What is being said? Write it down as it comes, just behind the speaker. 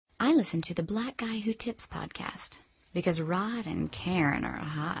I listen to the Black Guy Who Tips podcast because Rod and Karen are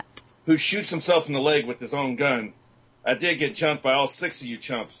hot. Who shoots himself in the leg with his own gun. I did get jumped by all 6 of you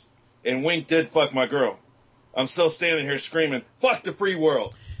chumps. And Wink did fuck my girl. I'm still standing here screaming, fuck the free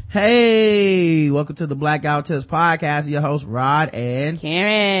world. Hey, welcome to the Black Guy Who Tips podcast. Your host, Rod and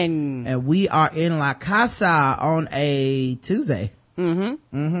Karen. And we are in La Casa on a Tuesday.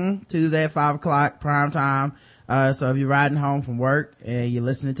 Tuesday at 5 o'clock, prime time. So if you're riding home from work and you're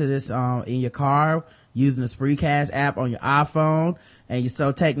listening to this, in your car using the Spreecast app on your iPhone and you're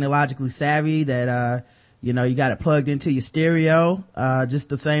so technologically savvy that, you got it plugged into your stereo, just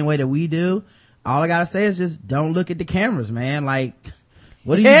the same way that we do. All I gotta say is just don't look at the cameras, man. Like,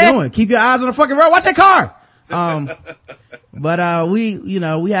 what are you doing? Keep your eyes on the fucking road. Watch that car. But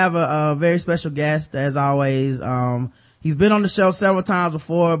we have a very special guest as always. He's been on the show several times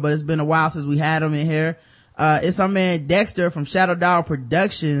before, but it's been a while since we had him in here. It's our man Dexter from Shadow Dog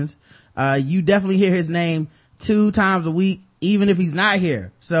Productions. You definitely hear his name 2 times a week, even if he's not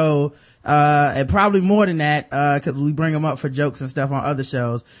here. So, and probably more than that, cause we bring him up for jokes and stuff on other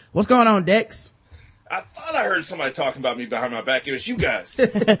shows. What's going on, Dex? I thought I heard somebody talking about me behind my back. It was you guys.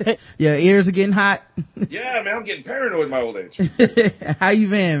 Your ears are getting hot? Yeah, man, I'm getting paranoid in my old age. How you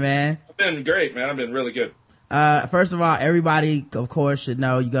been, man? I've been great, man. I've been really good. First of all, everybody, of course, should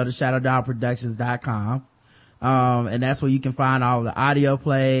know you go to shadowdogproductions.com. And that's where you can find all of the audio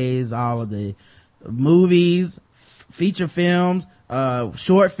plays, all of the movies, feature films,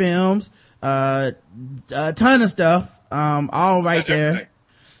 short films, a ton of stuff, all right there.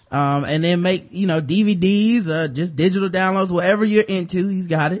 And then make, DVDs, just digital downloads, whatever you're into, he's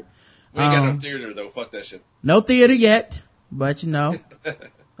got it. We ain't got no theater though, fuck that shit. No theater yet, but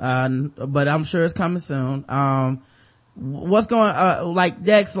but I'm sure it's coming soon. What's going, like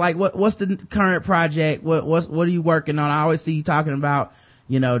Dex, like what's the current project? What are you working on? I always see you talking about,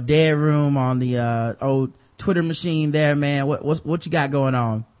 Dead Room on the, old Twitter machine there, man. What you got going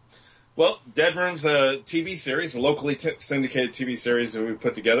on? Well, Dead Room's a TV series, a locally syndicated TV series that we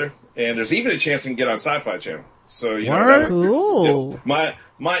put together, and there's even a chance we can get on Sci-Fi Channel. So, cool. My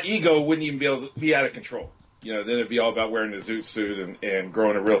ego wouldn't even be able to be out of control. Then it'd be all about wearing a zoot suit and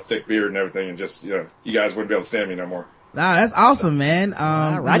growing a real thick beard and everything, and just, you guys wouldn't be able to stand me no more. Nah, that's awesome, man.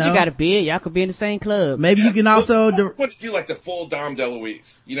 Roger got a beard. Y'all could be in the same club. Maybe you can also I want to do like the full Dom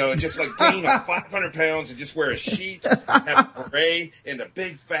DeLuise, just like gain 500 pounds and just wear a sheet, have a beret, and a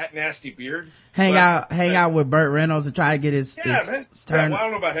big fat nasty beard. Hang out with Burt Reynolds and try to get his man. turn. Yeah, well, I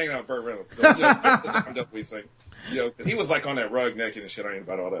don't know about hanging out with Burt Reynolds. But, the Dom DeLuise thing, because he was like on that rug naked and shit. I ain't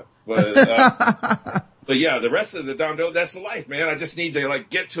about all that, but yeah, the rest of the Dom DeLuise, that's the life, man. I just need to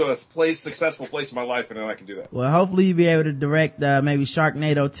get to a successful place in my life, and then I can do that. Well, hopefully you'll be able to direct maybe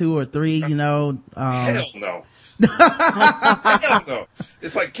Sharknado 2 or 3. Hell no. Hell no.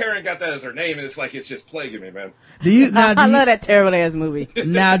 It's like Karen got that as her name, and it's like it's just plaguing me, man. I love that terrible ass movie.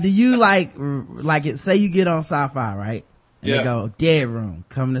 Now, do you like it? Say you get on Sci-Fi, right? And they go Dead Room,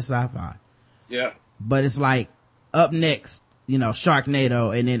 coming to Sci-Fi. Yeah. But it's like up next,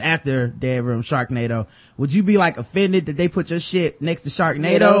 Sharknado, and then after Dead Room, Sharknado. Would you be offended that they put your shit next to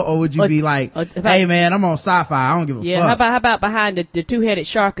Sharknado, or would you be like, hey man, I'm on Sci-Fi, I don't give a fuck? How about behind the two-headed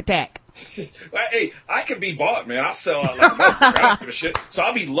shark attack? Hey, I can be bought, man. I'll sell out like I don't give a shit. So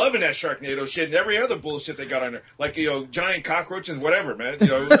I'll be loving that Sharknado shit and every other bullshit they got on there, like giant cockroaches, whatever, man.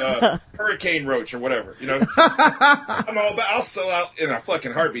 Hurricane roach or whatever. I'll sell out in a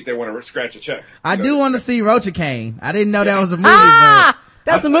fucking heartbeat. They want to scratch a check. I do want to see Roachacane. I didn't know that was a movie, but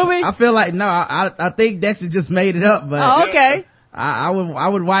that's a movie. I feel like I think Dexter just made it up, but okay. I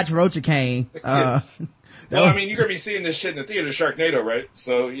would watch Roachacane. Well, I mean, you're going to be seeing this shit in the theater, Sharknado, right?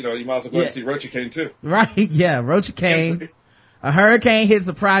 So, you might as well go and see Roachacane, too. Right, yeah, Roachacane. A hurricane hits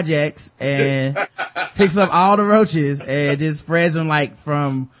the projects and picks up all the roaches and just spreads them,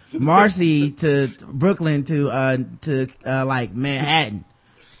 from Marcy to Brooklyn to Manhattan.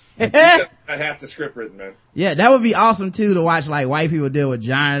 I have the script written, man. Yeah, that would be awesome, too, to watch, white people deal with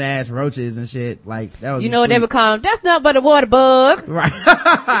giant-ass roaches and shit. That would be what they would call them? That's not but a water bug. Right.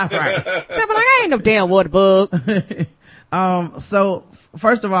 Right. I ain't no damn water bug. So,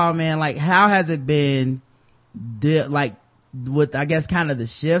 first of all, man, how has it been, with, I guess, kind of the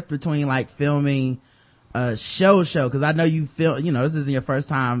shift between, filming a show? Because I know you film, this isn't your first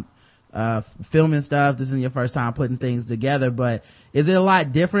time filming stuff. This isn't your first time putting things together, but is it a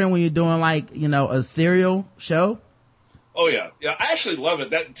lot different when you're doing a serial show? Oh yeah. I actually love it.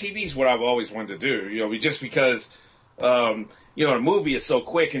 That TV's what I've always wanted to do, just because a movie is so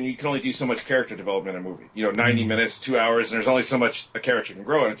quick and you can only do so much character development in a movie, 90 minutes, 2 hours, and there's only so much a character can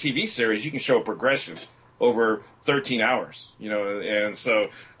grow. In a TV series you can show a progression over 13 hours, and so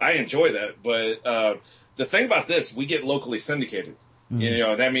I enjoy that. But the thing about this, we get locally syndicated.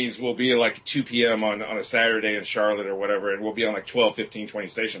 That means we'll be like 2 p.m. on a Saturday in Charlotte or whatever, and we'll be on like 12, 15, 20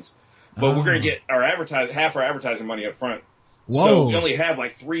 stations. But we're going to get half our advertising money up front. Whoa. So we only have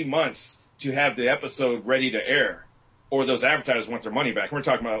like 3 months to have the episode ready to air, or those advertisers want their money back. We're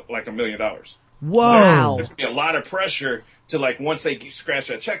talking about like $1 million. Whoa. Wow. There's going to be a lot of pressure to, like, once they scratch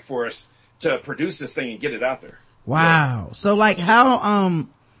that check for us, to produce this thing and get it out there. Wow. Yeah. So, like, how,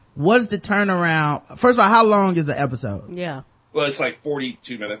 what's the turnaround? First of all, how long is the episode? Yeah. Well, it's like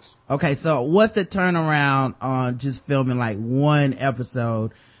 42 minutes. Okay, so what's the turnaround on just filming, like, one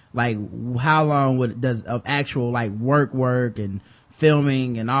episode? Like, how long does of actual, like, work and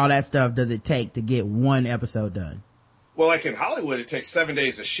filming and all that stuff does it take to get one episode done? Well, like in Hollywood, it takes 7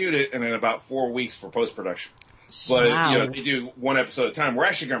 days to shoot it and then about 4 weeks for post-production. But, Wow. they do one episode at a time. We're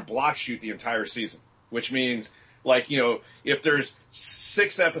actually going to block shoot the entire season, which means, like, if there's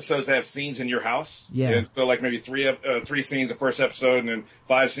 6 episodes that have scenes in your house, yeah. So like maybe three scenes the first episode and then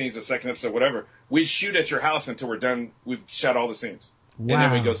 5 scenes the second episode, whatever, we shoot at your house until we're done. We've shot all the scenes. Wow. And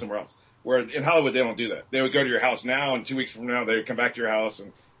then we go somewhere else. Where in Hollywood, they don't do that. They would go to your house now, and 2 weeks from now, they would come back to your house,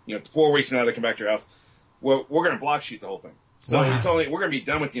 and 4 weeks from now, they come back to your house. Well, we're going to block shoot the whole thing. So Wow. we're going to be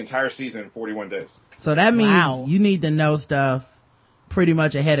done with the entire season in 41 days. So that means Wow. you need to know stuff pretty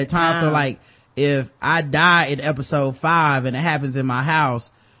much ahead of time. So, like, if I die in episode 5 and it happens in my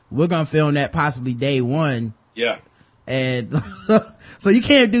house, we're going to film that possibly day 1. Yeah. And so you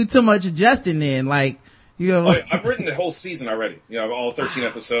can't do too much adjusting then. Like, I've written the whole season already. All 13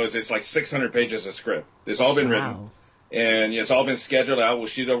 episodes. It's like 600 pages of script. It's all been written. And it's all been scheduled out. We'll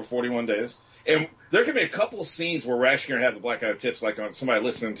shoot over 41 days. And there can be a couple of scenes where we're actually going to have the Black Guy Tips, like on somebody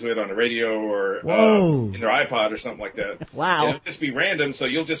listening to it on the radio or in their iPod or something like that. Wow. And it'll just be random, so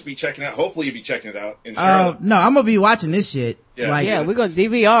you'll just be checking out. Hopefully you'll be checking it out. In Charlotte. no, I'm going to be watching this shit. Yeah. Like, Yeah, we're going to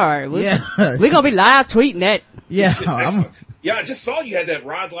DVR. Yeah. We're going to be live tweeting that. yeah. Yeah, I just saw you had that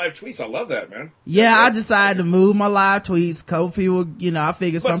Rod Live tweets. I love that, man. Yeah, I decided to move my live tweets. Couple people, I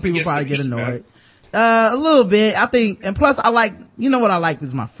figured some people probably get annoyed. A little bit, I think, and plus I like, what I like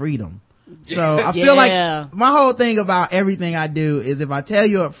is my freedom. So I feel like my whole thing about everything I do is if I tell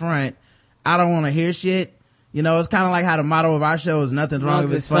you up front, I don't want to hear shit. It's kind of like how the motto of our show is nothing's wrong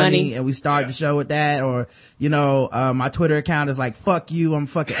if it's funny, and we start the show with that, or, my Twitter account is like, fuck you, I'm a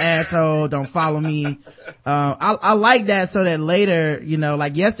fucking asshole, don't follow me. I like that so that later,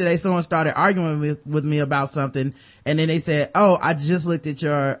 like yesterday someone started arguing with me about something, and then they said, oh, I just looked at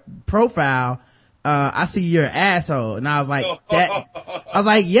your profile, I see you're an asshole. And I was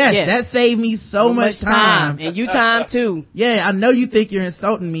like, yes, that saved me so much time. And you time too. Yeah, I know you think you're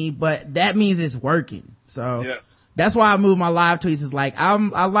insulting me, but that means it's working. So that's why I moved my live tweets. It's like,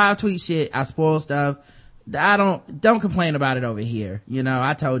 I live tweet shit. I spoil stuff. I don't complain about it over here.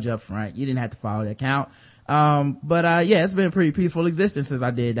 I told you up front. You didn't have to follow the account. But it's been a pretty peaceful existence since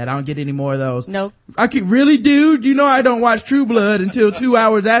I did that. I don't get any more of those. No. I could really, dude, I don't watch True Blood until 2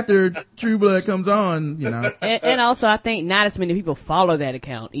 hours after True Blood comes on, And also I think not as many people follow that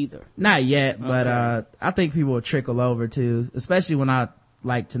account either. Not yet, but, I think people will trickle over too, especially when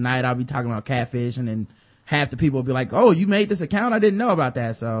like tonight I'll be talking about catfish and then half the people will be like, oh, you made this account? I didn't know about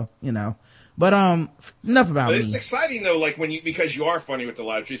that. So, but, enough about me. It's exciting though, like because you are funny with the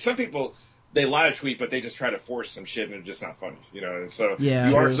live tweets. Some people, they live tweet, but they just try to force some shit and it's just not funny, and so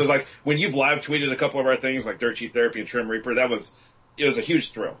so like when you've live tweeted a couple of our things like Dirt Cheap Therapy and Trim Reaper, it was a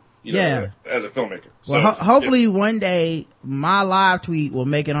huge thrill, as a filmmaker. Well, so, hopefully one day my live tweet will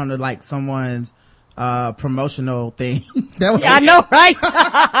make it onto like someone's promotional thing. I know, right?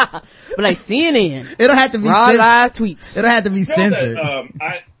 But like CNN, it'll have to be raw live tweets. It'll have to be censored.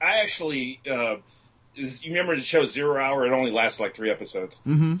 I actually, you remember the show 0 Hour? It only lasts like 3 episodes.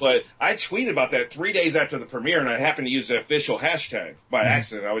 Mm-hmm. But I tweeted about that 3 days after the premiere, and I happened to use the official hashtag by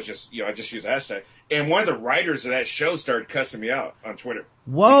accident. I was just, I just used a hashtag. And one of the writers of that show started cussing me out on Twitter.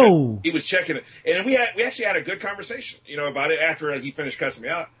 Whoa. He was checking it. And we actually had a good conversation, about it after he finished cussing me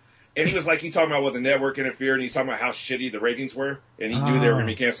out. And he was like, he talking about what the network interfered, and he's talking about how shitty the ratings were, and he knew they were going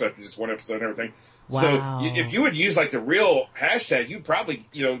to be canceled after just one episode and everything. Wow. So if you would use like the real hashtag, you'd probably,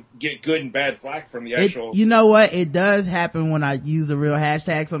 get good and bad flack from the actual. You know what? It does happen when I use a real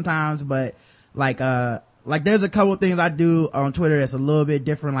hashtag sometimes, but like there's a couple things I do on Twitter that's a little bit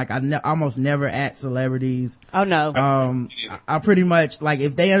different. Like I almost never at celebrities. Oh no. I pretty much like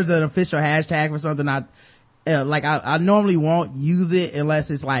if there's an official hashtag for something, I normally won't use it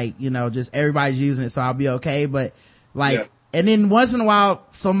unless it's like, just everybody's using it, so I'll be okay. But and then once in a while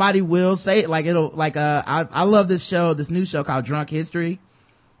somebody will say it, like it'll like I love this new show called Drunk History.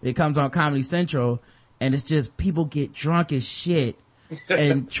 It comes on Comedy Central, and it's just people get drunk as shit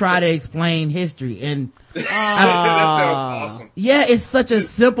and try to explain history. And that sounds awesome. yeah, it's such a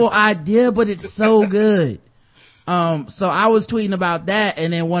simple idea, but it's so good. So I was tweeting about that,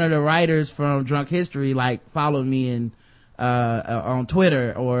 and then one of the writers from Drunk History like followed me in on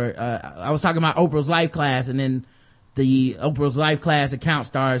Twitter, or I was talking about Oprah's Life class, and then the Oprah's Life class account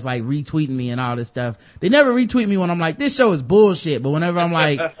starts like retweeting me and all this stuff. They never retweet me when I'm like, this show is bullshit, but whenever I'm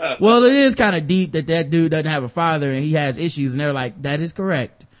like, well, it is kind of deep that dude doesn't have a father and he has issues, and they're like, that is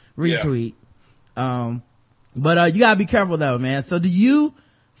correct, retweet. But you gotta be careful though, man. So do you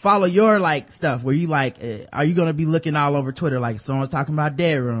follow your like stuff where you like, are you gonna be looking all over Twitter like, if someone's talking about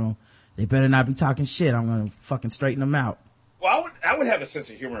Dead Room, they better not be talking shit, I'm gonna fucking straighten them out? Well, I would have a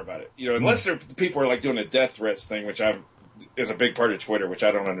sense of humor about it, unless people are like doing a death threats thing, which is a big part of Twitter, which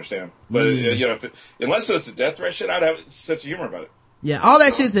I don't understand. But unless it's a death threat shit, I'd have a sense of humor about it. Yeah, all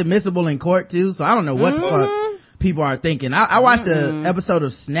that shit's admissible in court too, so I don't know what the fuck people are thinking. I watched an episode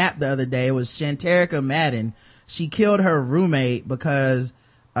of Snap the other day. It was Shanterica Madden. She killed her roommate because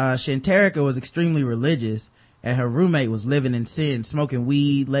Shanterica was extremely religious, and her roommate was living in sin, smoking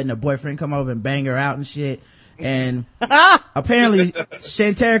weed, letting her boyfriend come over and bang her out and shit. And apparently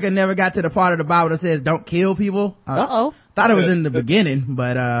Shanterica never got to the part of the Bible that says don't kill people. Thought it was in the beginning,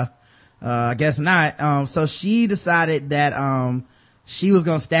 but I guess not. So she decided that she was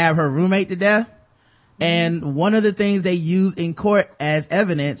gonna stab her roommate to death. And one of the things they used in court as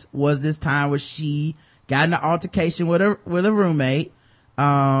evidence was this time where she got in an altercation with a roommate,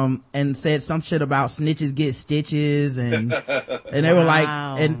 and said some shit about snitches get stitches, and they were like,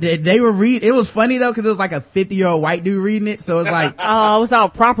 and they were it was funny though, cause it was like a 50-year-old white dude reading it, so it's like, oh, it was all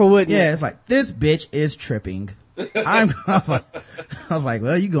proper, wouldn't it? Yeah, it's like, this bitch is tripping. I was like,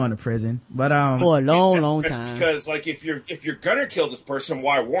 well, you going to prison, but for a long time. Because like, if you're gonna kill this person,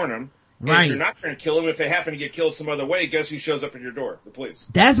 why warn them? Right. If you're not going to kill them, if they happen to get killed some other way, guess who shows up at your door? The police.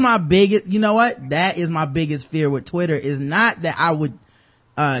 That's my biggest, you know what? That is my biggest fear with Twitter, is not that I would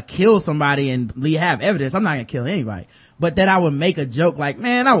kill somebody and have evidence. I'm not gonna kill anybody, but that I would make a joke like,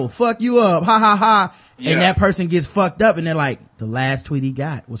 man, I will fuck you up, ha ha ha, and that person gets fucked up, and they're like, the last tweet he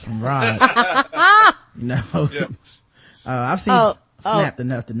got was from Rod. I've seen Snapped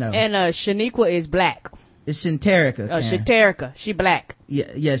enough to know. And Shaniqua is black. It's Shanterica. Shanterica, she black.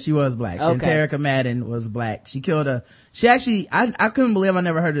 Yeah, she was black. Okay. Shanterica Madden was black. She killed she actually, I couldn't believe I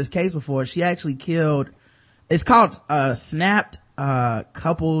never heard of this case before. She actually killed, it's called Snapped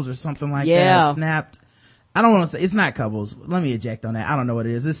couples or something like that. Snapped, I don't want to say, it's not couples, let me eject on that, I don't know what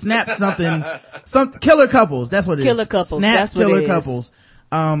it is. It's Snapped something some killer couples, that's what it is. Killer couples, Snapped that's what killer it couples.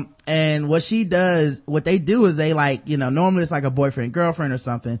 And what they do is they like, normally it's like a boyfriend girlfriend or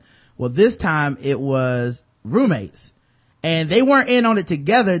something. Well, this time it was roommates, and they weren't in on it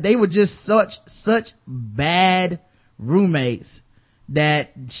together. They were just such bad roommates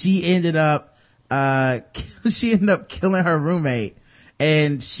that she ended up killing her roommate.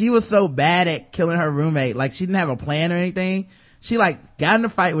 And she was so bad at killing her roommate, like she didn't have a plan or anything. She like got in a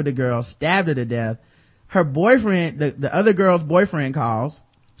fight with the girl, stabbed her to death. Her boyfriend, the other girl's boyfriend, calls.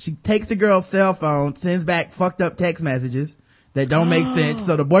 She takes the girl's cell phone, sends back fucked up text messages that don't make sense.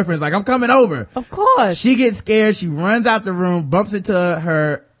 So the boyfriend's like, I'm coming over. Of course. She gets scared. She runs out the room, bumps into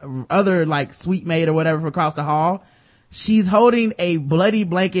her other like suite mate or whatever from across the hall. She's holding a bloody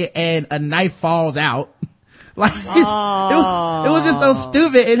blanket and a knife falls out. Like, it was just so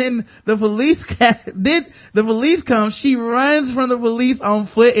stupid. And then the police come. She runs from the police on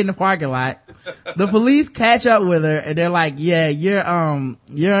foot in the parking lot. The police catch up with her and they're like, yeah, you're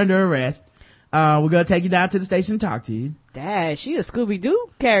under arrest. We're gonna take you down to the station and talk to you. Dad, she a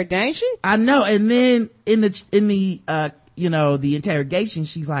Scooby-Doo character, ain't she? I know. And then in the the interrogation,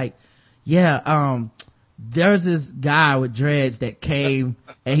 she's like, yeah, there's this guy with dreads that came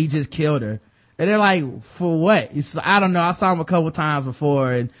and he just killed her. And they're like, for what? I don't know. I saw him a couple times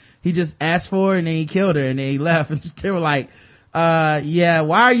before, and he just asked for her and then he killed her and then he left. And they were like, yeah,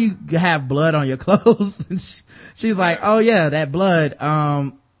 why are you have blood on your clothes? And she's like, oh yeah, that blood.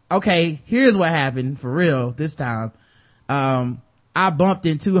 Okay, here's what happened for real this time. I bumped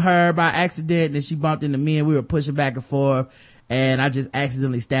into her by accident and she bumped into me and we were pushing back and forth and I just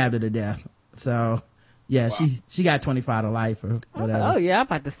accidentally stabbed her to death. So yeah, wow. She got 25 to life or whatever. Oh yeah, I'm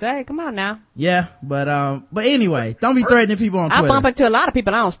about to say, come on now. Yeah, but anyway, don't be threatening people on Twitter. I bump into a lot of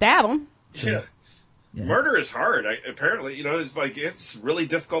people, I don't stab them. Yeah. Murder is hard. Apparently, it's like, it's really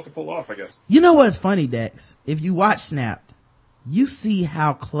difficult to pull off, I guess. You know what's funny, Dex? If you watch Snapped, you see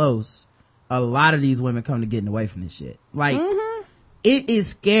how close a lot of these women come to getting away from this shit. Like, It is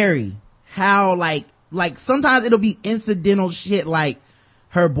scary how like sometimes it'll be incidental shit like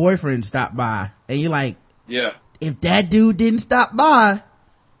her boyfriend stopped by, and you're like, Yeah. if that dude didn't stop by,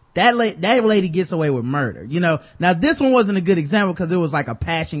 that lady gets away with murder. You know, now this one wasn't a good example because it was like a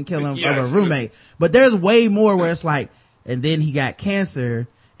passion killing of a roommate, but there's way more where it's like, and then he got cancer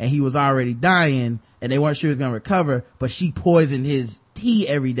and he was already dying and they weren't sure he was going to recover, but she poisoned his tea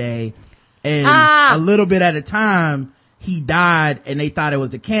every day, and a little bit at a time he died and they thought it was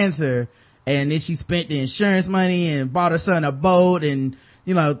the cancer, and then she spent the insurance money and bought her son a boat, and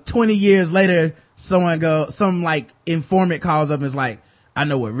 20 years later some like informant calls up and is like, I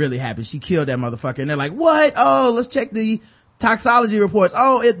know what really happened. She killed that motherfucker. And they're like, what? Oh, let's check the toxology reports.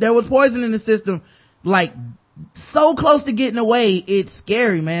 Oh, there was poison in the system. Like, so close to getting away. It's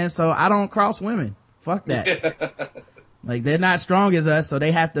scary, man. So I don't cross women. Fuck that. Like, they're not strong as us, so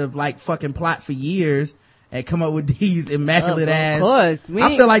they have to like fucking plot for years and come up with these immaculate ass. Of course.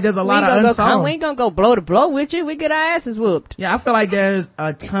 I feel like there's a lot of unsolved. We ain't gonna go blow to blow with you. We get our asses whooped. Yeah, I feel like there's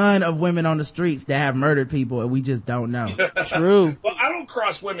a ton of women on the streets that have murdered people and we just don't know. True. Well, I don't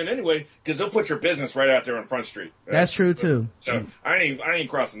cross women anyway because they'll put your business right out there on Front Street. That's true too. So I ain't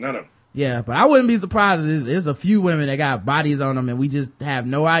crossing none of them. Yeah, but I wouldn't be surprised if there's a few women that got bodies on them and we just have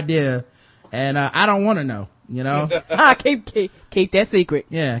no idea. And I don't want to know, Keep that secret.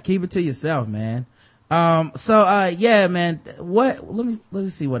 Yeah, keep it to yourself, man. Yeah, man. Let me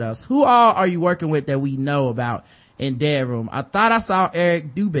see what else. Who all are you working with that we know about in Dead Room? I thought I saw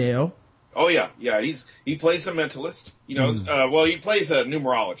Eric Dubell. Oh yeah. He plays a mentalist. Well, he plays a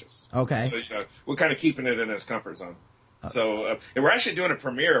numerologist. Okay. So we're kind of keeping it in his comfort zone. So, and we're actually doing a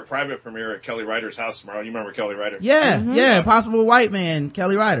private premiere at Kelly Ryder's house tomorrow. You remember Kelly Ryder? Yeah, Possible White Man,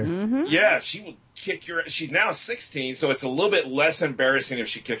 Kelly Ryder. Mm-hmm. Yeah, she will kick your. She's now 16, so it's a little bit less embarrassing if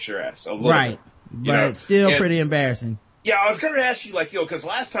she kicks your ass. A little bit. But it's still pretty embarrassing. Yeah, I was going to ask you, because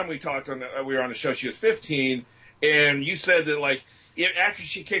last time we talked we were on the show, she was 15, and you said that, after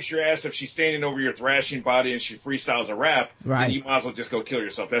she kicks your ass, if she's standing over your thrashing body and she freestyles a rap, then you might as well just go kill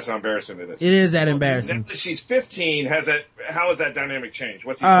yourself. That's how embarrassing it is. It is that embarrassing. Now that she's 15, how has that dynamic changed?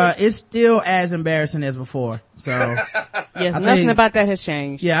 It's still as embarrassing as before. So, yes, nothing about that has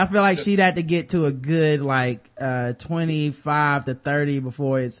changed. Yeah, I feel like she'd have to get to a good, 25 to 30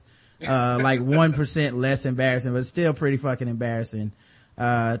 before it's 1% less embarrassing, but it's still pretty fucking embarrassing,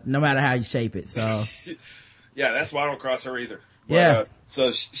 no matter how you shape it. So yeah, that's why I don't cross her either. But,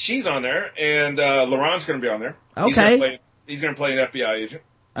 so she's on there, and LaRon's going to be on there. Okay, he's going to play an FBI agent.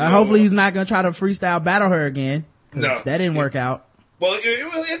 Hopefully he's not going to try to freestyle battle her again. No, that didn't work out. Well,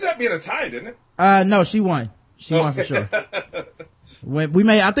 it ended up being a tie, didn't it? No, she won. She won for sure.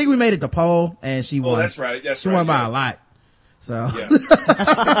 I think we made it to poll, and she won. That's right. She won by a lot. So,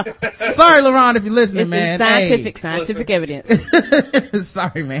 sorry, LaRon, if you're listening, man. Scientific evidence.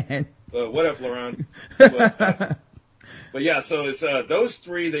 Sorry, man. What up, LaRon? But yeah, so it's those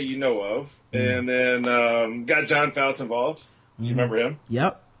three that you know of, and then got John Fouts involved. You remember him?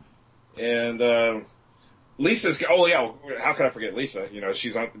 Yep. And Lisa's. Oh yeah, how could I forget Lisa?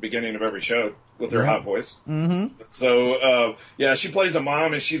 She's on at the beginning of every show with her hot voice. Mm-hmm. So yeah, she plays a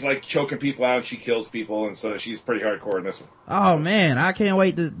mom, and she's choking people out, and she kills people, and so she's pretty hardcore in this one. Oh man, I can't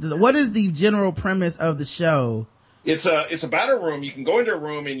wait. What is the general premise of the show? It's about a room. You can go into a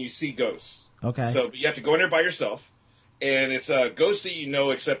room and you see ghosts. Okay. So you have to go in there by yourself. And it's a ghost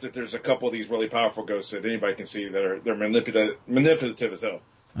that except that there's a couple of these really powerful ghosts that anybody can see that they're manipulative as hell.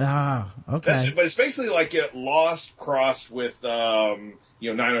 Ah, okay. But it's basically like Lost crossed with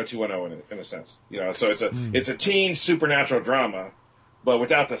 90210 in a sense. So it's a teen supernatural drama, but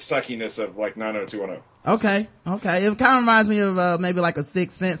without the suckiness of 90210. Okay. It kind of reminds me of maybe like a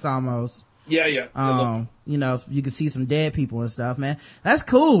Sixth Sense almost. Yeah. You can see some dead people and stuff, man. That's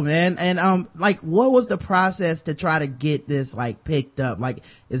cool, man. And what was the process to try to get this picked up?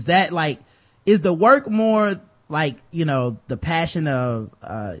 Is that is the work more the passion of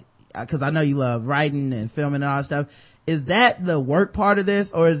because I know you love writing and filming and all that stuff. Is that the work part of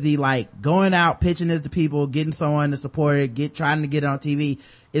this, or is the going out pitching this to people, getting someone to support it, trying to get it on TV?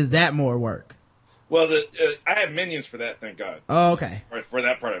 Is that more work? Well, I have minions for that, thank God. Oh, okay. For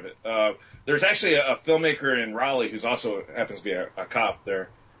that part of it. There's actually a filmmaker in Raleigh who's also happens to be a cop there.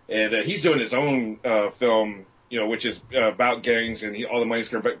 And he's doing his own film, which is about gangs, and all the money's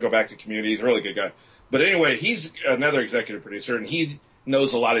going to go back to community. He's a really good guy. But anyway, he's another executive producer, and he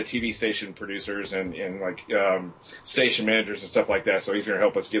knows a lot of TV station producers and station managers and stuff like that, so he's going to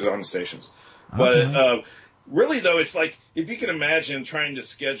help us get it on the stations. Okay. But really, though, it's if you can imagine trying to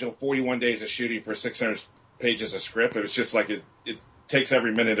schedule 41 days of shooting for 600 pages of script, it was just it takes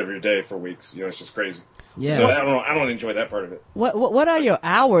every minute of your day for weeks. It's just crazy. Yeah. So I don't enjoy that part of it. What are your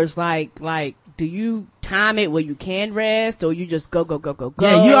hours like? Do you time it where you can rest, or you just go?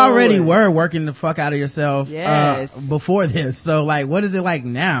 Yeah, you already were working the fuck out of yourself, yes, before this. So like, what is it like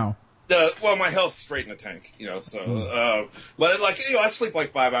now? Well, my health's straight in the tank, so, but like, I sleep like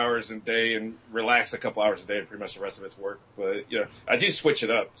 5 hours a day and relax a couple hours a day, and pretty much the rest of it's work. But, I do switch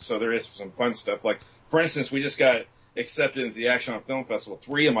it up. So there is some fun stuff. Like, for instance, we just got accepted into the Action on Film Festival.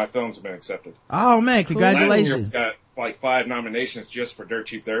 3 of my films have been accepted. Oh man, congratulations. Last year we got like 5 nominations just for Dirt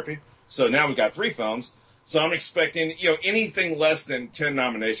Cheap Therapy. So now we got 3 films. So I'm expecting, anything less than 10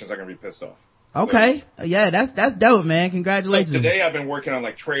 nominations, I'm going to be pissed off. Okay. So, yeah, that's dope, man. Congratulations. So today I've been working on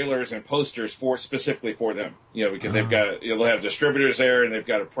like trailers and posters specifically for them, because they've got, they'll have distributors there and they've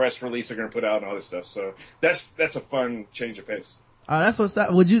got a press release they're going to put out and all this stuff. So that's a fun change of pace. Oh, that's what's up.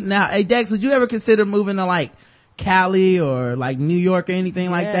 Hey Dex, would you ever consider moving to like Cali or like New York or anything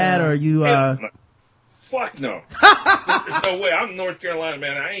like that? Or you, Fuck no. There's no way. I'm North Carolina,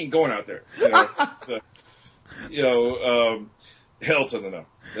 man. I ain't going out there. Hell to the no.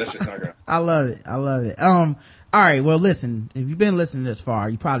 That's just not going to I love it. All right. Well, listen, if you've been listening this far,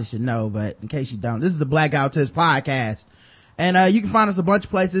 you probably should know, but in case you don't, this is the Blackout Tips podcast. And, you can find us a bunch of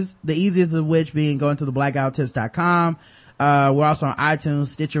places, the easiest of which being going to the blackouttips.com. We're also on iTunes,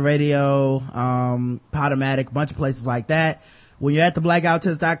 Stitcher Radio, Podomatic, a bunch of places like that. When you're at the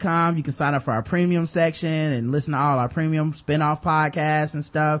blackouttips.com, you can sign up for our premium section and listen to all our premium spin-off podcasts and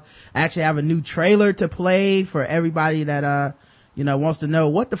stuff. I actually have a new trailer to play for everybody that, wants to know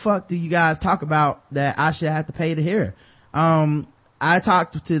what the fuck do you guys talk about that I should have to pay to hear. I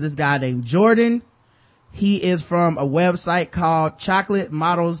talked to this guy named Jordan. He is from a website called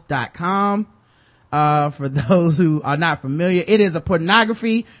chocolatemodels.com. For those who are not familiar, it is a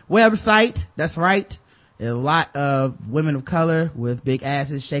pornography website. That's right. A lot of women of color with big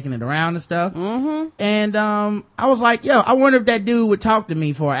asses shaking it around and stuff. Mm-hmm. And, I was like, I wonder if that dude would talk to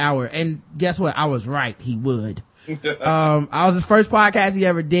me for an hour. And guess what? I was right. He would. I was his first podcast he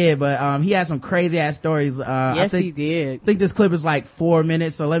ever did, but, he had some crazy ass stories. Yes, he did. I think this clip is like 4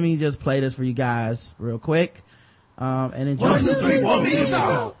 minutes. So let me just play this for you guys real quick. And enjoy. 1, 2, 3, 4, Medium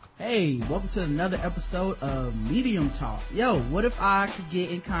Talk. Hey, welcome to another episode of Medium Talk. Yo, what if I could get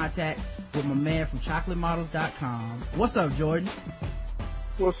in contact with my man from chocolatemodels.com? What's up, Jordan?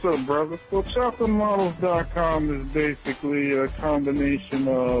 What's up, brother? Well, chocolatemodels.com is basically a combination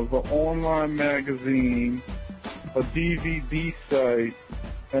of an online magazine, a DVD site,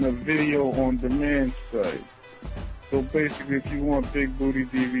 and a video on demand site. So basically, if you want big booty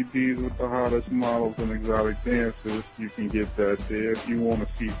DVDs with the hottest models and exotic dancers, you can get that there. If you want to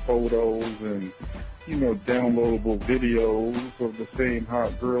see photos and, downloadable videos of the same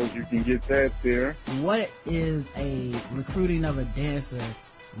hot girls, you can get that there. What is a recruiting of a dancer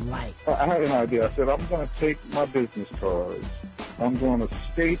like? I had an idea. I said, I'm going to take my business cards. I'm going to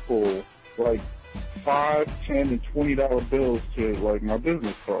staple like $5, $10, and $20 bills to like my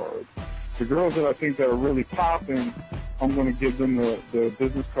business cards. The girls that I think that are really popping, I'm going to give them the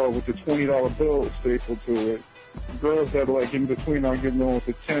business card with the $20 bill stapled to it. The girls that are like in between, I'll give them with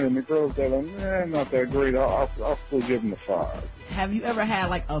the 10, and the girls that are not that great, I'll still give them the 5. Have you ever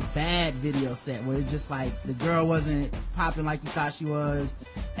had like a bad video set where it's just like the girl wasn't popping like you thought she was,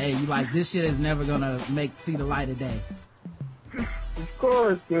 and you like, this shit is never going to see the light of day? Of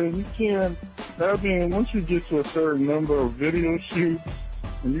course, man. You can't. Once you get to a certain number of video shoots,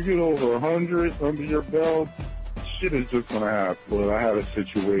 when you get over 100 under your belt, shit is just going to happen. I had a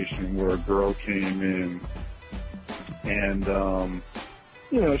situation where a girl came in and,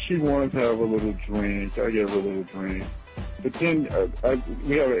 she wanted to have a little drink. I gave her a little drink. But then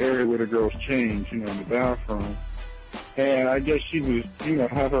we have an area where the girls change, in the bathroom. And I guess she was,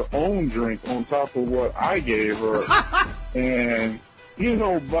 had her own drink on top of what I gave her. And...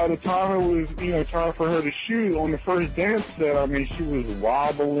 by the time it was, time for her to shoot on the first dance set, she was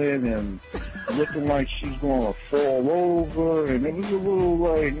wobbling and looking like she's going to fall over, and it was a little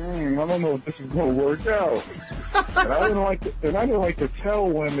like, I don't know if this is going to work out. And I didn't like to tell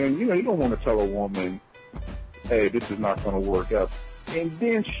women, you don't want to tell a woman, hey, this is not going to work out. And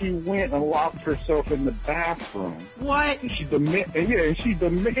then she went and locked herself in the bathroom. What? And she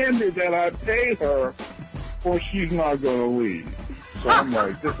demanded that I pay her, or she's not going to leave. So I'm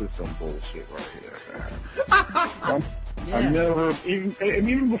like, this is some bullshit right here, man. I never,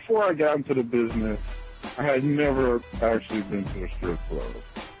 even before I got into the business, I had never actually been to a strip club,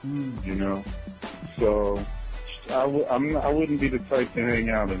 So I wouldn't be the type to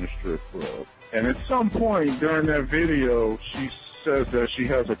hang out in a strip club. And at some point during that video, she says that she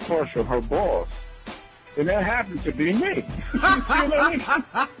has a crush on her boss. And that happened to be me. You know what I mean?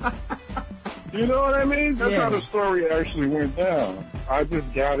 You know what I mean? That's Yeah. how the story actually went down. I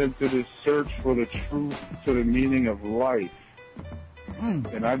just got into this search for the truth to the meaning of life.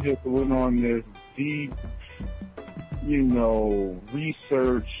 And I just went on this deep,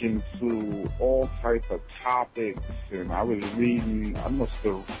 research into all type of topics. And I was reading, I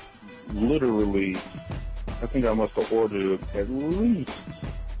think I must have ordered at least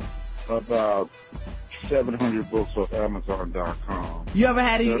about 700 books off Amazon.com. You ever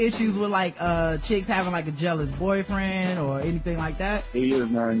had any issues with like chicks having like a jealous boyfriend or anything like that? 8 or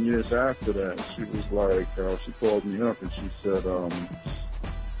 9 years after that, she was like, she called me up and she said,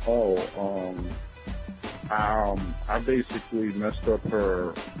 I basically messed up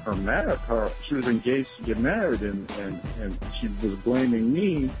her marriage. She was engaged to get married, and she was blaming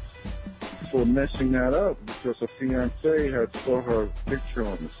me for messing that up because her fiance had saw her picture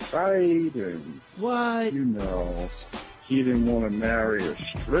on the site, and What? he didn't want to marry a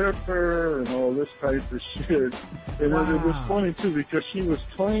stripper and all this type of shit. And Wow. it was funny too because she was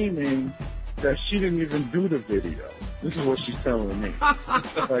claiming that she didn't even do the video. This is what she's telling me.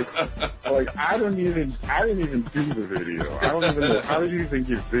 like I didn't even do the video. I don't even know, how did you even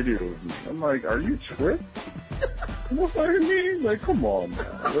get video of me? I'm like, are you tripped? What do you mean? Like, come on,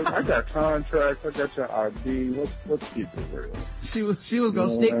 man. Look, I got contracts. I got your ID. Let's keep it real. She was gonna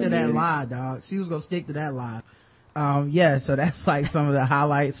stick to that lie, dog. She was gonna stick to that lie. Yeah, so that's like some of the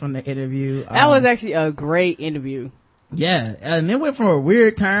highlights from the interview. That was actually a great interview. Yeah, and it went from a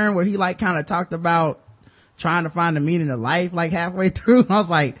weird turn where he like kind of talked about trying to find the meaning of life like halfway through. I was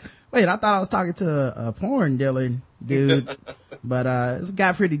like, wait, I thought I was talking to a porn dealer dude. But it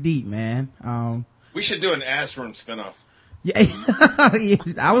got pretty deep, man. We should do an Ass Room spinoff. Yeah,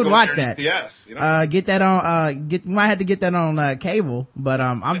 I would watch that. Yes, Get that on, might have to get that on, cable, but,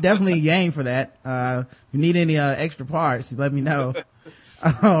 I'm definitely game for that. If you need any, extra parts, let me know.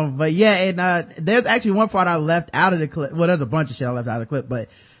 But yeah, and, there's actually one part I left out of the clip. Well, there's a bunch of shit I left out of the clip, but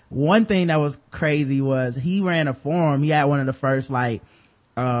one thing that was crazy was he ran a forum. He had one of the first, like,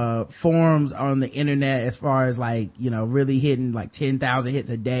 forums on the internet as far as like, really hitting like 10,000 hits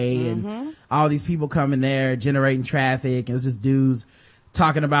a day and all these people coming there generating traffic, and it was just dudes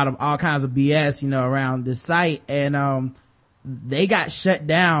talking about all kinds of BS, around this site. And, they got shut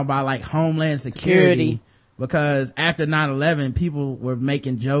down by like Homeland Security because after 9/11 people were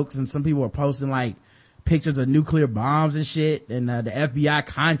making jokes and some people were posting like pictures of nuclear bombs and shit. And, the FBI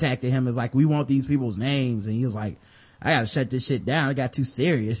contacted him as like, we want these people's names. And he was like, I gotta shut this shit down. It got too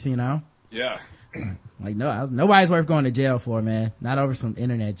serious, Yeah. Like, no, nobody's worth going to jail for, man. Not over some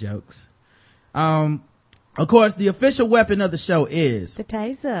internet jokes. Of course, the official weapon of the show is The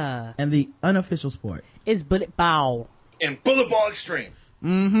taser. and the unofficial sport It's bullet ball. And Bullet Ball Extreme.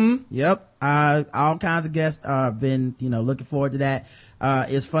 Yep. All kinds of guests, been, looking forward to that.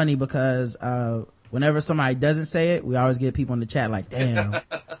 It's funny because, whenever somebody doesn't say it, we always get people in the chat like, damn,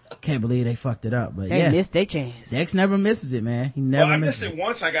 can't believe they fucked it up. But They missed their chance. Dex never misses it, man. He never I misses missed it. it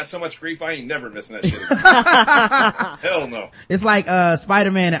once. I got so much grief. I ain't never missing that shit. Hell no. It's like,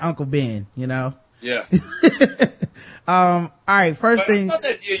 Spider-Man and Uncle Ben, Yeah. all right, first But thing. I thought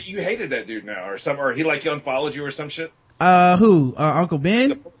that you hated that dude now, or he like unfollowed you or some shit. Who? Uncle The Ben?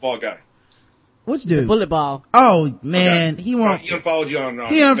 football guy. Which dude? Bullet ball. Oh man, he won't. He unfollowed you on.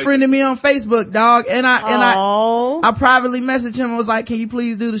 He unfriended me on Facebook, dog, and Oh. I privately messaged him and was like, "Can you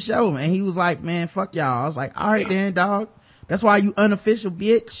please do the show?" And he was like, "Man, fuck y'all." I was like, "All right then, dog. That's why you unofficial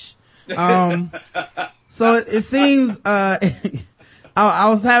bitch." So it seems I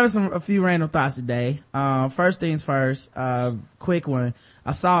was having a few random thoughts today. First things first, quick one.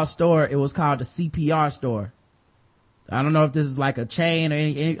 I saw a store. It was called the CPR store. I don't know if this is like a chain or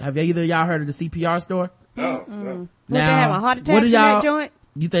any have either of y'all heard of the CPR store? No. What, they having heart attacks what in do y'all, that joint?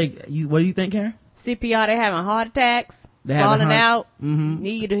 What do you think, Karen? CPR, they having heart attacks, They having falling heart- out,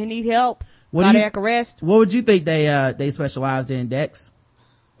 need help, What do you- cardiac arrest. What would you think they specialized in, Dex?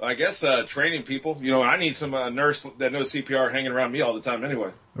 I guess training people. I need some nurse that knows CPR hanging around me all the time anyway.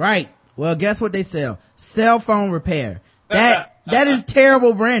 Right. Well, guess what they sell? Cell phone repair. That is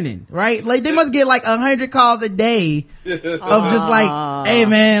terrible branding, right? Like they must get like 100 calls a day of just like, hey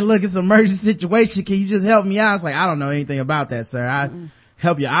man, look, it's an emergency situation. Can you just help me out? It's like, I don't know anything about that, sir. I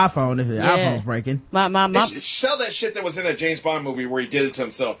help your iPhone if your iPhone's breaking. My They should sell that shit that was in a James Bond movie where he did it to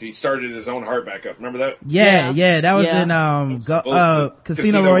himself. He started his own heart back up. Remember that? Yeah. That was in,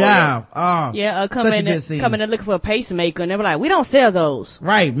 Casino Royale. Oh, come such a in good scene. and looking for a pacemaker, and they were like, we don't sell those.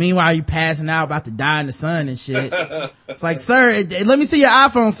 Right. Meanwhile, you passing out, about to die in the sun and shit. It's like, sir, let me see your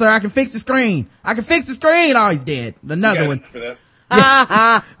iPhone, sir. I can fix the screen. Oh, he's dead. Another one. For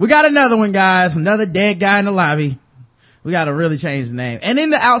that. We got another one, guys. Another dead guy in the lobby. We gotta really change the name. And then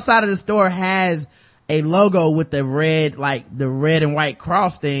the outside of the store has a logo with the red, like the red and white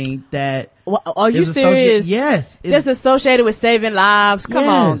cross thing that. Well, are you is serious? Yes. That's associated with saving lives. Come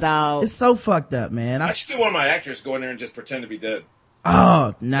on, Yes. dog. It's so fucked up, man. I should get one of my actors go in there and just pretend to be dead.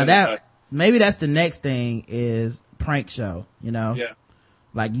 Oh, now that, maybe that's the next thing is prank show, you know? Yeah.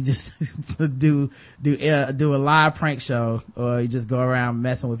 Like you just do a live prank show, or you just go around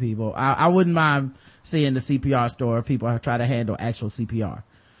messing with people. I wouldn't mind seeing the CPR store. People try to handle actual CPR.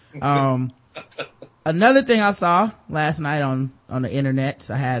 Another thing I saw last night on the internet,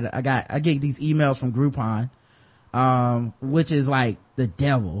 I get these emails from Groupon, which is like the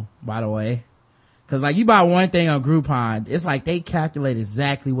devil, by the way. Cause like you buy one thing on Groupon, it's like they calculate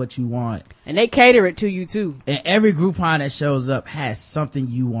exactly what you want. And they cater it to you too. And every Groupon that shows up has something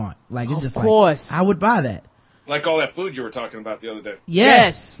you want. Like it's just of course. like, I would buy that. Like all that food you were talking about the other day.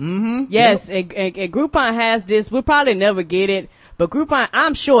 Yes. Mm-hmm. Yes. Yep. And Groupon has this. We'll probably never get it, but Groupon,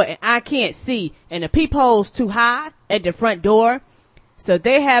 I'm sure, and I can't see, and the peephole's too high at the front door. So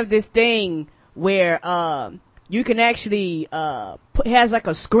they have this thing where, you can actually, has like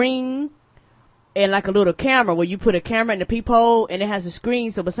a screen and like a little camera where you put a camera in the peephole and it has a screen.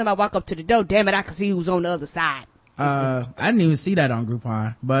 So when somebody walk up to the door, damn it, I can see who's on the other side. I didn't even see that on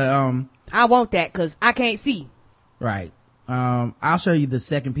Groupon, but, I want that cause I can't see. Right. I'll show you the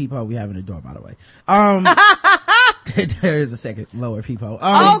second peephole we have in the door, by the way. There is a second lower peephole.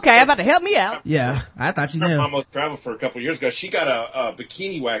 Okay, I'm about to help me out. Yeah, I thought you My knew. mom almost traveled for a couple of years ago. She got a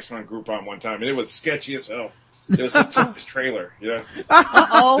bikini wax on Groupon one time, and it was sketchy as hell. It was like somebody's trailer, you know?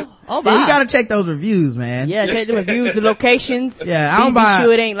 Oh Yeah, my. you gotta check those reviews, man. Yeah, take the reviews, the locations. Yeah, I don't be buy.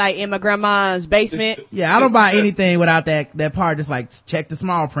 sure it ain't like in my grandma's basement. Yeah, I don't buy anything without that part. Just like check the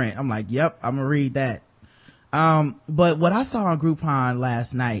small print. I'm like, yep, I'm gonna read that. But what I saw on Groupon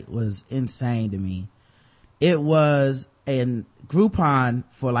last night was insane to me. It was a Groupon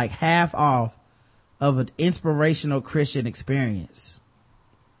for like half off of an inspirational Christian experience.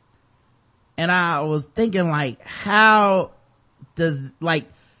 And I was thinking like, how does,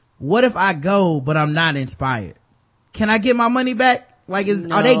 like, what if I go, but I'm not inspired? Can I get my money back? Like,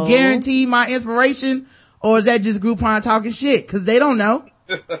 are they guaranteed my inspiration? Or is that just Groupon talking shit? Cause they don't know.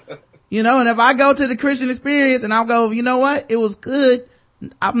 You know, and if I go to the Christian experience and I'll go, you know what? It was good.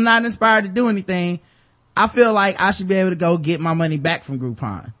 I'm not inspired to do anything. I feel like I should be able to go get my money back from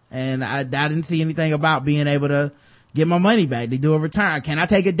Groupon. And I didn't see anything about being able to get my money back. They do a return. Can I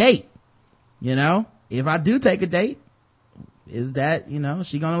take a date? You know, if I do take a date, is that, you know,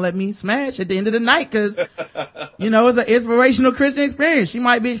 she gonna let me smash at the end of the night? Cause, you know, it's an inspirational Christian experience. She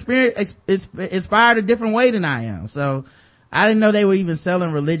might be inspired a different way than I am. So I didn't know they were even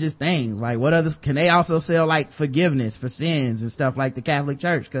selling religious things. Like what others, can they also sell like forgiveness for sins and stuff like the Catholic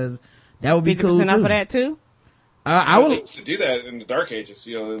Church? Cause that would be cool too. 50% off of that too? I would. They used to do that in the Dark Ages.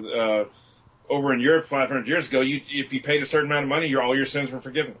 You know, over in Europe 500 years ago, if you paid a certain amount of money, all your sins were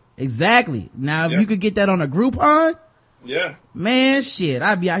forgiven. Exactly. Now, if you could get that on a Groupon, yeah, man, shit,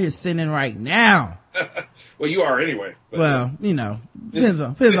 I'd be out here sinning right now. Well, you are anyway. But, well, you know, depends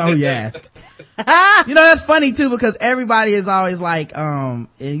on who you ask. You know, that's funny too, because everybody is always like, and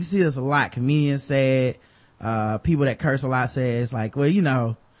you see this a lot. Comedians say it, people that curse a lot say it. It's like, well, you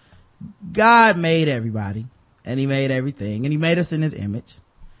know, God made everybody and he made everything and he made us in his image.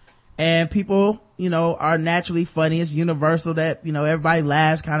 And people, you know, are naturally funny. It's universal that, you know, everybody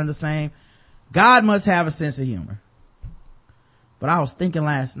laughs kind of the same. God must have a sense of humor. But I was thinking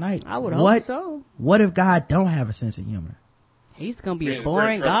last night, I would hope so. What if God don't have a sense of humor? He's gonna be a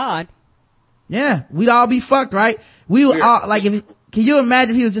boring God. Yeah, we'd all be fucked, right? We would all, like, can you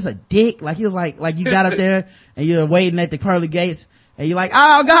imagine if he was just a dick? Like he was like you got up there and you're waiting at the pearly gates and you're like,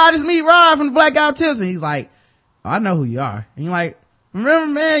 oh God, it's me, Rod from the Black Guy Tips. And he's like, oh, I know who you are. And you're like,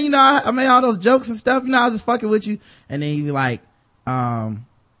 remember, man, you know, I made all those jokes and stuff. You know, I was just fucking with you. And then he'd be like,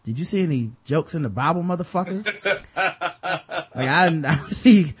 did you see any jokes in the Bible, motherfucker? Like, I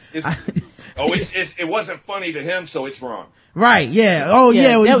see. It wasn't funny to him, so it's wrong. Right, yeah. Oh,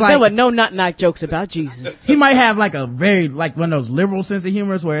 yeah. There were no knock jokes about Jesus. He might have like a very, like one of those liberal sense of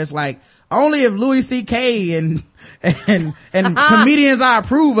humor where it's like, only if Louis C.K. and comedians I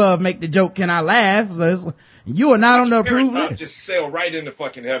approve of make the joke can I laugh. So it's, you are not on the approved list. Just sail right into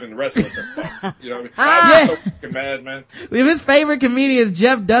fucking heaven. The rest of us are fucked. You know what I mean? I'm so fucking mad, man. If his favorite comedian is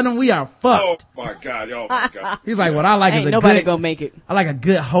Jeff Dunham, we are fucked. Oh my god. Oh my god. He's like, what I like is nobody gonna make it. I like a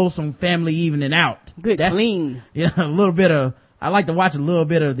good wholesome family evening out. Good, clean. You know, I like to watch a little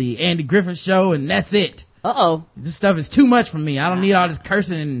bit of the Andy Griffith Show and that's it. This stuff is too much for me. I don't need all this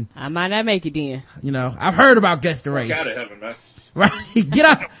cursing. I might not make it then. You know, I've heard about Guess the Race. Get out of heaven, man. Right. Get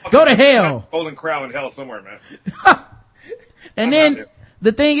out. Go to hell. Golden crown in hell somewhere, man. And then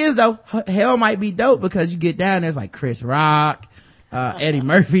the thing is though, hell might be dope because you get down there's like Chris Rock, Eddie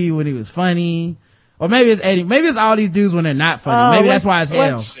Murphy when he was funny. Or maybe it's Eddie, maybe it's all these dudes when they're not funny. Maybe that's why it's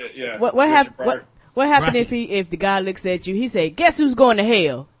hell. Shit, yeah. What happened Right. if the guy looks at you, he say, guess who's going to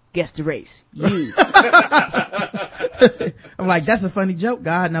hell? Guess the race. You. I'm like, that's a funny joke,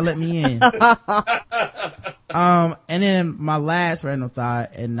 God. Now let me in. And then my last random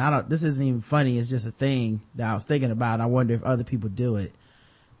thought, and this isn't even funny. It's just a thing that I was thinking about. And I wonder if other people do it.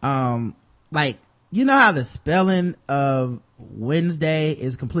 Like, you know how the spelling of Wednesday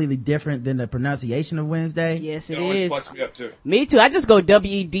is completely different than the pronunciation of Wednesday? Yes, It it always is. fucks me up too. Me too. I just go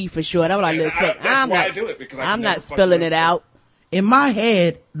WED for short. I'm like, look, That's I'm why not, I do it, because I I'm can not never fucking spelling it remember. out. In my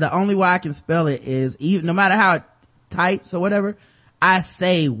head, the only way I can spell it is even, no matter how it types or whatever, I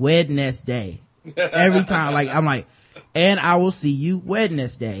say Wednesday every time. Like, I'm like, and I will see you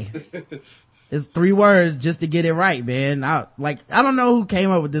Wednesday. It's 3 words just to get it right, man. I don't know who came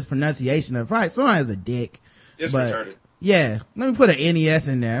up with this pronunciation of, probably someone has a dick. It's but retarded. yeah, let me put an NES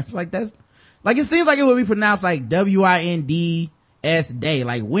in there. It's like, that's, like, it seems like it would be pronounced like WINDS day,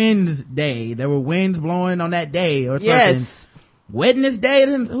 like Wednesday. There were winds blowing on that day or something. Yes. Wednesday?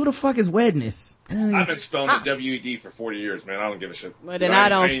 Then who the fuck is Wednesday? I've been spelling it WED for 40 years, man. I don't give a shit. Well, then I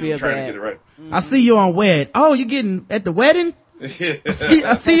don't ain't even feel trying bad. to get it right. I see you on wed. Oh, you getting at the wedding? I see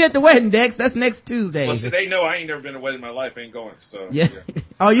you at the wedding, Dex. That's next Tuesday. Well, see, they know I ain't never been to a wedding in my life. Ain't going. So Yeah.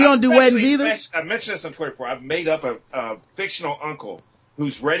 Oh, you don't do weddings either? I mentioned this on Twitter before. I've made up a fictional uncle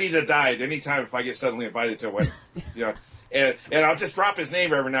who's ready to die at any time if I get suddenly invited to a wedding. And I'll just drop his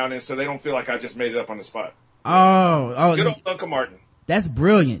name every now and then so they don't feel like I just made it up on the spot. Oh, Good old Uncle Martin. that's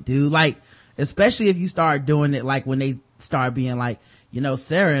brilliant, dude. Like, especially if you start doing it, like when they start being like,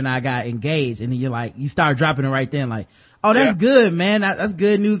 Sarah and I got engaged, and then you're like, you start dropping it right then, like, oh, that's good, man. That's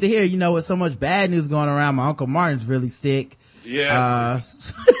good news to hear. With so much bad news going around, my Uncle Martin's really sick.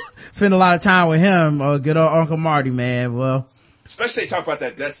 Yes. Spend a lot of time with him. Good old Uncle Marty, man. Well, Especially they talk about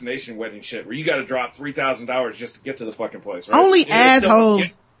that destination wedding shit where you got to drop $3,000 just to get to the fucking place, right? only And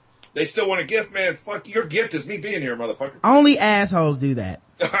assholes, they still want a gift, man. Fuck, your gift is me being here, motherfucker. only assholes do that.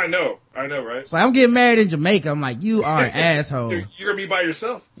 I know, right? So I'm getting married in Jamaica. I'm like, you are an asshole. You're gonna be by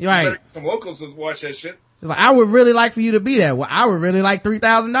yourself. You're right. You better get some locals to watch that shit. It's like, I would really like for you to be there. Well, I would really like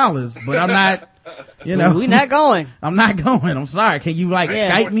 $3,000, but I'm not, We not going. I'm not going. I'm sorry. Can you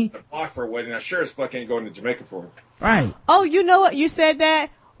Skype me? Block for a wedding. I sure as fuck ain't going to Jamaica for it. Right. Oh, you know what? You said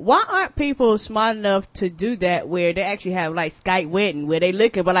that. Why aren't people smart enough to do that where they actually have like Skype wedding where they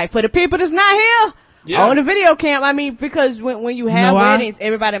looking, but like for the people that's not here Yeah. on the video cam? I mean, because when you have why? weddings,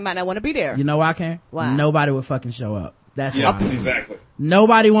 everybody might not want to be there. You know why, Karen? Why? Nobody would fucking show up. That's Yeah, why. exactly.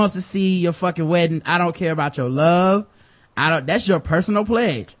 Nobody wants to see your fucking wedding. I don't care about your love. That's your personal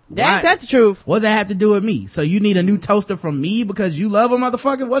pledge. That's the truth. What does that have to do with me? So you need a new toaster from me because you love a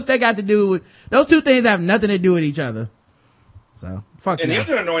motherfucker? What's that got to do with, those two things have nothing to do with each other. So, fuck And that.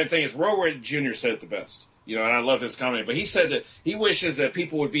 the other annoying thing is Roy Wood Jr. said it the best. And I love his comment, but he said that he wishes that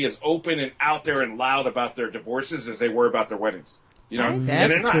people would be as open and out there and loud about their divorces as they were about their weddings. And That's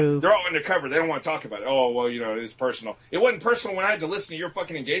they're not. true. They're all undercover. They don't want to talk about it. Oh, well, it's personal. It wasn't personal when I had to listen to your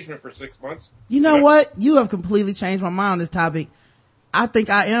fucking engagement for 6 months. You know what? You have completely changed my mind on this topic. I think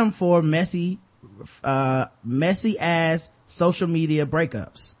I am for messy ass social media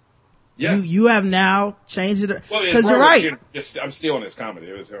breakups. Yes. You have now changed it. Well, Cause you're right. I'm stealing his comedy.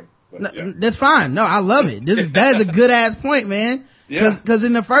 It was him. But, No, that's fine. No, I love it. That is a good ass point, man. Yeah. Cause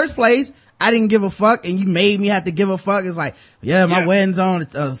in the first place, I didn't give a fuck and you made me have to give a fuck. It's like, my wedding's on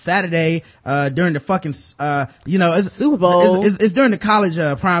Saturday, during the fucking, it's Super Bowl. It's during the college,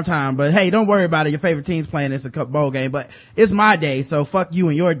 prime time, but hey, don't worry about it. Your favorite team's playing. It's a bowl game, but it's my day. So fuck you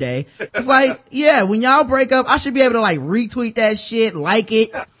and your day. It's like, when y'all break up, I should be able to retweet that shit, like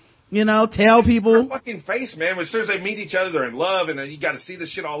it. Tell people. Their fucking face, man. As soon as they meet each other, they're in love, and then you got to see this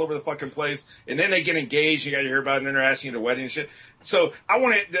shit all over the fucking place. And then they get engaged. You got to hear about it, and then they're asking you to wedding and shit. So I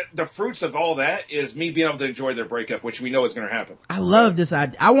want the fruits of all that is me being able to enjoy their breakup, which we know is going to happen. I love this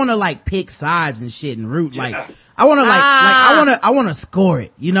idea. I want to pick sides and shit and root. Yeah. I want to I want to score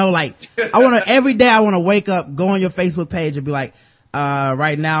it. I want to every day. I want to wake up, go on your Facebook page, and be like,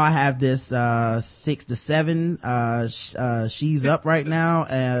 right now I have this 6 to 7. She's up right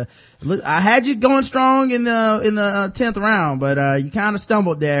now. Look, I had you going strong in the 10th round, but you kind of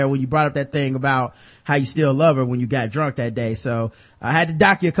stumbled there when you brought up that thing about how you still love her when you got drunk that day. So I had to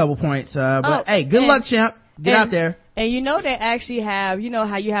dock you a couple points. But hey, good luck, champ. Get out there. And they actually have,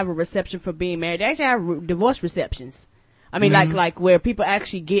 how you have a reception for being married. They actually have divorce receptions. I mean, like where people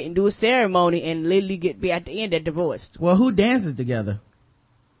actually get and do a ceremony and literally be at the end they're divorced. Well, who dances together?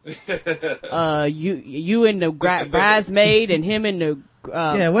 You and the bridesmaid and him and the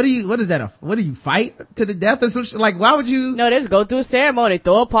yeah, what is that? What do you fight to the death or some shit? Like, why would you? No, they just go through a ceremony,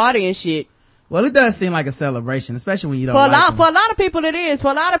 throw a party and shit. Well, it does seem like a celebration, especially when you don't. For a lot of people, it is.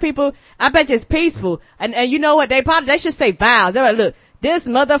 For a lot of people, I bet you it's peaceful. And you know what? They should say vows. They're like, look, this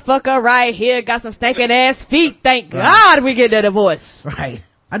motherfucker right here got some stinking ass feet. Thank God we get a divorce. Right.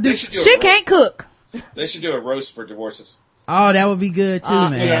 I do. She can't cook. They should do a roast for divorces. Oh, that would be good too,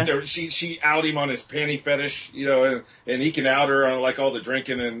 man. Yeah. She out him on his panty fetish, and he can out her on like all the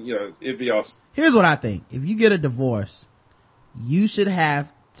drinking, and it'd be awesome. Here's what I think: if you get a divorce, you should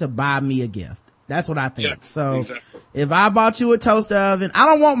have to buy me a gift. That's what I think. Yes, so exactly. If I bought you a toaster oven, I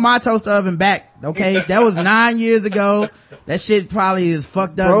don't want my toaster oven back. Okay, that was 9 years ago. That shit probably is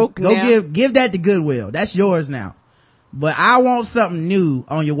fucked up. Broke Go now. give that to Goodwill. That's yours now. But I want something new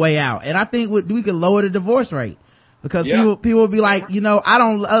on your way out, and I think we could lower the divorce rate. Because people will be like, I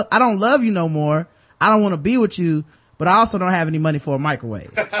don't love you no more. I don't want to be with you, but I also don't have any money for a microwave.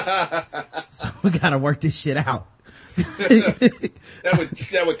 So we gotta work this shit out.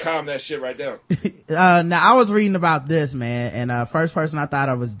 that would calm that shit right down. Now I was reading about this, man, and first person I thought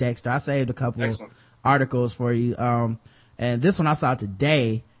of was Dexter. I saved a couple articles for you. And this one I saw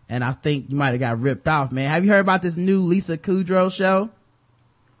today, and I think you might have got ripped off, man. Have you heard about this new Lisa Kudrow show?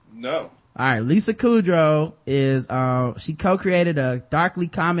 No. All right, Lisa Kudrow is she co-created a darkly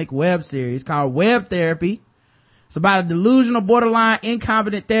comic web series called Web Therapy. It's about a delusional, borderline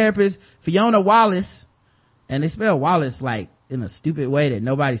incompetent therapist, Fiona Wallace, and they spell Wallace like in a stupid way that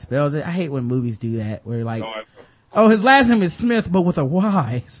nobody spells it. I hate when movies do that, where like, his last name is Smith, but with a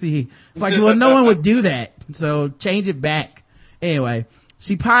Y. See, it's like, well, no one would do that, so change it back. Anyway,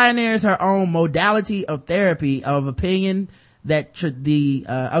 she pioneers her own modality of therapy of opinion that the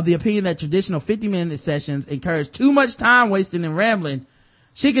opinion that traditional 50-minute sessions encourage too much time wasting and rambling.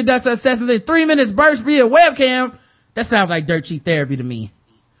 She conducts her sessions in 3 minutes bursts via webcam. That sounds like dirt cheap therapy to me.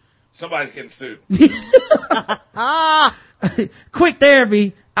 Somebody's getting sued. Quick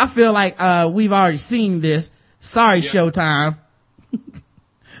therapy. I feel like we've already seen this. Sorry, Showtime.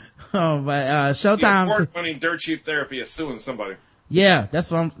 But Showtime. Award winning dirt cheap therapy is suing somebody. Yeah, that's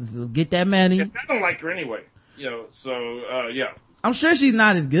what I'm. Get that money. I don't like her anyway. Yeah. I'm sure she's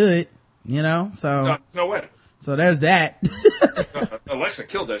not as good, so. No way. So there's that. Alexa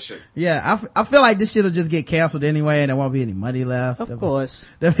killed that shit. Yeah, I feel like this shit will just get canceled anyway and there won't be any money left. Of course.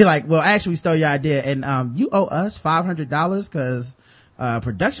 They'll be like, well, actually we stole your idea and, you owe us $500 cause,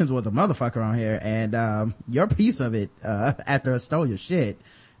 production's with a motherfucker on here and, your piece of it, after I stole your shit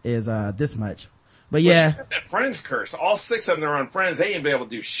is, this much. But yeah. That Friends curse. All 6 of them are on Friends. They ain't be able to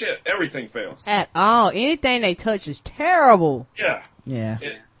do shit. Everything fails. At all. Anything they touch is terrible. Yeah. Yeah.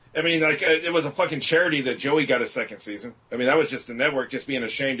 It was a fucking charity that Joey got a second season. I mean, that was just the network just being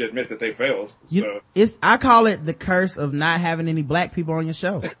ashamed to admit that they failed. So. I call it the curse of not having any black people on your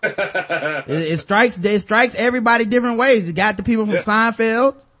show. it strikes everybody different ways. You got the people from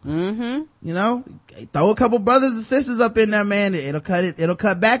Seinfeld. Mm-hmm. Throw a couple brothers and sisters up in there, man. It'll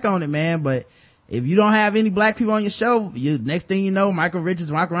cut back on it, man. But if you don't have any black people on your show, next thing you know, Michael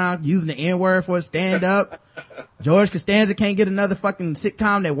Richards walk around using the N-word for a stand-up. George Costanza can't get another fucking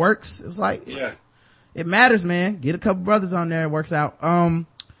sitcom that works. It's like, it matters, man. Get a couple brothers on there. It works out.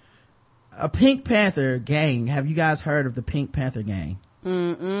 A Pink Panther gang. Have you guys heard of the Pink Panther gang?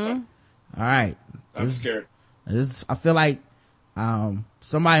 Mm-mm. All right. I'm scared. I feel like,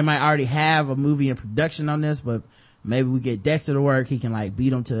 somebody might already have a movie in production on this, but maybe we get Dexter to work. He can like beat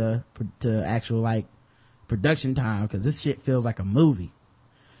them to actual like production time because this shit feels like a movie.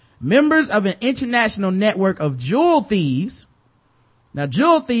 Members of an international network of jewel thieves. Now,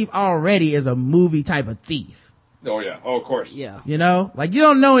 jewel thief already is a movie type of thief. Oh yeah. Oh, of course. Yeah. You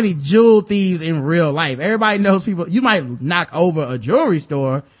don't know any jewel thieves in real life. Everybody knows people. You might knock over a jewelry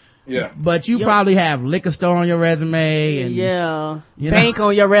store. Yeah. But you probably have liquor store on your resume and bank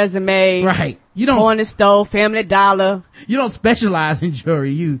on your resume. Right. You don't corner store, Family Dollar. You don't specialize in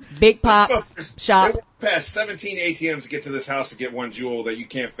jewelry. You Big Pops shop. Past 17 ATMs to get to this house to get one jewel that you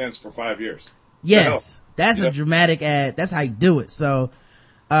can't fence for 5 years. Yes. That's a dramatic ad. That's how you do it. So,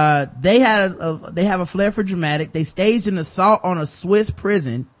 they have a flair for dramatic. They staged an assault on a Swiss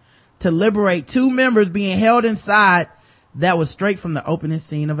prison to liberate 2 members being held inside. That was straight from the opening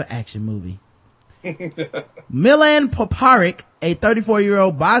scene of an action movie. Milan Poparic, a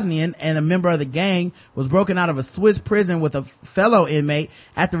 34-year-old Bosnian and a member of the gang, was broken out of a Swiss prison with a fellow inmate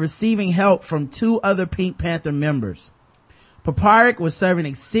after receiving help from 2 other Pink Panther members. Poparic was serving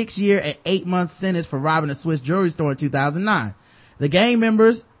a 6-year and 8-month sentence for robbing a Swiss jewelry store in 2009. The gang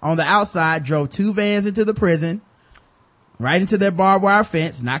members on the outside drove 2 vans into the prison. right into their barbed wire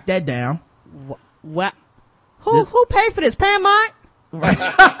fence, knocked that down. What? Who paid for this? Paramount?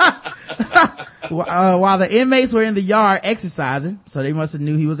 While the inmates were in the yard exercising, so they must have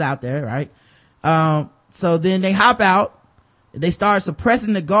knew he was out there, right? So then they hop out. They start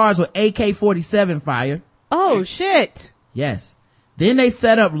suppressing the guards with AK-47 fire. Oh, shit. Yes. Then they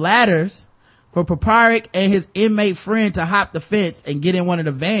set up ladders for Papyric and his inmate friend to hop the fence and get in one of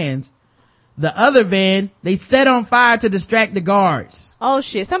the vans. The other van, they set on fire to distract the guards. Oh,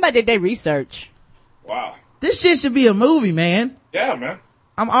 shit. Somebody did their research. Wow. This shit should be a movie, man. Yeah, man.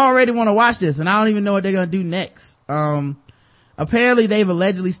 I'm already want to watch this, and I don't even know what they're gonna do next. Apparently they've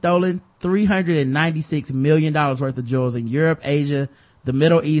allegedly stolen $396 million worth of jewels in Europe, Asia, the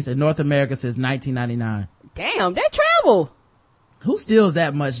Middle East, and North America since 1999. Damn, they travel. Who steals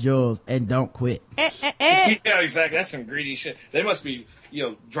that much jewels and don't quit? Yeah, exactly. That's some greedy shit. They must be,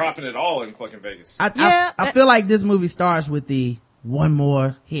 dropping it all in fucking Vegas. I feel like this movie starts with the one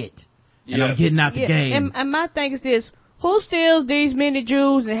more hit, and I'm getting out the game. And my thing is this: who steals these many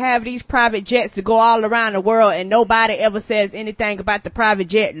jewels and have these private jets to go all around the world, and nobody ever says anything about the private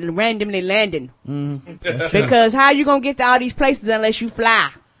jet randomly landing? Because how you gonna get to all these places unless you fly?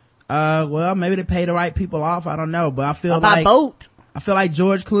 Well, maybe they pay the right people off. I don't know, but I feel by boat. I feel like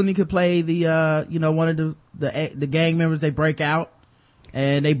George Clooney could play the, one of the gang members they break out,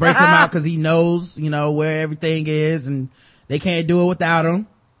 and they break him out because he knows, where everything is, and they can't do it without him,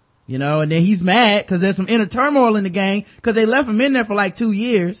 and then he's mad because there's some inner turmoil in the gang because they left him in there for like 2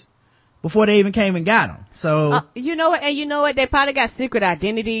 years before they even came and got him. So, you know what? They probably got secret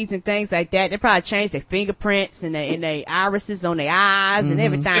identities and things like that. They probably changed their fingerprints and their irises on their eyes and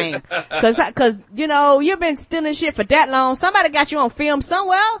everything. Cause, you've been stealing shit for that long. Somebody got you on film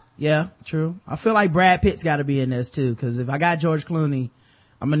somewhere. Yeah, true. I feel like Brad Pitt's gotta be in this too. Cause if I got George Clooney,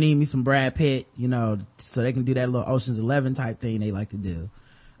 I'm gonna need me some Brad Pitt, so they can do that little Ocean's 11 type thing they like to do.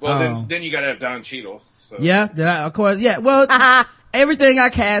 Well, then you gotta have Don Cheadle. So. Yeah, of course. Yeah, well, everything I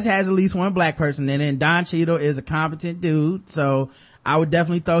cast has at least one black person in it, and Don Cheadle is a competent dude, so I would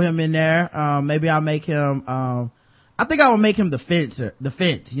definitely throw him in there. Maybe I'll make him, I think I will make him the fence,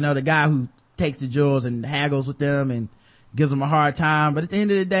 the guy who takes the jewels and haggles with them and gives them a hard time, but at the end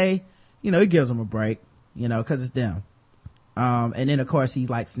of the day, he gives them a break, cause it's them. And then of course he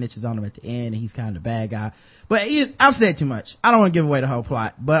like snitches on them at the end, and he's kind of the bad guy. But I've said too much. I don't want to give away the whole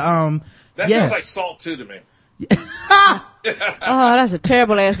plot, but that sounds like Salt 2 to me. Oh, that's a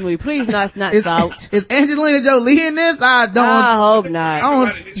terrible ass movie. Please not Salt. Is Angelina Jolie in this? I hope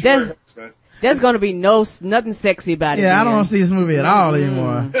not. There's gonna be nothing sexy about it. Yeah, I don't want to see this movie at all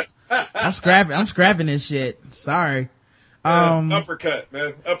anymore. I'm scrapping this shit. Sorry. Uppercut,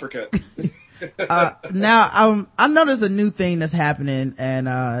 man. Uppercut. Now, I noticed a new thing that's happening,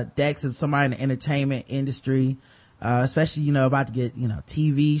 and Dex is somebody in the entertainment industry, especially, about to get,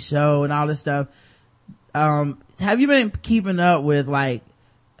 TV show and all this stuff. Have you been keeping up with like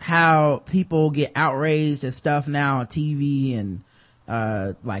how people get outraged at stuff now on TV and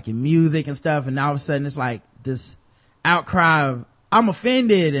like in music and stuff, and all of a sudden it's like this outcry of I'm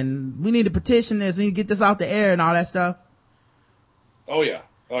offended and we need to petition this and get this off the air and all that stuff? Oh yeah,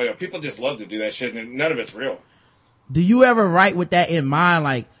 people just love to do that shit, and none of it's real. Do you ever write with that in mind,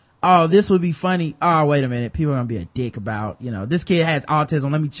 like, oh, this would be funny, oh wait a minute, people are gonna be a dick about, this kid has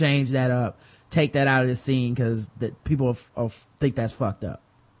autism, let me change that up, take that out of the scene because people think that's fucked up?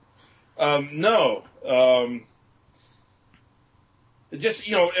 No. Just,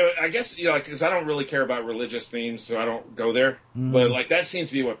 I guess, because I don't really care about religious themes, so I don't go there. But, like, that seems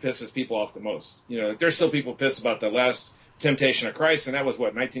to be what pisses people off the most. There's still people pissed about the last Temptation of Christ, and that was,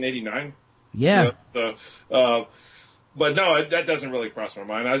 1989? Yeah. But no, that doesn't really cross my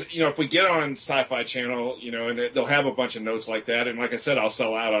mind. If we get on Sci-Fi Channel, and they'll have a bunch of notes like that, and like I said, I'll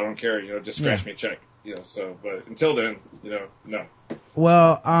sell out. I don't care. Just scratch me a check. But until then, no.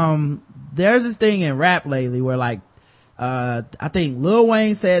 Well, there's this thing in rap lately where like, I think Lil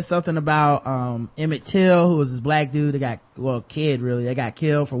Wayne said something about, Emmett Till, who was this black dude that got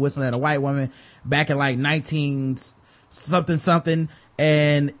killed for whistling at a white woman back in like 19 something.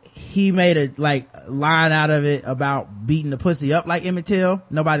 And he made a line out of it about beating the pussy up like Emmett Till.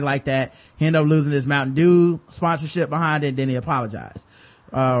 Nobody liked that. He ended up losing his Mountain Dew sponsorship behind it, and then he apologized.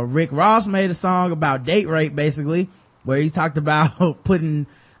 Rick Ross made a song about date rape, basically, where he talked about putting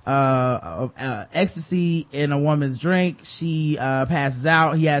ecstasy in a woman's drink. She passes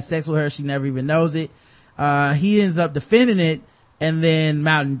out. He has sex with her. She never even knows it. He ends up defending it, and then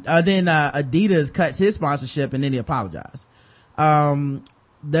Adidas cuts his sponsorship, and then he apologized.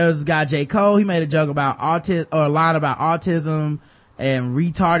 There's a guy, J. Cole. He made a joke about autism, a line about autism, and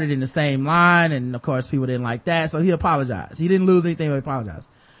retarded in the same line. And of course people didn't like that. So he apologized. He didn't lose anything, but he apologized.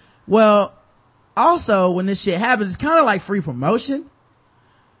 Well, also when this shit happens, it's kind of like free promotion.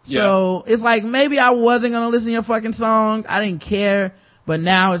 So it's like, maybe I wasn't gonna listen to your fucking song. I didn't care. But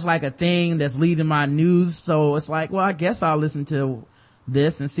now it's like a thing that's leading my news. So it's like, well, I guess I'll listen to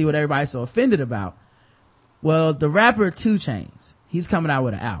this and see what everybody's so offended about. Well, the rapper 2 Chainz, he's coming out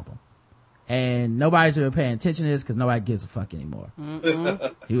with an album. And nobody's really paying attention to this because nobody gives a fuck anymore.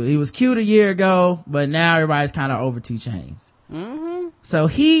 He was cute a year ago, but now everybody's kind of over 2 Chainz. So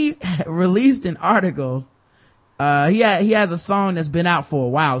he released an article. He has a song that's been out for a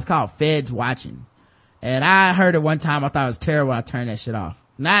while. It's called Feds Watching. And I heard it one time. I thought it was terrible. I turned that shit off.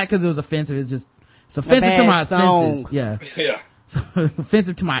 Not because it was offensive. It's offensive to my senses. Yeah. So,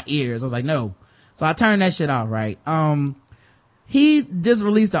 offensive to my ears. I was like, no. So I turned that shit off, right? He just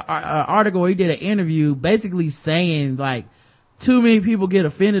released an article where he did an interview basically saying like, too many people get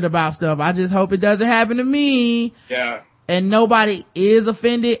offended about stuff. I just hope it doesn't happen to me. Yeah. And nobody is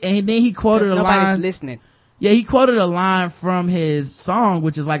offended. And then he quoted a line. Nobody's listening. Yeah, he quoted a line from his song,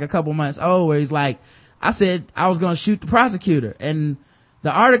 which is like a couple months old, where he's like, I said I was gonna shoot the prosecutor. And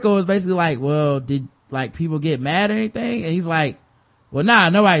the article is basically like, well, did like people get mad or anything? And he's like, well, nah,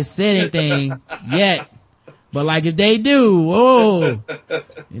 nobody said anything yet. But like if they do, whoa,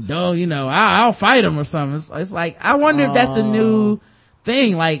 I'll fight them or something. It's like, I wonder if that's the new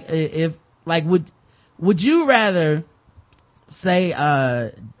thing. Like if, like, would you rather say,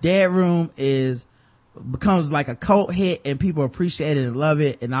 Dead Room becomes like a cult hit and people appreciate it and love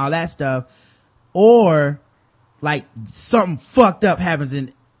it and all that stuff, or like something fucked up happens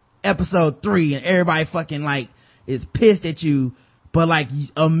in episode 3 and everybody fucking like is pissed at you, but like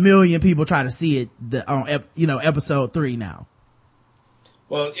 1 million people try to see it on episode 3 now?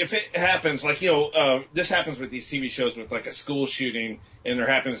 Well, if it happens, like, this happens with these TV shows with like a school shooting, and there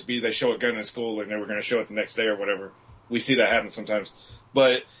happens to be, they show a gun in school and they were going to show it the next day or whatever. We see that happen sometimes.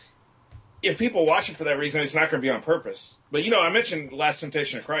 But if people watch it for that reason, it's not going to be on purpose. But, I mentioned Last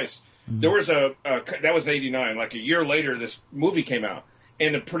Temptation of Christ. There was that was in 89, like a year later, this movie came out.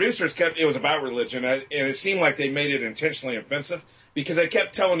 And the producers it was about religion, and it seemed like they made it intentionally offensive, because they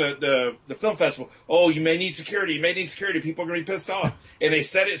kept telling the film festival, oh, you may need security, people are going to be pissed off. And they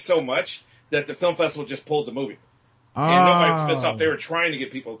said it so much that the film festival just pulled the movie. And nobody was pissed off. They were trying to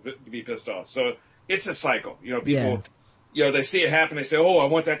get people to be pissed off. So it's a cycle. People, they see it happen, they say, oh, I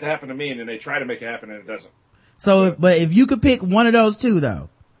want that to happen to me, and then they try to make it happen, and it doesn't. So, but if you could pick one of those two, though.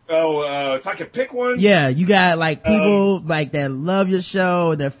 Oh, if I could pick one? Yeah, you got like people like that love your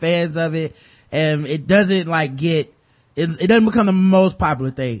show, they're fans of it, and it doesn't like it doesn't become the most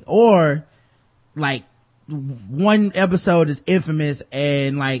popular thing. Or like one episode is infamous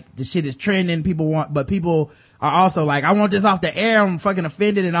and like the shit is trending, but people are also like, I want this off the air, I'm fucking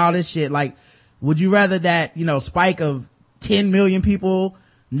offended and all this shit. Like, would you rather that, spike of 10 million people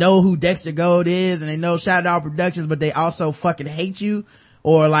know who Dexter Gold is and they know Shout Out Productions, but they also fucking hate you?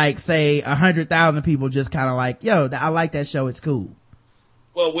 Or like, say 100,000 people just kind of like, yo, I like that show, it's cool.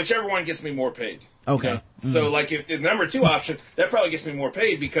 Well, whichever one gets me more paid. Okay. So like, if the number 2 option, that probably gets me more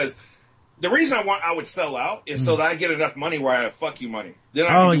paid, because the reason I would sell out is so that I get enough money where I have fuck you money. Then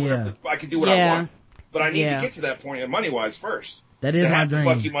I can do what I want. But I need to get to that point money wise first. That is my dream.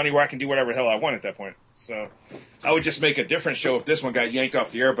 Fuck you money where I can do whatever the hell I want at that point. So I would just make a different show if this one got yanked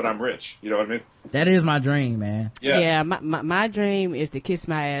off the air, but I'm rich. You know what I mean? That is my dream, man. Yeah, my dream is to kiss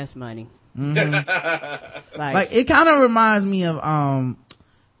my ass money. Mm-hmm. like it kind of reminds me of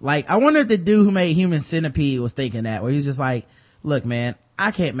like, I wonder if the dude who made Human Centipede was thinking that, where he's just like, look, man,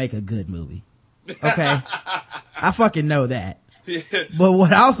 I can't make a good movie. Okay? I fucking know that. But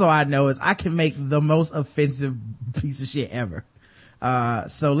what also I know is I can make the most offensive piece of shit ever.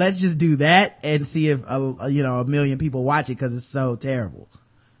 So let's just do that and see if a million people watch it, because it's so terrible.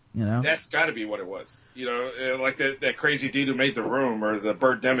 That's got to be what it was. Like that crazy dude who made The Room or the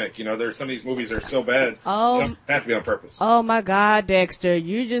Birdemic. There's some of these movies that are so bad. They don't have to be on purpose. Oh my God, Dexter,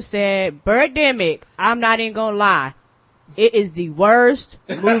 you just said Birdemic. I'm not even gonna lie, it is the worst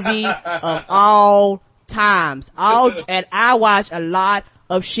movie of all times. And I watch a lot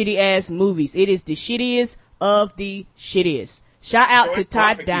of shitty ass movies. It is the shittiest of the shittiest. Shout out to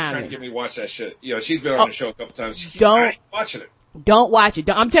Todd Diamond. Trying to get me watch that shit. She's been on the show a couple times. I ain't watching it. Don't watch it.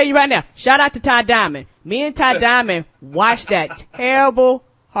 I'm telling you right now. Shout out to Todd Diamond. Me and Todd Diamond watched that terrible,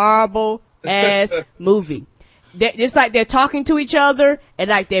 horrible ass movie. It's like they're talking to each other and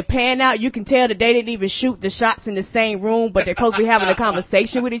like they're panning out. You can tell that they didn't even shoot the shots in the same room, but they're supposed to be having a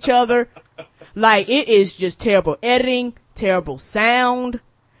conversation with each other. Like, it is just terrible editing, terrible sound,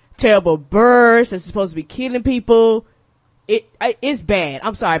 terrible birds that's supposed to be killing people. it's bad.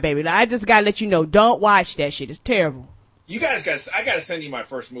 I'm sorry, baby. I just gotta let you know. Don't watch that shit. It's terrible. You guys I gotta send you my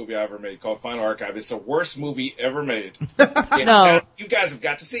first movie I ever made called Final Archive. It's the worst movie ever made. No. You guys have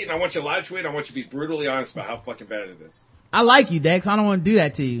got to see it, and I want you to live tweet. I want you to be brutally honest about how fucking bad it is. I like you, Dex. I don't want to do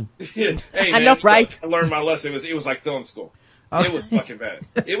that to you. Hey, man, I know, right? I learned my lesson. It was like film school. Okay. It was fucking bad.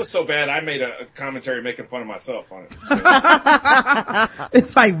 It was so bad, I made a commentary making fun of myself on it. So.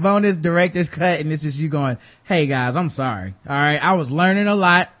 It's like bonus director's cut, and it's just you going, hey guys, I'm sorry. All right. I was learning a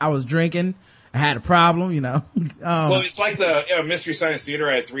lot. I was drinking. I had a problem, you know. Well, it's like the Mystery Science Theater.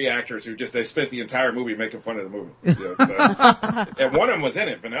 I had 3 actors who they spent the entire movie making fun of the movie. You know, so. And one of them was in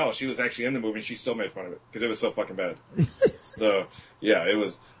it, Vanilla. She was actually in the movie, and she still made fun of it because it was so fucking bad. So, yeah, it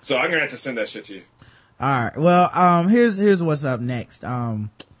was. So I'm going to have to send that shit to you. All right. Well, here's what's up next.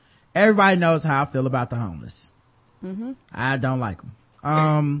 Everybody knows how I feel about the homeless. Mm-hmm. I don't like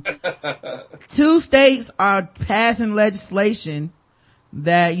them. 2 states are passing legislation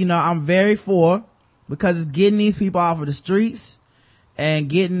that, you know, I'm very for, because it's getting these people off of the streets and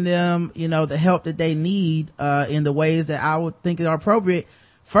getting them, you know, the help that they need, in the ways that I would think are appropriate.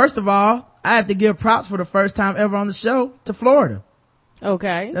 First of all, I have to give props for the first time ever on the show to Florida.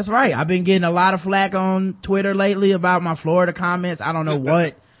 Okay. That's right. I've been getting a lot of flack on Twitter lately about my Florida comments. I don't know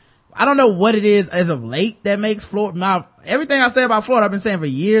what it is as of late that makes Florida. Now, everything I say about Florida, I've been saying for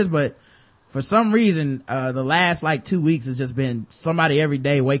years, but for some reason, the last like 2 weeks has just been somebody every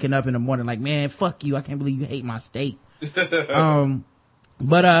day waking up in the morning like, man, fuck you. I can't believe you hate my state. Yeah,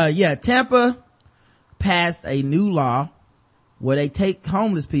 Tampa passed a new law where they take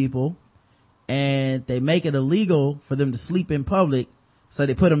homeless people and they make it illegal for them to sleep in public. So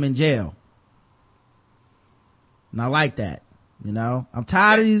they put them in jail. And I like that. You know, I'm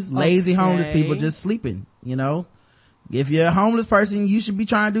tired of these lazy homeless people just sleeping, you know. If you're a homeless person, you should be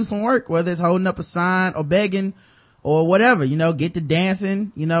trying to do some work, whether it's holding up a sign or begging or whatever, you know, get to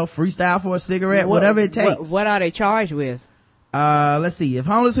dancing, you know, freestyle for a cigarette, whatever it takes. What are they charged with? Let's see. If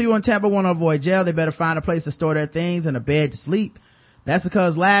homeless people in Tampa want to avoid jail, they better find a place to store their things and a bed to sleep. That's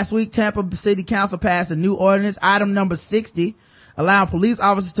because last week, Tampa City Council passed a new ordinance, item number 60, allowing police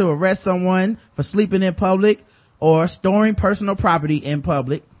officers to arrest someone for sleeping in public or storing personal property in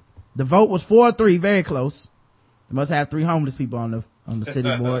public. The vote was 4-3, very close. They must have 3 homeless people on the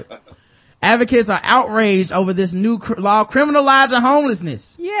city board. Advocates are outraged over this new law criminalizing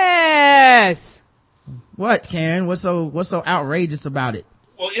homelessness. Yes. What, Karen? What's so outrageous about it?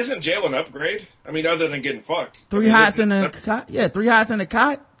 Well, isn't jail an upgrade? I mean, other than getting fucked. 3 hots in a cot? Yeah, 3 hots in a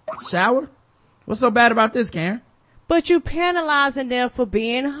cot? Shower? What's so bad about this, Karen? But you penalizing them for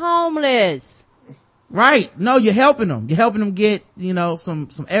being homeless. Right. No, you're helping them. You're helping them get, you know, some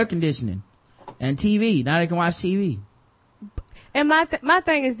air conditioning and TV. Now they can watch TV. And my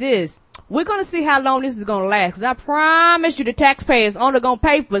thing is this. We're going to see how long this is going to last. Because I promise you the taxpayers only going to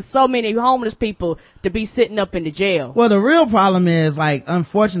pay for so many homeless people to be sitting up in the jail. Well, the real problem is, like,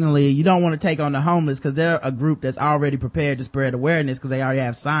 unfortunately, you don't want to take on the homeless because they're a group that's already prepared to spread awareness because they already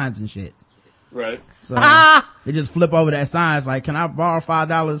have signs and shit. Right. So they just flip over that sign. It's like, can I borrow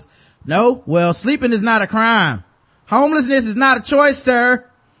 $5? No? Well, sleeping is not a crime. Homelessness is not a choice, sir.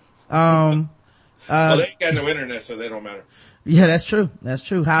 Well, they ain't got no internet, so they don't matter. Yeah, that's true. That's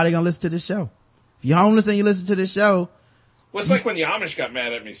true. How are they gonna listen to this show? If you're homeless and you listen to this show. Well, it's like when the Amish got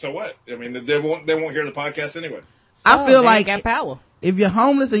mad at me. So what? I mean, they won't hear the podcast anyway. I feel like got power. If you're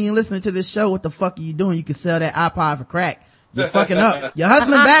homeless and you're listening to this show, what the fuck are you doing? You can sell that iPod for crack. You're fucking up. You're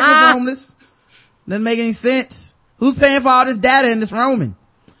hustling backwards, homeless. Doesn't make any sense. Who's paying for all this data in this roaming?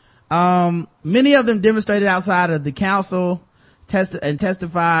 Many of them demonstrated outside of the council and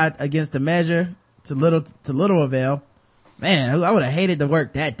testified against the measure to little avail. Man, I would have hated to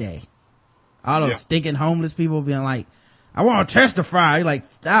work that day. All those stinking homeless people being like, I want to testify. You're like,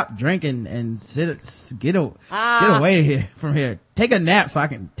 stop drinking and get away from here. Take a nap so I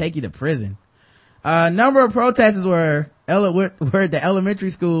can take you to prison. A number of protesters were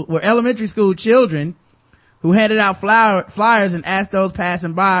elementary school children who handed out flyers and asked those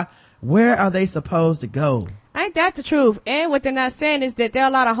passing by, where are they supposed to go? Ain't that the truth? And what they're not saying is that there are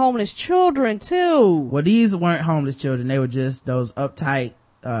a lot of homeless children too. Well, these weren't homeless children. They were just those uptight,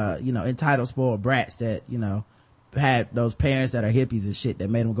 entitled, spoiled brats that, had those parents that are hippies and shit that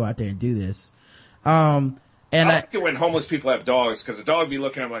made them go out there and do this. I like it when homeless people have dogs, because the dog be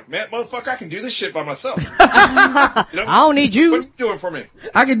looking at them like, man, motherfucker, I can do this shit by myself. I don't need you. What are you doing for me?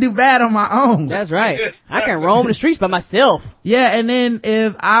 I can do bad on my own. That's right. Exactly. I can roam the streets by myself. Yeah, and then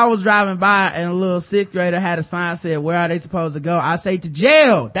if I was driving by and a little 6th grader had a sign said, where are they supposed to go? I say to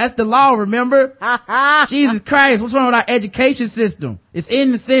jail. That's the law, remember? Jesus Christ, what's wrong with our education system? It's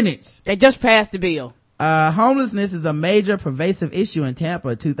in the sentence. They just passed the bill. Homelessness is a major pervasive issue in Tampa.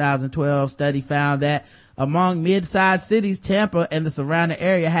 A 2012 study found that among mid-sized cities, Tampa and the surrounding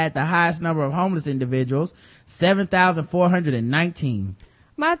area had the highest number of homeless individuals, 7,419.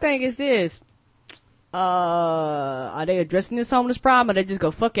 My thing is this. Are they addressing this homeless problem, or they just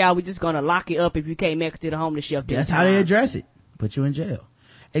go, fuck y'all, we just gonna lock you up if you can't make it to the homeless shelter? That's how they address it. Put you in jail.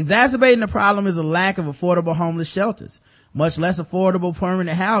 Exacerbating the problem is a lack of affordable homeless shelters, much less affordable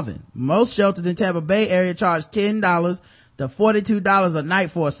permanent housing. Most shelters in Tampa Bay area charge $10 to $42 a night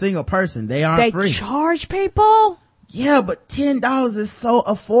for a single person. They aren't free. They charge people? Yeah, but $10 is so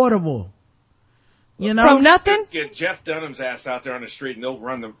affordable. You know? From nothing? Get Jeff Dunham's ass out there on the street and they'll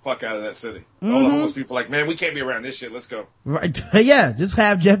run the fuck out of that city. All the homeless people are like, man, we can't be around this shit. Let's go. Right. Yeah, just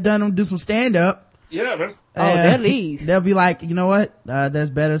have Jeff Dunham do some stand up. Yeah, man. They'll leave. They'll be like, you know what?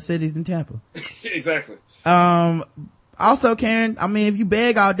 There's better cities than Tampa. Exactly. Also, Karen, I mean, if you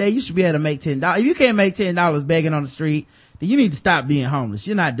beg all day, you should be able to make $10. If you can't make $10 begging on the street, then you need to stop being homeless.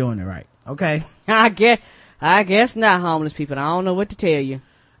 You're not doing it right. Okay? I guess not, homeless people. I don't know what to tell you.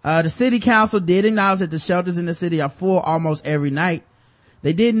 The city council did acknowledge that the shelters in the city are full almost every night.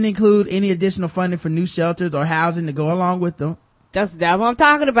 They didn't include any additional funding for new shelters or housing to go along with them. That's what I'm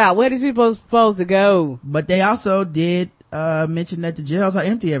talking about. Where these people supposed to go? But they also did mention that the jails are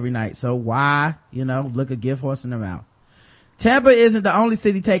empty every night. So why, look a gift horse in the mouth. Tampa isn't the only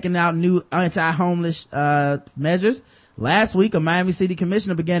city taking out new anti-homeless measures. Last week, a Miami City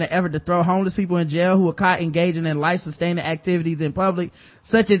commissioner began an effort to throw homeless people in jail who were caught engaging in life-sustaining activities in public,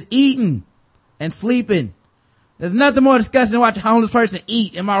 such as eating and sleeping. There's nothing more disgusting than watching a homeless person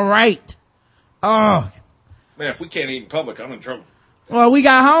eat. Am I right? Oh. Man, if we can't eat in public, I'm in trouble. Well, we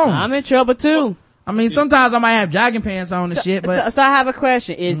got homes. I'm in trouble too. I mean, sometimes I might have jogging pants on and shit, but. So I have a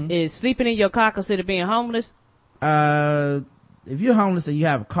question. Is sleeping in your car considered being homeless? If you're homeless and you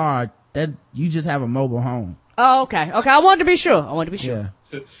have a car, that you just have a mobile home. Oh, okay. I wanted to be sure.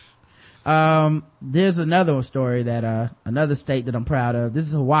 Yeah. There's another story that, another state that I'm proud of. This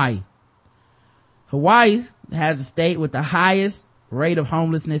is Hawaii. Hawaii has a state with the highest rate of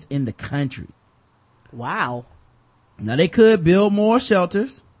homelessness in the country. Wow. Now they could build more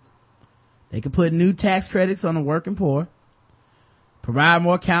shelters. They could put new tax credits on the working poor, provide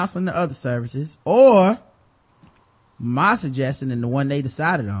more counseling and other services, or my suggestion and the one they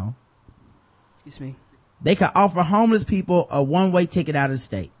decided on. Excuse me. They could offer homeless people a one-way ticket out of the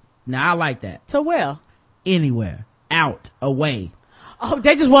state. Now I like that. So where? Anywhere. Out. Away. Oh,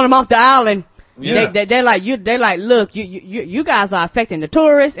 they just want them off the island. Yeah. They're like, look, you guys are affecting the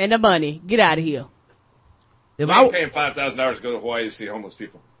tourists and the money. Get out of here. If I'm paying $5,000 to go to Hawaii to see homeless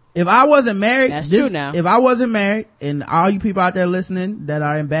people. If I wasn't married, that's true now. If I wasn't married, and all you people out there listening that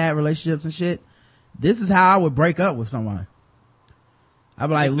are in bad relationships and shit, this is how I would break up with someone. I'd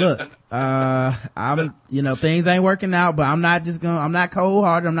be like, look, things ain't working out, but I'm not cold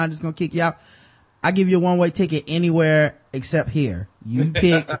hearted. I'm not just gonna kick you out. I give you a one-way ticket anywhere except here. You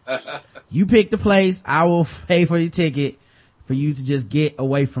pick the place. I will pay for your ticket for you to just get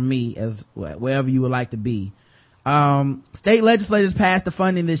away from me as wherever you would like to be. State legislators passed the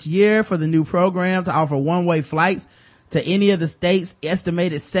funding this year for the new program to offer one-way flights to any of the state's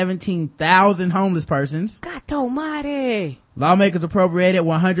estimated 17,000 homeless persons. God almighty. Lawmakers appropriated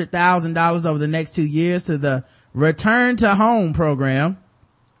 $100,000 over the next 2 years to the Return to Home program.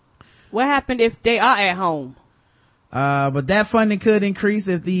 What happened if they are at home? But that funding could increase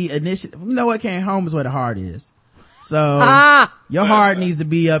if the initiative, you know what, Karen, home is where the heart is. So your heart needs to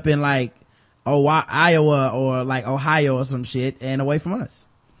be up in like Iowa or like Ohio or some shit and away from us.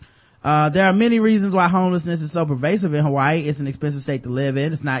 There are many reasons why homelessness is so pervasive in Hawaii. It's an expensive state to live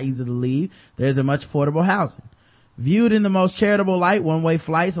in. It's not easy to leave. There isn't much affordable housing. Viewed in the most charitable light, one-way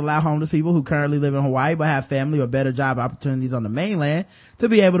flights allow homeless people who currently live in Hawaii but have family or better job opportunities on the mainland to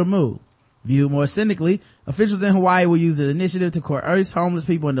be able to move. Viewed more cynically, officials in Hawaii will use the initiative to coerce homeless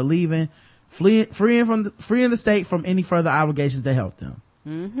people into leaving, freeing the state from any further obligations to help them.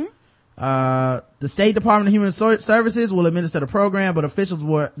 Mm-hmm. The State Department of Human Services will administer the program, but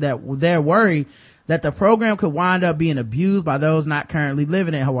officials they're worried that the program could wind up being abused by those not currently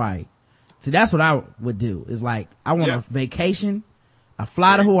living in Hawaii. See, that's what I would do. Is like, I want a vacation. I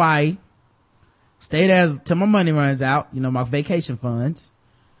fly to Hawaii, stay there till my money runs out, my vacation funds,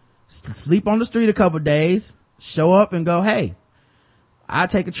 sleep on the street a couple days, show up and go, hey, I'll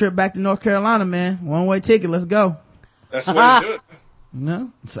take a trip back to North Carolina, man. One-way ticket. Let's go. That's the way to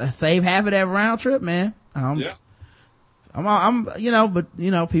do it. Save half of that round trip, man. Yeah.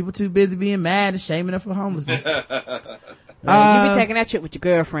 But people too busy being mad and shaming them for homelessness. You be taking that trip with your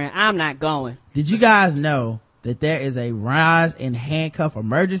girlfriend. I'm not going. Did you guys know that there is a rise in handcuff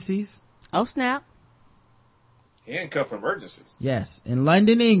emergencies? Oh, snap. Handcuff emergencies. Yes, in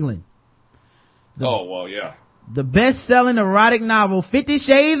London, England. Oh, well, yeah. The best-selling erotic novel 50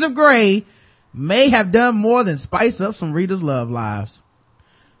 Shades of Grey may have done more than spice up some readers' love lives.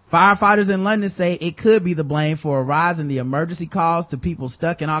 Firefighters in London say it could be the blame for a rise in the emergency calls to people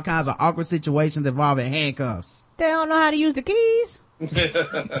stuck in all kinds of awkward situations involving handcuffs. They don't know how to use the keys.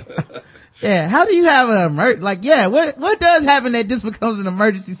 Yeah, how do you have what does happen that this becomes an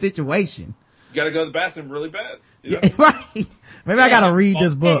emergency situation? You gotta go to the bathroom really bad. You know? Yeah, right. Maybe I gotta read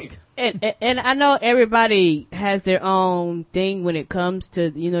this book. And I know everybody has their own thing when it comes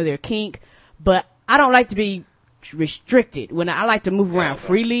to, their kink, but I don't like to be restricted when I like to move around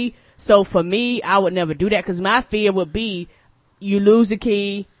freely. So for me, I would never do that because my fear would be you lose the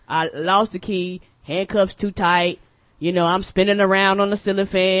key. I lost the key. Handcuffs too tight. I'm spinning around on the ceiling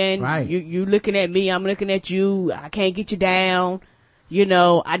fan. Right. You looking at me. I'm looking at you. I can't get you down.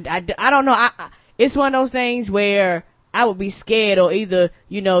 I don't know. It's one of those things where I would be scared, or either,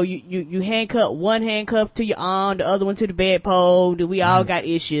 you handcuff one handcuff to your arm, the other one to the bedpost. We all got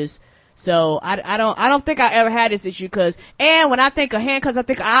issues. So I don't think I ever had this issue and when I think of handcuffs, I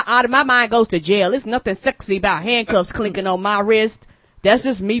think out of my mind goes to jail. There's nothing sexy about handcuffs clinking on my wrist. That's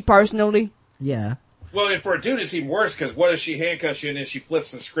just me personally. Yeah. Well, and for a dude, it's even worse because what if she handcuffs you and then she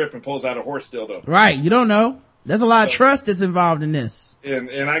flips the script and pulls out a horse dildo? Right. You don't know. There's a lot of trust that's involved in this.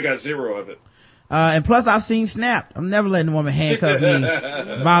 And I got zero of it. And plus I've seen Snapped. I'm never letting a woman handcuff me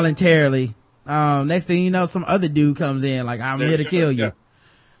voluntarily. Next thing you know, some other dude comes in like, I'm here to kill you.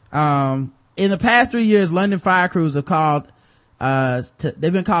 Yeah. In the past 3 years, London fire crews have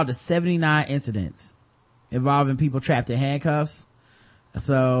they've been called to 79 incidents involving people trapped in handcuffs.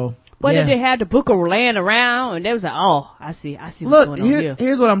 So. But did they have the book laying around and they was like, oh, I see what's Look, going on here.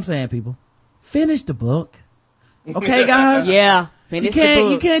 Here's what I'm saying, people. Finish the book. Okay, guys? Yeah. Finish the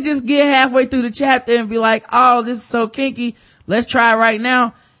book. You can't just get halfway through the chapter and be like, oh, this is so kinky. Let's try it right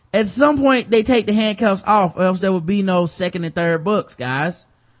now. At some point, they take the handcuffs off, or else there would be no second and third books, guys.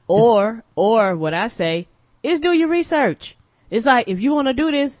 Or what I say is do your research. It's like, if you want to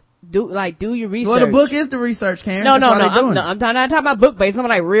do this, do your research. Well, the book is the research, Karen. No, I'm not talking about book based. I'm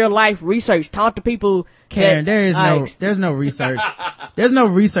like real life research. Talk to people. Karen, there's no research. There's no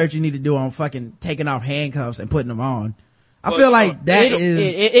research you need to do on fucking taking off handcuffs and putting them on. I feel like that is.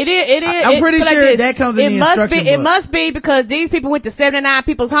 It is. I'm pretty sure that comes in the instruction book. It must be because these people went to 79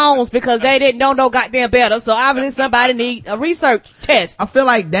 people's homes because they didn't know no goddamn better. So obviously somebody need a research test. I feel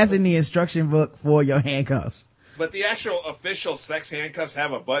like that's in the instruction book for your handcuffs. But the actual official sex handcuffs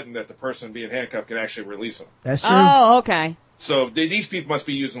have a button that the person being handcuffed can actually release them. That's true. Oh, okay. So these people must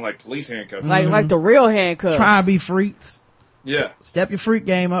be using like police handcuffs. Like the real handcuffs. Try to be freaks. Yeah. Step your freak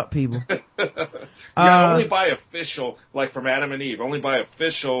game up, people. Only buy official, like from Adam and Eve, only buy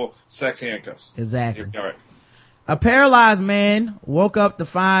official sex handcuffs. Exactly. All right. A paralyzed man woke up to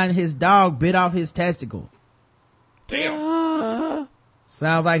find his dog bit off his testicle. Damn.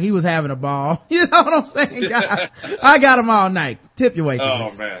 Sounds like he was having a ball. You know what I'm saying, guys? I got him all night. Tip your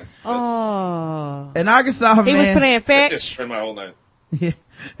waitresses. Oh, man. Oh. An Arkansas man. He was playing That fetch. just spent my whole night.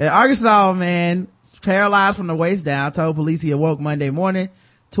 An Arkansas man, paralyzed from the waist down, told police he awoke Monday morning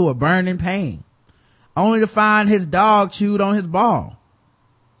to a burning pain, only to find his dog chewed on his ball.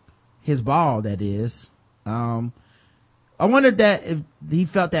 His ball, that is. I wondered that if he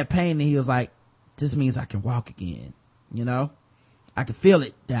felt that pain and he was like, this means I can walk again. I can feel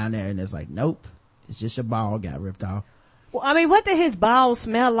it down there, and it's like, nope, it's just your ball got ripped off. Well, I mean, what did his balls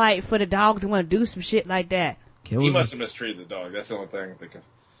smell like for the dog to want to do some shit like that? He must have mistreated the dog. That's the only thing I can think of.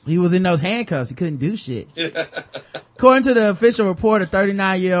 He was in those handcuffs. He couldn't do shit. According to the official report, a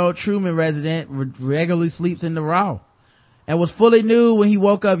 39-year-old Truman resident regularly sleeps in the raw and was fully nude when he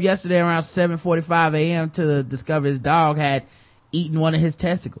woke up yesterday around 7:45 a.m. to discover his dog had eaten one of his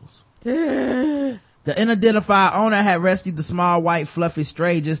testicles. The unidentified owner had rescued the small white fluffy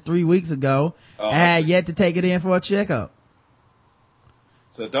stray just 3 weeks ago and had yet to take it in for a checkup.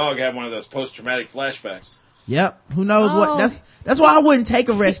 So the dog had one of those post-traumatic flashbacks. Yep. Who knows what? That's why I wouldn't take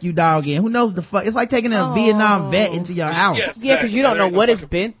a rescue dog in. Who knows the fuck? It's like taking a Vietnam vet into your house. Yeah, because you don't know what it's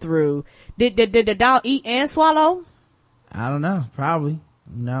been through. Did the dog eat and swallow? I don't know. Probably.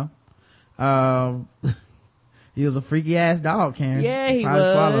 No. He was a freaky ass dog, Karen. Yeah, he Probably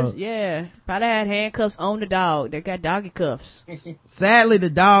was. swallowed. Yeah. Probably had handcuffs on the dog. They got doggy cuffs. Sadly, the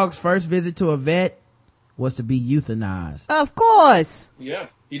dog's first visit to a vet was to be euthanized. Of course. Yeah.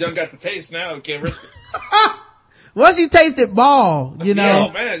 He done got the taste now. He can't risk it. Once you tasted ball, Yeah,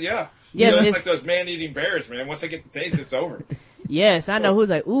 oh, man, yeah. Yes, it's it's like those man-eating bears, man. Once they get the taste, it's over. yes. I know who's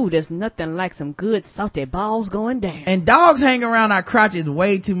like, ooh, there's nothing like some good salty balls going down. And dogs hang around our crotches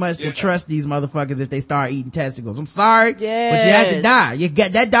way too much to trust these motherfuckers if they start eating testicles. I'm sorry, but you have to die.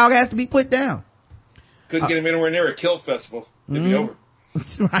 That dog has to be put down. Couldn't get him anywhere near a kill festival. It'd be over.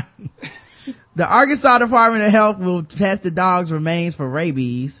 That's right. The Arkansas Department of Health will test the dog's remains for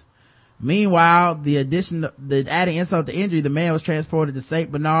rabies. Meanwhile, adding insult to injury, the man was transported to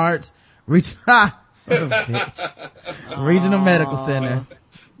St. Bernard's Regional Medical Center.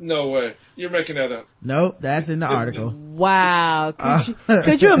 No way. You're making that up. Nope, that's in the article. Wow.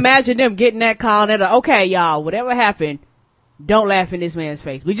 Could you imagine them getting that call and they're like, okay, y'all, whatever happened, don't laugh in this man's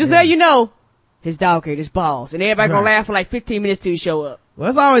face. We just let you know his dog ate his balls. And everybody gonna laugh for like 15 minutes till you show up. Well,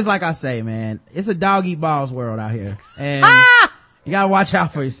 it's always like I say, man, it's a dog eat balls world out here. And you gotta watch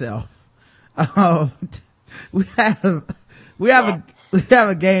out for yourself. We have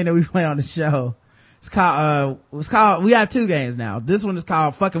a game that we play on the show. It's called, we have two games now. This one is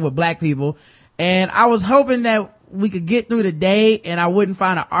called Fucking with Black People. And I was hoping that we could get through the day and I wouldn't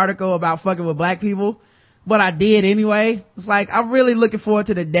find an article about fucking with black people, but I did anyway. It's like, I'm really looking forward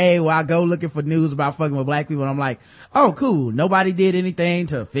to the day where I go looking for news about fucking with black people and I'm like, oh cool, nobody did anything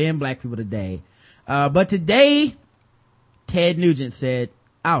to offend black people today. But today, Ted Nugent said,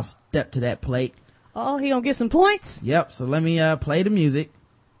 I'll step to that plate. Oh, he gonna get some points? Yep, so let me play the music.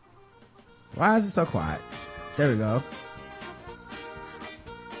 Why is it so quiet? There we go.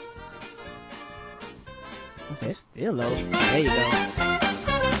 It's still low. There you go.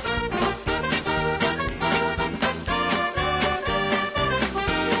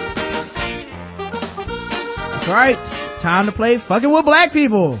 That's right. It's time to play Fucking with Black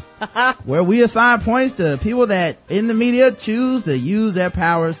People, where we assign points to people that in the media choose to use their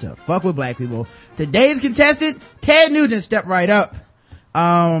powers to fuck with black people. Today's contestant, Ted Nugent, stepped right up.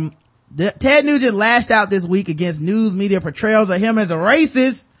 Ted Nugent lashed out this week against news media portrayals of him as a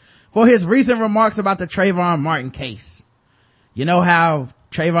racist for his recent remarks about the Trayvon Martin case. You know how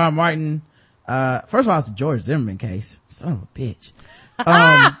Trayvon Martin, first of all, it's the George Zimmerman case. Son of a bitch.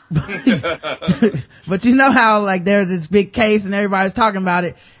 But you know how like there's this big case and everybody's talking about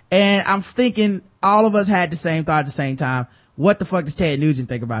it. And I'm thinking all of us had the same thought at the same time. What the fuck does Ted Nugent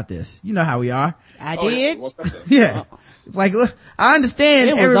think about this? You know how we are. I did. Yeah. It's like, look, I understand.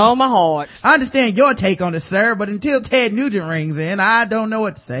 It was on my heart. I understand your take on this, sir, but until Ted Nugent rings in, I don't know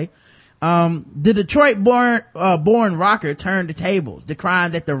what to say. The Detroit born rocker turned the tables,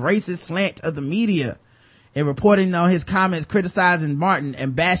 decrying that the racist slant of the media and reporting on his comments criticizing Martin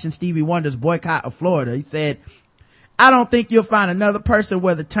and bashing Stevie Wonder's boycott of Florida. He said, I don't think you'll find another person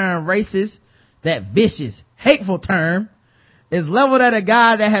where the term racist, that vicious, hateful term, is leveled at a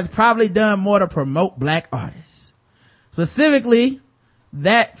guy that has probably done more to promote black artists. Specifically,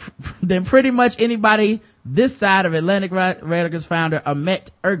 than pretty much anybody this side of Atlantic Records founder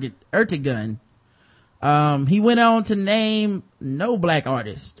Ahmet Ertegun. He went on to name no black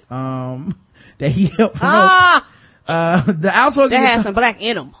artist that he helped promote. The outspoken that has some black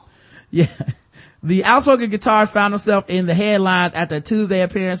in them. Yeah. The outspoken guitarist found himself in the headlines after a Tuesday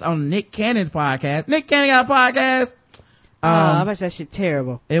appearance on Nick Cannon's podcast. Nick Cannon got a podcast. I bet that shit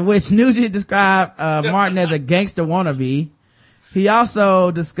terrible. In which Nugent described Martin as a gangster wannabe. He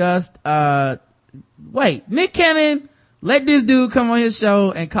also discussed Nick Cannon let this dude come on his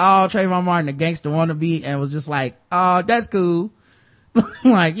show and call Trayvon Martin a gangster wannabe and was just like, oh, that's cool.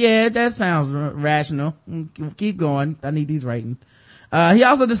 Like, yeah, that sounds rational. Keep going. I need these ratings. He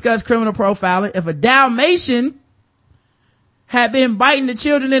also discussed criminal profiling. If a Dalmatian had been biting the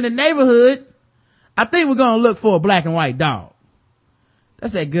children in the neighborhood, I think we're gonna look for a black and white dog.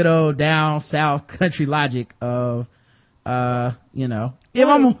 That's that good old down south country logic of, if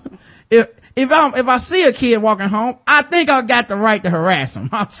I see a kid walking home, I think I got the right to harass him.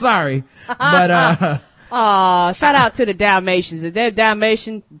 I'm sorry, but shout out to the Dalmatians. Is there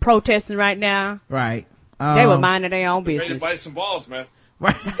Dalmatian protesting right now? Right. They were minding their own Ready to business. bite some balls, man.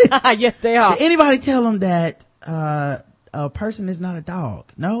 Right. Yes, they are. Did anybody tell them that a person is not a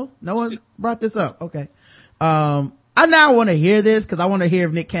dog? No one brought this up. Okay. I now want to hear this because I want to hear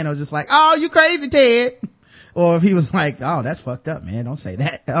if Nick Cannon was just like, oh, you crazy, Ted, or if he was like, oh, that's fucked up, man, don't say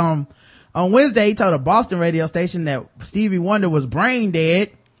that. On Wednesday, he told a Boston radio station that Stevie Wonder was brain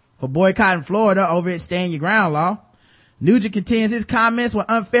dead for boycotting Florida over its Stand Your Ground law. Nugent contends his comments were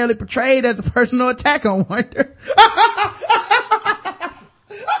unfairly portrayed as a personal attack on Wonder.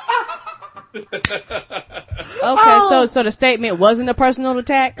 Okay, so the statement wasn't a personal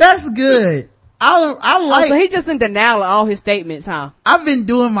attack? That's good. I like. So he's just in denial of all his statements, huh? I've been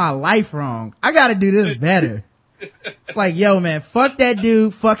doing my life wrong. I gotta do this better. It's like, yo, man, fuck that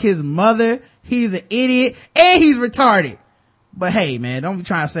dude, fuck his mother. He's an idiot and he's retarded. But hey, man, don't be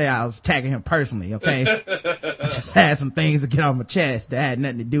trying to say I was attacking him personally, okay? I just had some things to get off my chest that had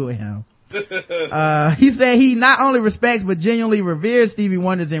nothing to do with him. He said he not only respects but genuinely reveres Stevie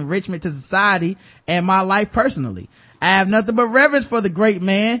Wonder's enrichment to society and my life personally. I have nothing but reverence for the great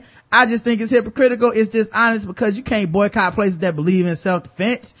man. I just think it's hypocritical. It's dishonest because you can't boycott places that believe in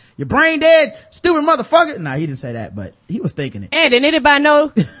self-defense. You're brain dead, stupid motherfucker. Nah, he didn't say that, but he was thinking it. And did anybody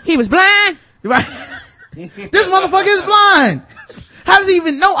know he was blind? Right. This motherfucker is blind. How does he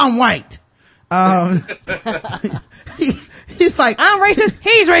even know I'm white? He's like, I'm racist.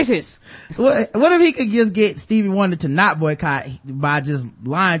 He's racist. What if he could just get Stevie Wonder to not boycott by just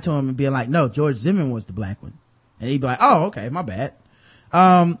lying to him and being like, no, George Zimmerman was the black one. And he'd be like, oh, okay, my bad.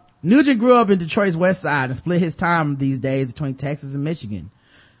 Nugent grew up in Detroit's West Side and split his time these days between Texas and Michigan.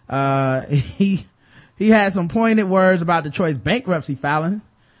 He had some pointed words about Detroit's bankruptcy filing,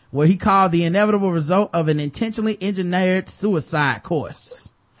 where he called the inevitable result of an intentionally engineered suicide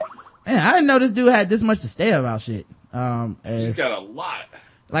course. Man, I didn't know this dude had this much to say about shit. He's got a lot.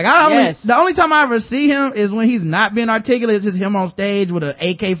 Like, Yes. the only time I ever see him is when he's not being articulate. It's just him on stage with an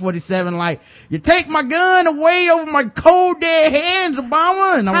AK-47, like, you take my gun away over my cold dead hands,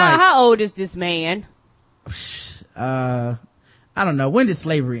 Obama. And I'm like, How old is this man? I don't know. When did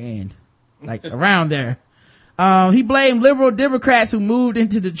slavery end? Like, around there. He blamed liberal Democrats who moved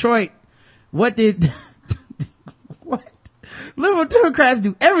into Detroit. What? Liberal Democrats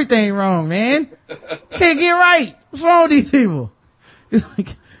do everything wrong, man. Can't get right. What's wrong with these people? It's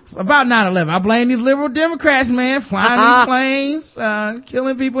like, it's about 9/11. I blame these liberal Democrats, man, flying these planes,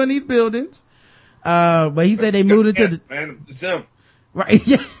 killing people in these buildings. But he said they moved into the, man, it's them. right,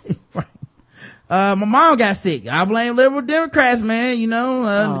 yeah, right. My mom got sick. I blame liberal Democrats, man, you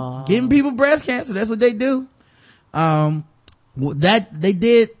know, giving people breast cancer. That's what they do. That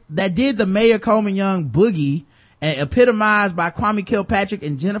did the Mayor Coleman Young boogie, and epitomized by Kwame Kilpatrick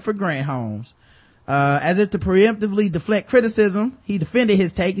and Jennifer Grant Holmes. As if to preemptively deflect criticism, he defended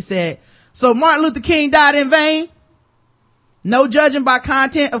his take. He said, so Martin Luther King died in vain? No judging by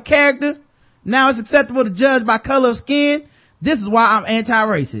content of character? Now it's acceptable to judge by color of skin? This is why I'm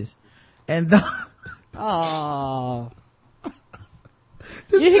anti-racist. And Oh.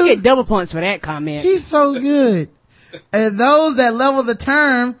 You can get double points for that comment. he's so good. And those that level the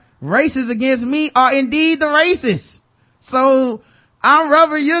term racist against me are indeed the racists. So I'm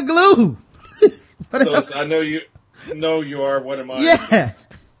rubber, you're glue. So I know you are. What am I? Yeah.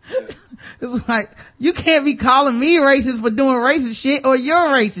 It's like, you can't be calling me racist for doing racist shit, or you're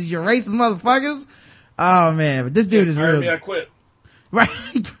racist, you racist motherfuckers. Oh man, but this dude is Hire real. me, I quit. Right.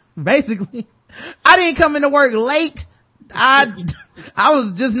 Basically, I didn't come into work late. I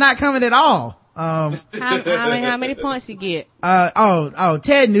was just not coming at all. How many points you get?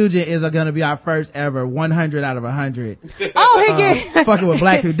 Ted Nugent is gonna be our first ever 100 out of 100. Oh, he get Fucking with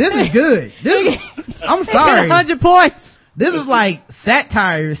black people. This is good. I'm sorry. 100 points. This is like,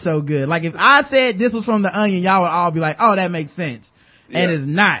 satire is so good. Like, if I said this was from The Onion, y'all would all be like, oh, that makes sense. And it's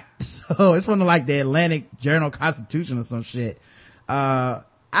not. So it's from the Atlantic Journal-Constitution or some shit. I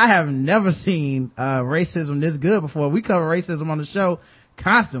have never seen racism this good before. We cover racism on the show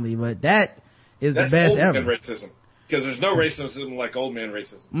constantly, but that's the best old ever. man racism. Because there's no racism like old man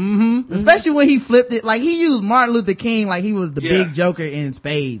racism. Especially when he flipped it. Like, he used Martin Luther King like he was the big joker in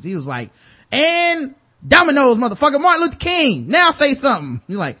spades. He was like, and dominoes, motherfucker, Martin Luther King. Now say something.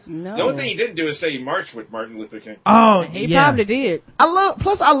 You're like, No. The only thing he didn't do is say he marched with Martin Luther King. oh, He yeah. probably did. I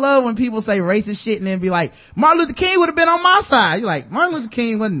love when people say racist shit and then be like, Martin Luther King would have been on my side. You're like, Martin Luther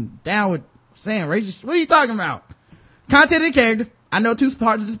King wasn't down with saying racist shit. What are you talking about? Content and character. I know two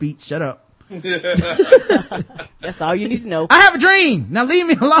parts of the speech. Shut up. That's all you need to know. I have a dream. Now leave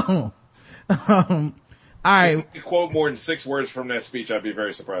me alone. All right. If you quote more than 6 words from that speech, I'd be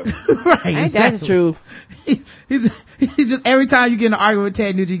very surprised. Right. Ain't that the truth? He's just, every time you get in an argument with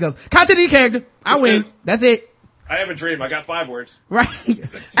Ted Nugent, he goes, content and character. I win. That's it. I have a dream. I got 5 words. Right.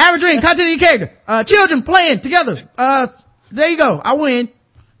 I have a dream. Content and character. Children playing together. There you go. I win.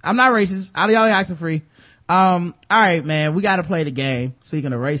 I'm not racist. All y'all are free. All right, man. We got to play the game.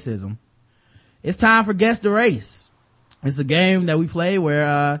 Speaking of racism, it's time for Guess the Race. It's a game that we play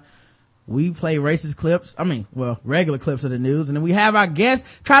where, we play racist clips. Regular clips of the news. And then we have our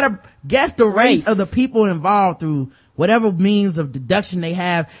guests try to guess the race of the people involved through whatever means of deduction they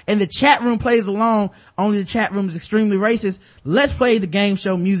have. And the chat room plays along. Only the chat room is extremely racist. Let's play the game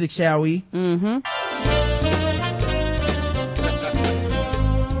show music, shall we? Mm-hmm.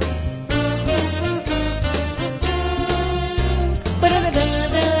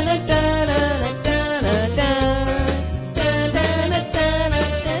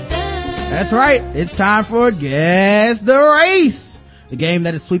 That's right. It's time for Guess the Race, the game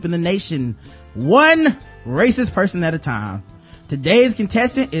that is sweeping the nation one racist person at a time. Today's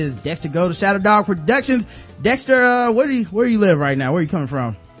contestant is Dexter Gold of Shadow Dog Productions. Dexter, where do you live right now? Where are you coming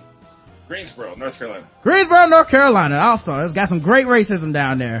from? Greensboro, North Carolina. Greensboro, North Carolina. Also, it's got some great racism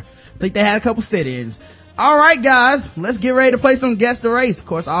down there. I think they had a couple sit-ins. All right, guys, let's get ready to play some Guess the Race. Of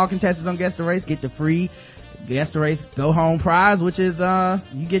course, all contestants on Guess the Race get the free Guess the Race Go Home prize, which is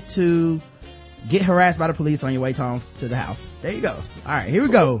you get to get harassed by the police on your way home to the house. There you go. All right, here we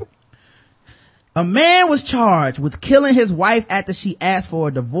go. A man was charged with killing his wife after she asked for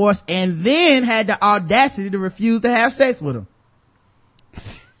a divorce and then had the audacity to refuse to have sex with him.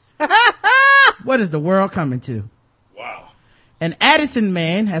 What is the world coming to? Wow. An Addison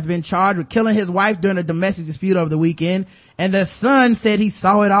man has been charged with killing his wife during a domestic dispute over the weekend, and the son said he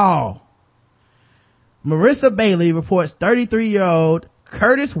saw it all. Marissa Bailey reports 33-year-old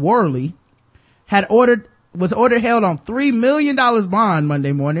Curtis Worley was ordered held on $3 million bond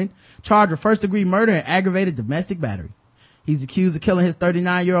Monday morning, charged with first-degree murder and aggravated domestic battery. He's accused of killing his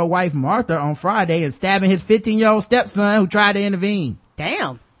 39-year-old wife Martha on Friday and stabbing his 15-year-old stepson who tried to intervene.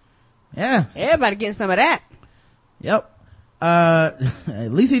 Damn. Yeah. Everybody getting some of that. Yep.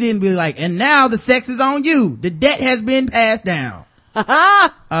 At least he didn't be like, and now the sex is on you. The debt has been passed down.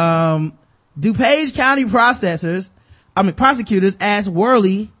 DuPage County prosecutors asked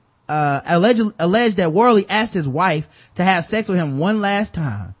Worley, alleged that Worley asked his wife to have sex with him one last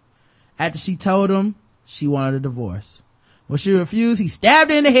time. After she told him she wanted a divorce. When she refused, he stabbed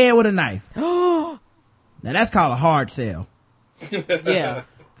her in the head with a knife. Now that's called a hard sell. Yeah.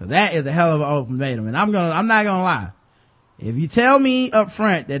 Cause that is a hell of an ultimatum. And I'm not gonna lie. If you tell me up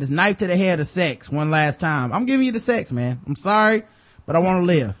front that it's knife to the head of sex one last time, I'm giving you the sex, man. I'm sorry, but I want to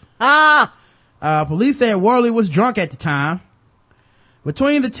live. Police said Worley was drunk at the time.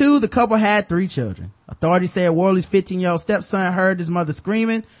 Between the two, the couple had 3 children. Authorities said Worley's 15-year-old stepson heard his mother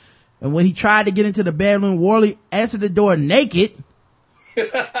screaming, and when he tried to get into the bedroom, Worley answered the door naked.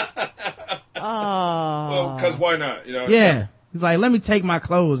 Well, cause why not? You know? Yeah. He's like, let me take my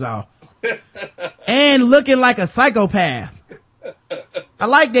clothes off. And looking like a psychopath. I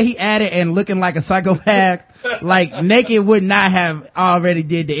like that he added and looking like a psychopath. Like naked would not have already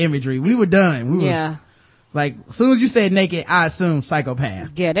did the imagery. We were done. Yeah. Like, as soon as you said naked, I assumed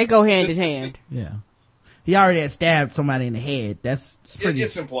psychopath. Yeah, they go hand in hand. Yeah. He already had stabbed somebody in the head. That's pretty.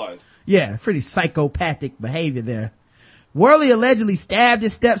 It's implied. Yeah, pretty psychopathic behavior there. Worley allegedly stabbed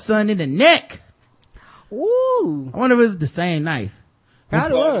his stepson in the neck. Ooh. I wonder if it's the same knife.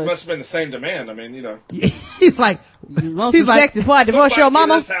 Probably Well, was. it must have been the same demand. I mean, you know. He's like, You want some sex before I divorce your Somebody in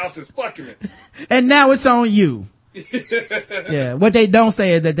mama? this house is fucking me. and now it's on you. Yeah. What they don't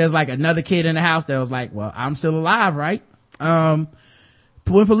say is that there's like another kid in the house that was like, well, I'm still alive, right? When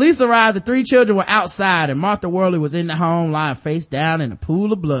police arrived, the 3 children were outside and Martha Worley was in the home lying face down in a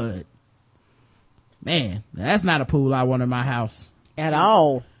pool of blood. Man, that's not a pool I want in my house. At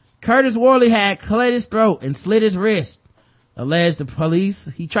all. Curtis Worley had cut his throat and slit his wrist. Alleged the police,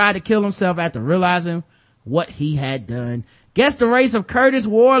 he tried to kill himself after realizing what he had done. Guess the race of Curtis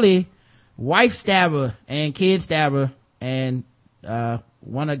Worley, wife stabber and kid stabber and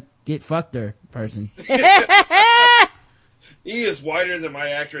wanna get fucked her person. He is whiter than my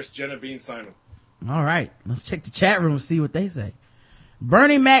actress Jenna Bean Simon. All right, let's check the chat room and see what they say.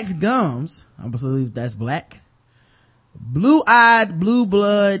 Bernie Mac's gums, I believe that's black. Blue-eyed blue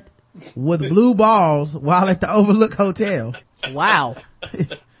blood with blue balls while at the Overlook Hotel. Wow.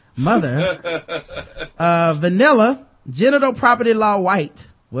 Mother. Vanilla, genital property law white.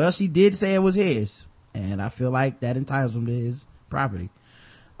 Well, she did say it was his, and I feel like that entitles him to his property.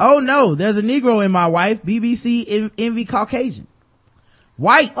 Oh no, there's a Negro in my wife. BBC envy Caucasian.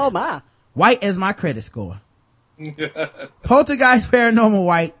 White. Oh my. White as my credit score. Poltergeist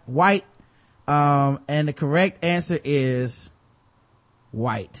paranormal white. And the correct answer is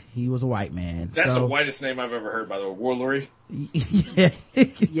white. He was a white man. That's the whitest name I've ever heard, by the way. Worlery. Yeah.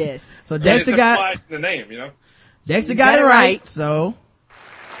 Yes. So Dexter got the name, you know. Dexter got it right. So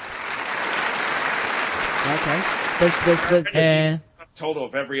Okay. But and Total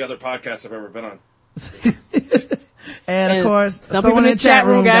of every other podcast I've ever been on. and of course some someone people in the chat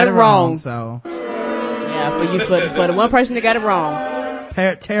room got it wrong. So yeah, for the one person that got it wrong.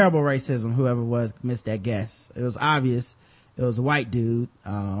 Terrible racism. Whoever was missed that guess. It was obvious. It was a white dude.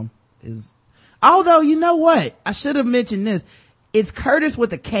 Although you know what, I should have mentioned this. It's Curtis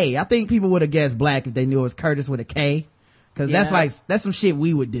with a K. I think people would have guessed black if they knew it was Curtis with a K, because that's some shit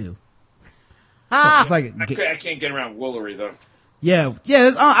we would do. So it's like I can't get around Woolery though. Yeah.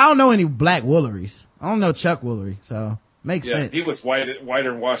 I don't know any black Wooleries. I don't know Chuck Woolery. So Makes sense. He was whiter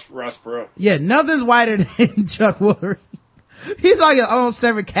than Ross Perot. Yeah, nothing's whiter than Chuck Woolery. He's on your own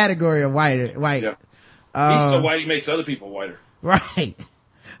separate category of white. Yeah. He's so white he makes other people whiter. Right.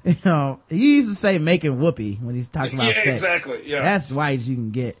 You know, he used to say making whoopee when he's talking about sex. Exactly. Yeah. That's white as you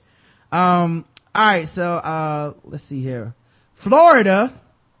can get. All right. So, let's see here. Florida.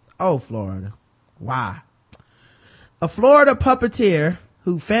 Oh, Florida. Why? A Florida puppeteer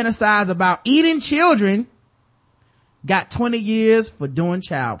who fantasized about eating children got 20 years for doing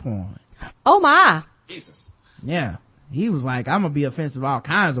child porn. Oh my. Jesus. Yeah. He was like, I'm gonna be offensive all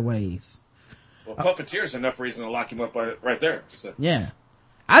kinds of ways. Well, puppeteer's enough reason to lock him up right there. So. Yeah.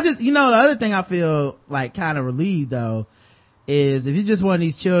 I just, the other thing I feel like kind of relieved though is if you're just one of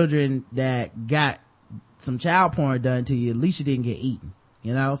these children that got some child porn done to you, at least you didn't get eaten,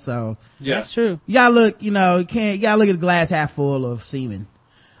 so. Yeah. That's true. You gotta look, you gotta look at the glass half full of semen.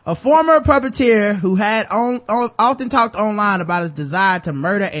 A former puppeteer who had often talked online about his desire to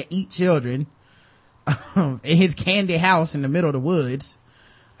murder and eat children in his candy house in the middle of the woods,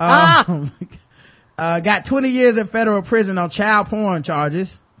 got 20 years in federal prison on child porn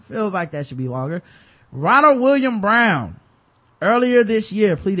charges. Feels like that should be longer. Ronald William Brown earlier this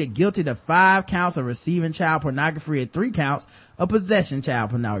year pleaded guilty to 5 counts of receiving child pornography and 3 counts of possessing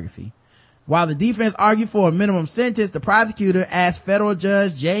child pornography. While the defense argued for a minimum sentence, the prosecutor asked federal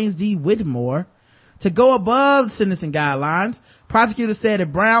judge James D. Whitmore to go above sentencing guidelines. Prosecutor said if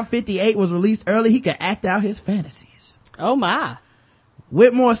Brown, 58, was released early, he could act out his fantasies. Oh my.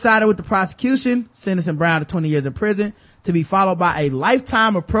 Whitmore sided with the prosecution, sentencing Brown to 20 years in prison to be followed by a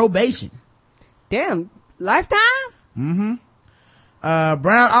lifetime of probation. Damn. Lifetime? Mm-hmm.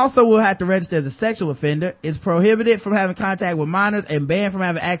 Brown also will have to register as a sexual offender, is prohibited from having contact with minors, and banned from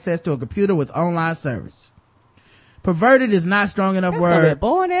having access to a computer with online service. Perverted is not strong enough That's word. gonna be a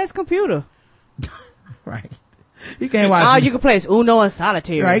boring ass computer. Right. You can't watch. All you can play is Uno and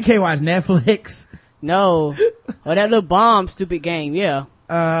Solitaire. Right. You can't watch Netflix. No. Or that little bomb stupid game. Yeah.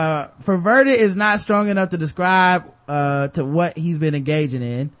 Perverted is not strong enough to describe, to what he's been engaging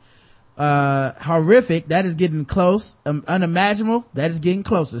in. Horrific, that is getting close. Unimaginable, that is getting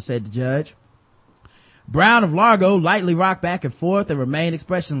closer, said the judge. Brown of Largo lightly rocked back and forth and remained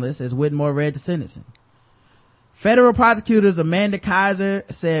expressionless as Whitmore read the sentencing. Federal prosecutors Amanda Kaiser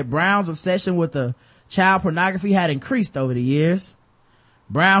said Brown's obsession with the child pornography had increased over the years.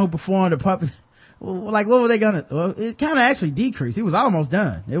 Brown, who performed a puppet, like what were they gonna, well, it kind of actually decreased. He was almost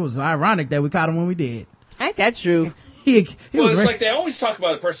done. It was ironic that we caught him when we did. Ain't that true? It's like they always talk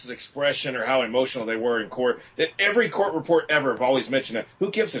about a person's expression or how emotional they were in court. Every court report ever have always mentioned that.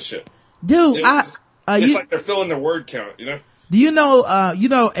 Who gives a shit? Dude, it's like they're filling their word count, Do you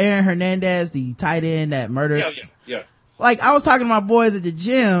know Aaron Hernandez, the tight end that murdered? Yeah. Like, I was talking to my boys at the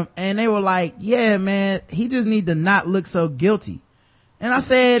gym, and they were like, yeah, man, he just need to not look so guilty. And I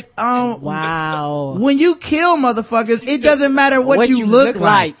said, wow. When you kill motherfuckers, it doesn't matter what you look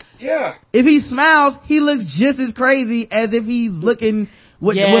like. Yeah. If he smiles, he looks just as crazy as if he's looking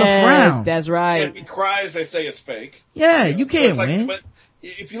with a frown. That's right. And if he cries, they say it's fake. Yeah, you can't win. But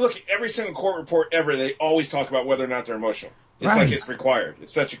if you look at every single court report ever, they always talk about whether or not they're emotional. It's Right. like it's required.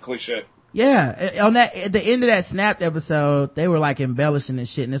 It's such a cliche. Yeah, at the end of that Snapped episode, they were like embellishing and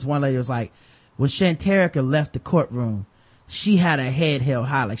shit, and this one lady was like, when Shanterica left the courtroom, she had her head held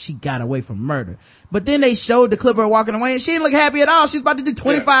high, like she got away from murder. But then they showed the clip of her walking away, and she didn't look happy at all. She was about to do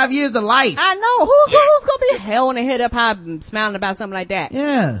 25 years to life. I know. Who's gonna be held and head up high smiling about something like that?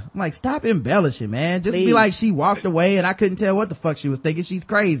 Yeah. I'm like, stop embellishing, man. Just be like, she walked away and I couldn't tell what the fuck she was thinking. She's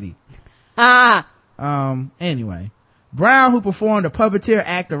crazy. Anyway. Brown, who performed a puppeteer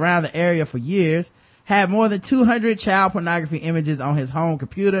act around the area for years, had more than 200 child pornography images on his home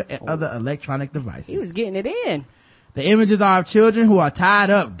computer and other electronic devices. He was getting it in. The images are of children who are tied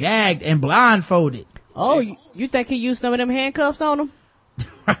up, gagged, and blindfolded. Oh, you think he used some of them handcuffs on them?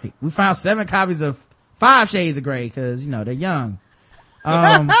 Right. We found 7 copies of 5 Shades of Grey because, they're young.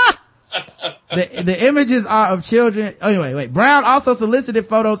 The images are of children. Anyway, wait. Brown also solicited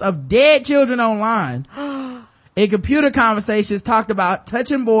photos of dead children online. In computer conversations, talked about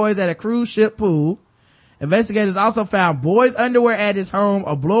touching boys at a cruise ship pool. Investigators also found boys' underwear at his home,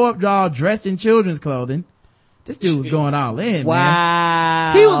 a blow-up doll dressed in children's clothing. This dude was going all in,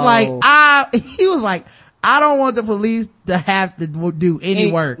 wow. man. He was like, I don't want the police to have to do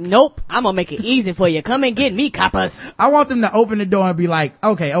any work. Nope. I'm gonna make it easy for you. Come and get me, coppers. I want them to open the door and be like,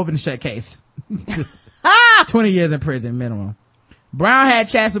 okay, open the shut case. 20 years in prison minimum. Brown had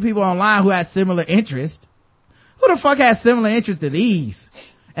chats with people online who had similar interests. Who the fuck has similar interests to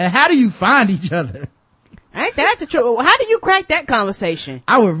these? And how do you find each other? Ain't that the truth? How do you crack that conversation?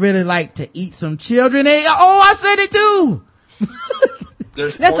 I would really like to eat some children. And, oh, I said it too.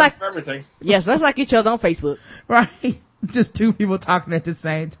 There's That's porn like- for everything. Yes, let's like each other on Facebook. Right? Just two people talking at the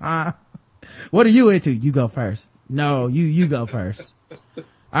same time. What are you into? You go first. No, you go first. All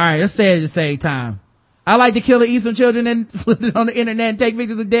right, let's say it at the same time. I like to kill and eat some children and put it on the internet and take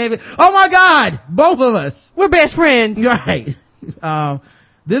pictures of David. Oh my God! Both of us. We're best friends. Right.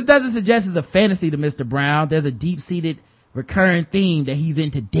 This doesn't suggest it's a fantasy to Mr. Brown. There's a deep-seated recurring theme that he's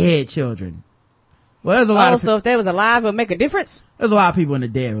into dead children. Well, there's a lot So if they was alive, it would make a difference? there's a lot of people in the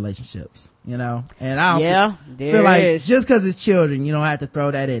dead relationships, you know, and I don't Yeah, feel there like is. just cause it's children, you don't have to throw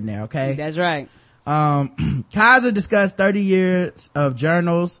that in there, okay? That's right. Kaiser discussed 30 years of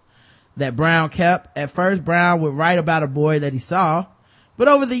journals that Brown kept. At first, Brown would write about a boy that he saw, but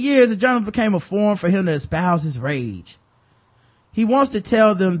over the years, the journal became a forum for him to espouse his rage. He wants to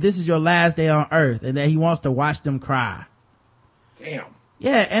tell them this is your last day on earth and that he wants to watch them cry. Damn.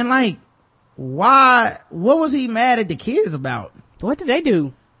 Yeah, and like, what was he mad at the kids about? What did they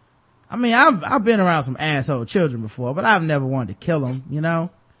do? I mean, I've been around some asshole children before, but I've never wanted to kill them, you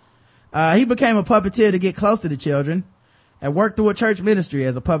know? He became a puppeteer to get close to the children and worked through a church ministry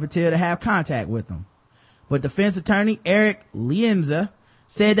as a puppeteer to have contact with them. But defense attorney Eric Lienza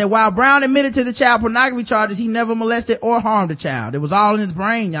said that while Brown admitted to the child pornography charges, he never molested or harmed a child. It was all in his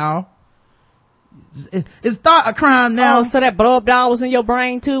brain, y'all. It's thought a crime now. Oh, so that blow up doll was in your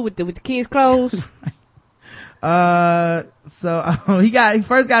brain too with the kids' clothes? He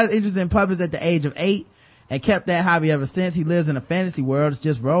first got his interest in puppets at the age of 8 and kept that hobby ever since. He lives in a fantasy world. It's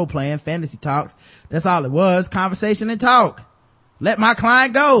just role playing, fantasy talks. That's all it was. Conversation and talk. Let my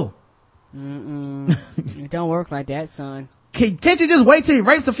client go. It don't work like that, son. Can't you just wait till he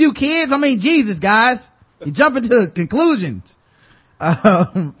rapes a few kids? I mean, Jesus, guys. You jump into conclusions.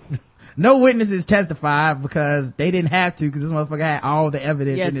 No witnesses testified because they didn't have to, because this motherfucker had all the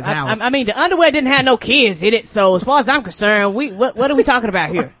evidence in his house. I mean, the underwear didn't have no kids in it, so as far as I'm concerned, what are we talking about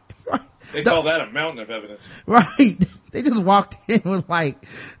here? They call that a mountain of evidence. Right. They just walked in with like,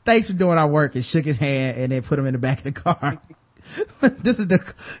 thanks for doing our work, and shook his hand and then put him in the back of the car.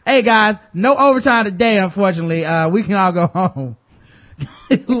 Hey guys, no overtime today, unfortunately. We can all go home.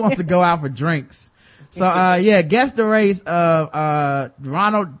 Who wants to go out for drinks? So, guess the race of,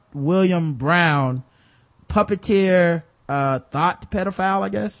 Ronald William Brown, puppeteer, thought pedophile, I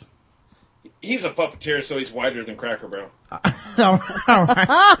guess. He's a puppeteer, so he's whiter than Cracker Barrel. All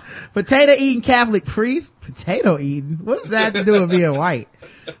right. Potato eating Catholic priest. Potato eating? What does that have to do with being white?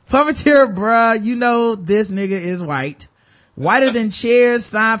 Puppeteer, bruh, you know this nigga is white. Whiter than Cheers,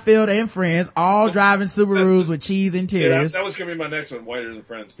 Seinfeld, and Friends, all driving Subarus with cheese and Yeah, tears. that was gonna be my next one. Whiter than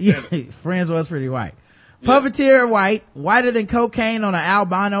Friends. Yeah, Damn it. Friends was pretty white. Puppeteer white, whiter than cocaine on an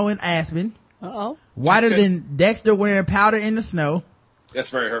albino in Aspen, Uh-oh. whiter than Dexter wearing powder in the snow. That's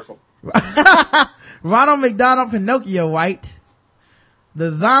very hurtful. Ronald McDonald Pinocchio white.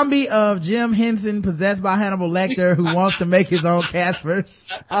 The zombie of Jim Henson possessed by Hannibal Lecter who wants to make his own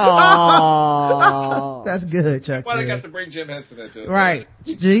Caspers. Oh. That's good, Chuck. Why they got to bring Jim Henson into it? Right.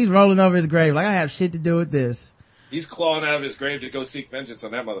 He's rolling over his grave like I have shit to do with this. He's clawing out of his grave to go seek vengeance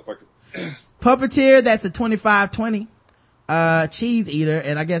on that motherfucker. Puppeteer, that's a 25-20. Cheese eater,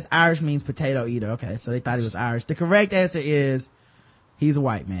 and I guess Irish means potato eater. Okay, so they thought he was Irish. The correct answer is he's a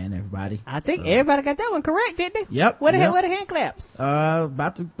white man, everybody. I think everybody got that one correct, didn't they? Yep. Where the yep. where the hand claps?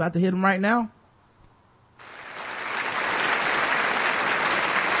 About to hit him right now.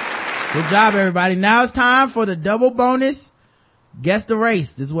 Good job, everybody. Now it's time for the double bonus. Guess the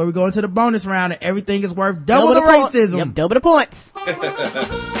race. This is where we go into the bonus round and everything is worth double the racism. Yep, double the points.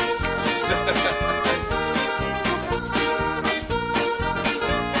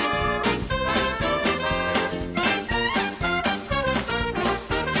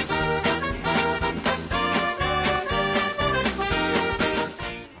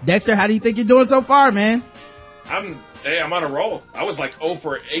 Dexter, how do you think you're doing so far, man? I'm on a roll. I was like 0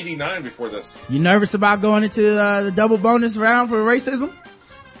 for 89 before this. You nervous about going into the double bonus round for racism?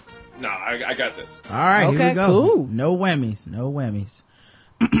 No, I got this. All right, here Okay, we go. cool. No whammies, no whammies.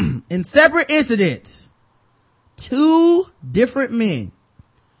 In separate incidents, 2 different men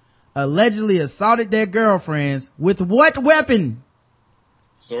allegedly assaulted their girlfriends with what weapon?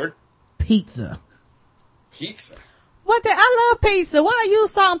 Sword? Pizza. Pizza? What the? I love pizza. Why are you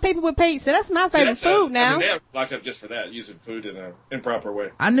assaulting people with pizza? That's my favorite That's food now. I mean, they're locked up just for that, using food in an improper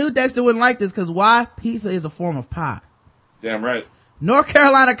way. I knew Dexter wouldn't like this because why? Pizza is a form of pie. Damn right. North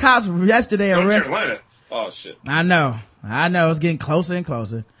Carolina cops yesterday North arrested. Carolina. Oh, shit. I know. It's getting closer and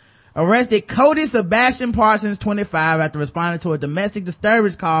closer. arrested Cody Sebastian Parsons, 25, after responding to a domestic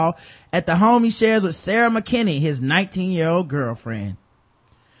disturbance call at the home he shares with Sarah McKinney, his 19-year-old girlfriend.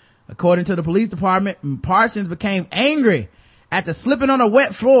 According to the police department, Parsons became angry after slipping on a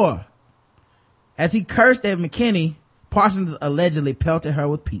wet floor. As he cursed at McKinney, Parsons allegedly pelted her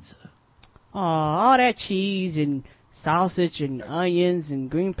with pizza. Oh, all that cheese and sausage and onions and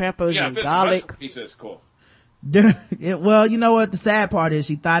green peppers and garlic. Pizza is cool. Well, you know what the sad part is?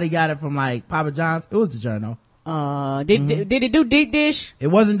 She thought he got it from like Papa John's. It was DiGiorno. Did it do deep dish? It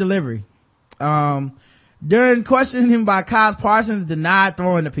wasn't delivery. During questioning him by cops, Parsons denied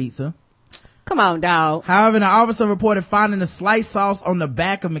throwing the pizza. Come on, dog. However, an officer reported finding the sliced sauce on the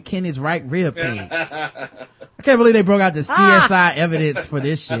back of McKinney's right rib cage. I can't believe they broke out the CSI evidence for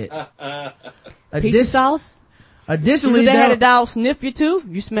this shit. Pizza sauce? Additionally, they had a dog sniff you too.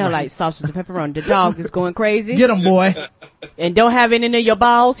 You smell like sausage and pepperoni. The dog is going crazy. Get him, boy. And don't have any in your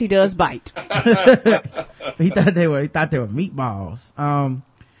balls. He does bite. He thought they were meatballs.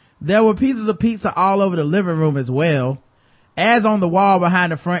 There were pieces of pizza all over the living room as well, as on the wall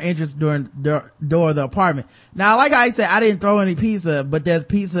behind the front entrance door of the apartment. Now, like I said, I didn't throw any pizza, but there's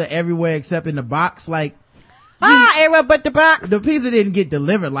pizza everywhere except in the box. Like, everywhere but the box. The pizza didn't get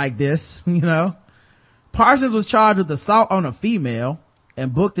delivered like this, you know. Parsons was charged with assault on a female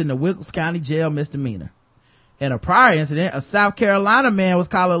and booked in the Wilkes County Jail misdemeanor. In a prior incident, a South Carolina man was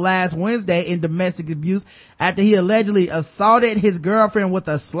called last Wednesday in domestic abuse after he allegedly assaulted his girlfriend with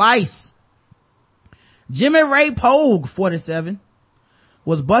a slice. Jimmy Ray Pogue, 47,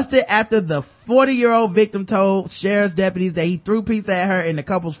 was busted after the 40-year-old victim told sheriff's deputies that he threw pizza at her in the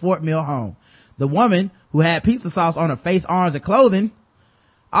couple's Fort Mill home. The woman, who had pizza sauce on her face, arms, and clothing,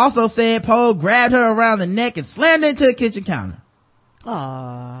 also said Pogue grabbed her around the neck and slammed her into the kitchen counter.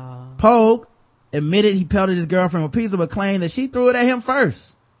 Pogue admitted he pelted his girlfriend with pizza, but claimed that she threw it at him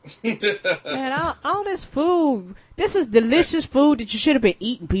first. Man, all this food, this is delicious food that you should have been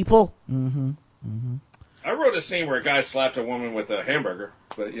eating, people. I wrote a scene where a guy slapped a woman with a hamburger,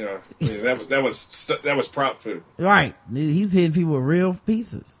 but you know, that was prop food. Right. He's hitting people with real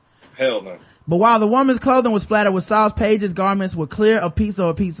pizzas. Hell no. But while the woman's clothing was splattered with sauce, Paige's garments were clear of pizza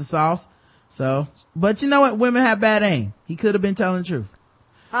or pizza sauce. So, but you know what? Women have bad aim. He could have been telling the truth.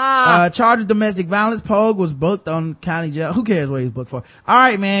 Charged with domestic violence, Pogue was booked on county jail. Who cares what he's booked for? All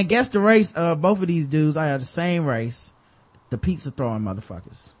right, man. Guess the race of both of these dudes. I have the same race. The pizza throwing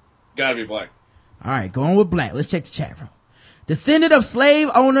motherfuckers. Gotta be black. All right, going with black. Let's check the chat room. Descendant of slave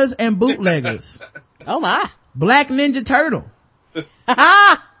owners and bootleggers. Oh my. Black Ninja Turtle.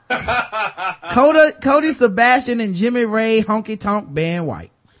 Cody Sebastian and Jimmy Ray Honky Tonk Band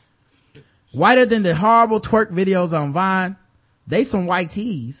White. Whiter than the horrible twerk videos on Vine. They some white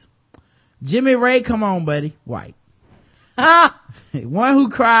tees. Jimmy Ray, come on, buddy. White. One who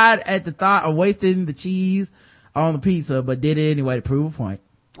cried at the thought of wasting the cheese on the pizza, but did it anyway to prove a point.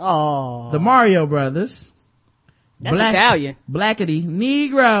 Oh. The Mario Brothers. That's Italian. Blackity,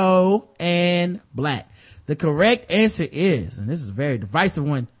 Negro, and Black. The correct answer is, and this is a very divisive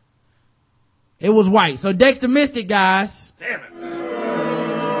one, it was white. So Dexter missed it, guys. Damn it.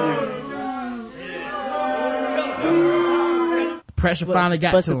 Pressure finally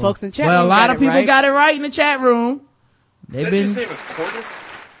got to some him. folks in the chat well, a room lot got of people right. got it right in the chat room. They've been. His name was Cordis?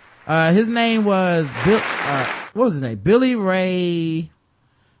 His name was Bill. What was his name? Billy Ray.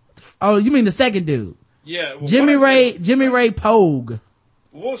 Oh, you mean the second dude? Yeah. Well, Jimmy Ray Pogue.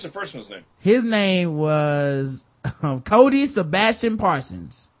 What was the first one's name? His name was Cody Sebastian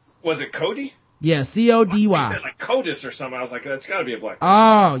Parsons. Was it Cody? Yeah, He Cody. said like Codis or something. I was like, that's got to be a black.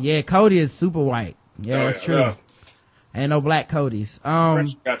 Oh yeah, Cody is super white. Yeah, that's true. Yeah. Ain't no black Codys.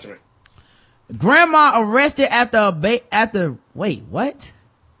 Got to me. Grandma arrested after wait, what?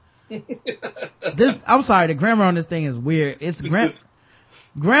 I'm sorry, the grammar on this thing is weird. It's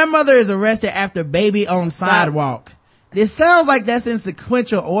grandmother is arrested after baby on sidewalk. It sounds like that's in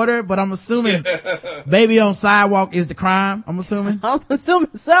sequential order, but I'm assuming baby on sidewalk is the crime. I'm assuming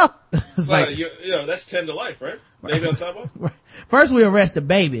so. It's like, you know, that's 10 to life, right? Baby on sidewalk? first we arrest the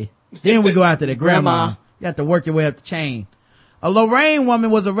baby, then we go after the grandma. You have to work your way up the chain. A Lorraine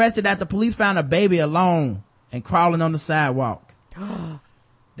woman was arrested after police found a baby alone and crawling on the sidewalk.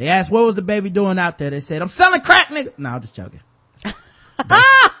 They asked, what was the baby doing out there? They said, I'm selling crack, nigga. No, I'm just joking.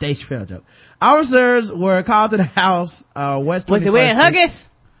 Dave Chappelle joke. Officers were called to the house, West 21st Was it wearing Huggies?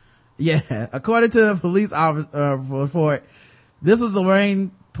 Yeah. According to the police report, this was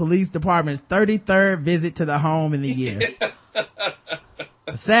Lorraine Police Department's 33rd visit to the home in the year.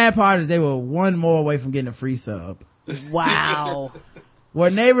 The sad part is they were one more away from getting a free sub. Wow. Where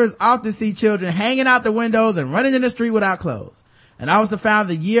neighbors often see children hanging out the windows and running in the street without clothes. An officer found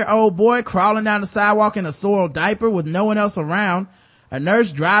the year-old boy crawling down the sidewalk in a soiled diaper with no one else around. A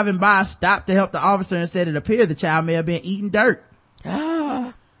nurse driving by stopped to help the officer and said it appeared the child may have been eating dirt.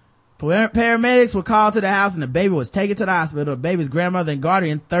 Paramedics were called to the house and the baby was taken to the hospital. The baby's grandmother and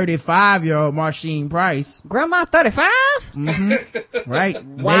guardian, 35-year-old Marsheen Price. Grandma 35? Right.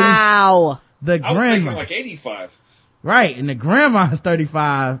 Wow. The I was grandma. thinking like 85. Right. And the grandma's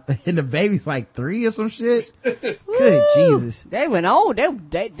 35 and the baby's like 3 or some shit. Good Jesus. They went on.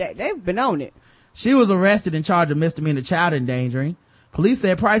 They've been on it. She was arrested and charged with misdemeanor child endangering. Police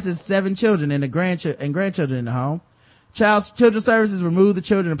said Price has 7 children and grandchildren in the home. Children's Services removed the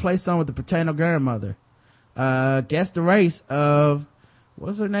children and placed some with the paternal grandmother. Guessed the race of,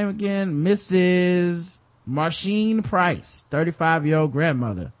 what's her name again? Mrs. Marsheen Price, 35-year-old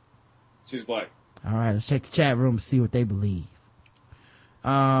grandmother. She's black. All right, let's check the chat room to see what they believe.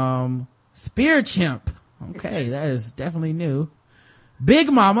 Spear chimp. Okay, that is definitely new.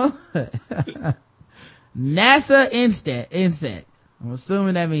 Big Mama. NASA insect. I'm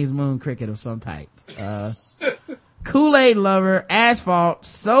assuming that means moon cricket of some type. Kool-Aid lover, asphalt,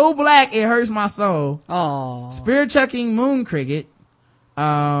 so black it hurts my soul. Oh. Spear chucking moon cricket.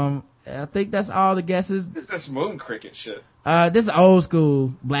 I think that's all the guesses. This is this moon cricket shit. This is old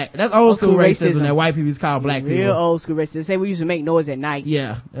school black. That's old school racism that white people used to call black people. Real old school racism. They say we used to make noise at night.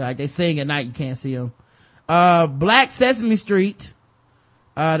 Yeah, like they sing at night, you can't see them. Black Sesame Street.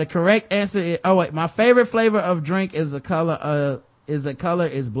 The correct answer is, my favorite flavor of drink is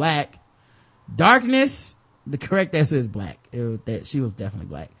is black. Darkness. The correct answer is black. She was definitely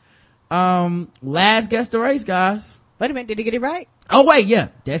black. Last guess the race, guys. Wait a minute, did he get it right? Oh wait, yeah,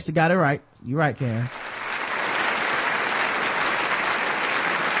 Dexter got it right. You're right, Karen.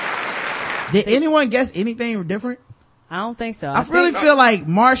 Did anyone guess anything different? I don't think so. I really feel like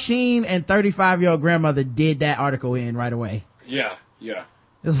Marsheen and 35-year-old grandmother did that article in right away. Yeah.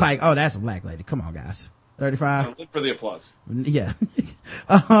 It's like, oh, that's a black lady. Come on, guys. 35. Look for the applause. Yeah.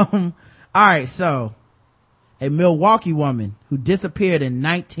 All right. So a Milwaukee woman who disappeared in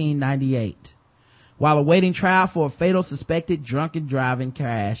 1998 while awaiting trial for a fatal suspected drunken driving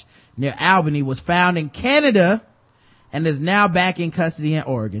crash near Albany was found in Canada and is now back in custody in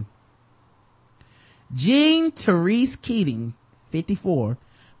Oregon. Jean Therese Keating, 54,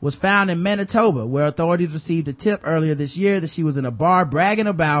 was found in Manitoba, where authorities received a tip earlier this year that she was in a bar bragging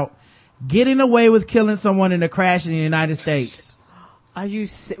about getting away with killing someone in a crash in the United States. Are you,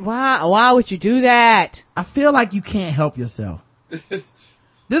 why would you do that? I feel like you can't help yourself. This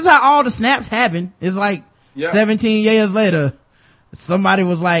is how all the snaps happen. It's like 17 years later, somebody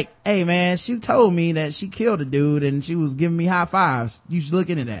was like, hey man, she told me that she killed a dude and she was giving me high fives. You should look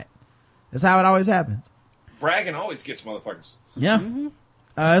into that. That's how it always happens. Bragging always gets motherfuckers. Yeah. Mm-hmm.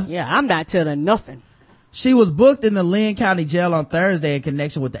 I'm not telling nothing. She was booked in the Lynn County Jail on Thursday in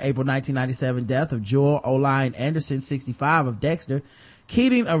connection with the April 1997 death of Joel O'Line Anderson, 65, of Dexter.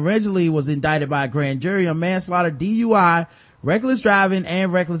 Keating originally was indicted by a grand jury on manslaughter, DUI, reckless driving,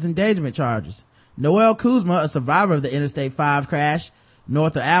 and reckless endangerment charges. Noel Kuzma, a survivor of the Interstate 5 crash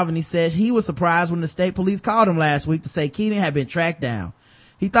north of Albany, says he was surprised when the state police called him last week to say Keating had been tracked down.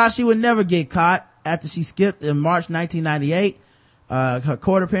 He thought she would never get caught after she skipped in March 1998, her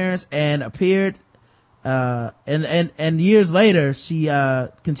court appearance, and appeared, and years later, she,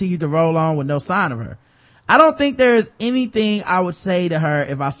 continued to roll on with no sign of her. I don't think there's anything I would say to her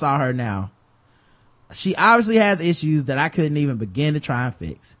if I saw her now. She obviously has issues that I couldn't even begin to try and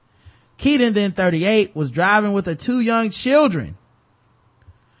fix. Keating, then 38, was driving with her 2 young children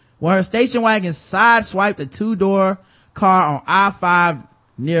when her station wagon sideswiped a 2-door car on I-5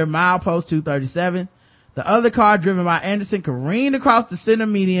 near milepost 237. The other car, driven by Anderson, careened across the center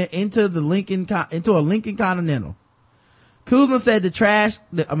median into a Lincoln Continental. Kuzma said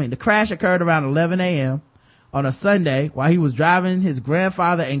the crash occurred around 11 a.m. on a Sunday while he was driving his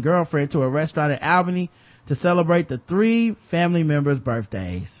grandfather and girlfriend to a restaurant in Albany to celebrate the 3 family members'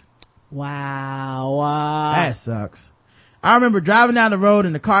 birthdays. Wow. That sucks. I remember driving down the road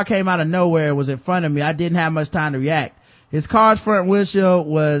and the car came out of nowhere and was in front of me. I didn't have much time to react. His car's front windshield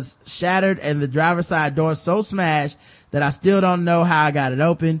was shattered and the driver's side door so smashed that I still don't know how I got it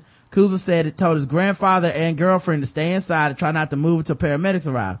open. Kuzma said it told his grandfather and girlfriend to stay inside and try not to move until paramedics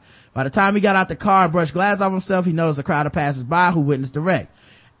arrived. By the time he got out the car and brushed glass off himself, he noticed a crowd of passers-by who witnessed the wreck.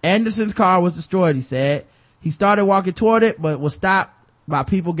 Anderson's car was destroyed, he said. He started walking toward it, but was stopped by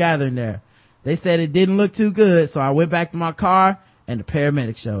people gathering there. They said it didn't look too good, so I went back to my car and the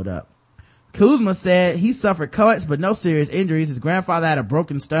paramedics showed up. Kuzma said he suffered cuts but no serious injuries. His grandfather had a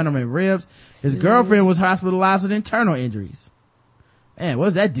broken sternum and ribs. His girlfriend was hospitalized with internal injuries. Man,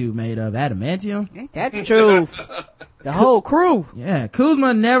 what's that dude made of? Adamantium? Ain't that the truth? The whole crew. Yeah.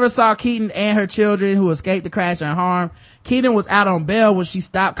 Kuzma never saw Keaton and her children, who escaped the crash unharmed. Keaton was out on bail when she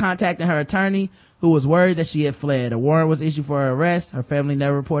stopped contacting her attorney, who was worried that she had fled. A warrant was issued for her arrest. Her family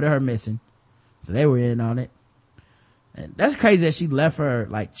never reported her missing. So they were in on it. And that's crazy that she left her,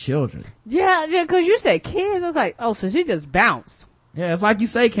 like, children. Yeah, cause you said kids. I was like, oh, so she just bounced. Yeah, it's like you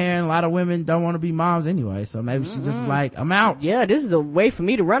say, Karen, a lot of women don't want to be moms anyway, so maybe she just like, I'm out. Yeah, this is a way for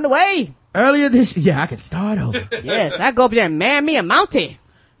me to run away. Earlier this year, I could start over. Yes, I go up there and man me a mountie.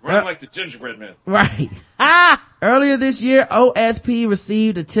 Run like the gingerbread man. Right. Earlier this year, OSP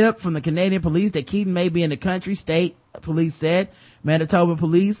received a tip from the Canadian police that Keaton may be in the country. State police said Manitoba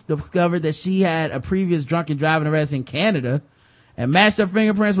police discovered that she had a previous drunken driving arrest in Canada and matched her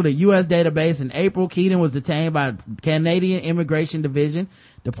fingerprints with a U.S. database. In April, Keaton was detained by Canadian Immigration Division,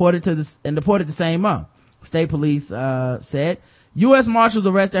 deported the same month. State police said U.S. Marshals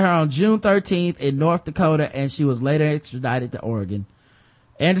arrested her on June 13th in North Dakota, and she was later extradited to Oregon.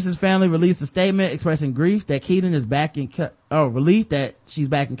 Anderson's family released a statement expressing grief that Keaton is back in relief that she's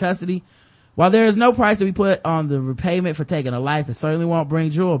back in custody. While there is no price to be put on the repayment for taking a life, it certainly won't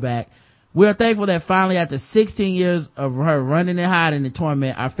bring Jewel back. We are thankful that finally, after 16 years of her running and hiding in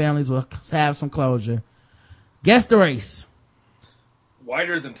torment, our families will have some closure. Guess the race.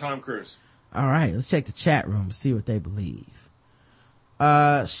 Whiter than Tom Cruise. All right, let's check the chat room to see what they believe.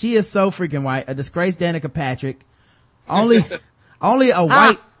 She is so freaking white. A disgraced Danica Patrick. Only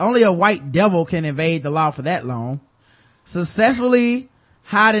a white devil can evade the law for that long. Successfully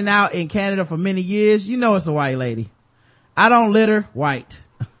hiding out in Canada for many years. You know it's a white lady. I don't litter. White.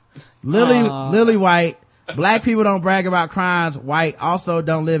 Lily White. Black people don't brag about crimes. White. Also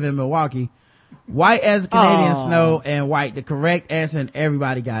don't live in Milwaukee. White as Canadian snow, and white. The correct answer, and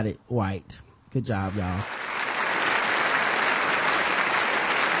everybody got it. White. Good job, y'all.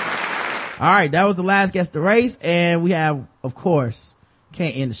 All right, that was the last Guess the Race, and we have, of course,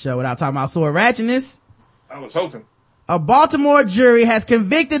 can't end the show without talking about sword ratchetness. I was hoping. A Baltimore jury has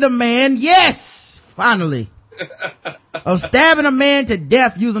convicted a man, yes, finally, of stabbing a man to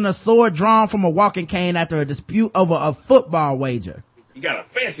death using a sword drawn from a walking cane after a dispute over a football wager. You got a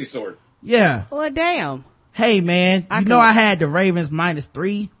fancy sword. Yeah. Well, damn. Hey, man, I had the Ravens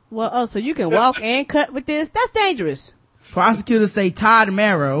 -3. Well, so you can walk and cut with this? That's dangerous. Prosecutors say Todd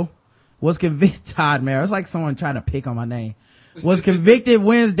Merrow was convicted. Todd Merrow. It's like someone trying to pick on my name. Was convicted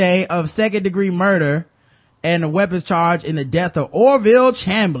Wednesday of second-degree murder and a weapons charge in the death of Orville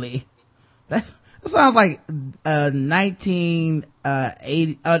Chambly. That sounds like a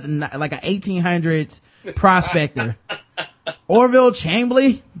 1980, like a 1800s prospector. Orville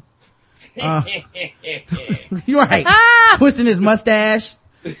Chambly. You're right. Twisting his mustache.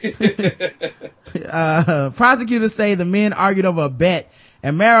 Prosecutors say the men argued over a bet,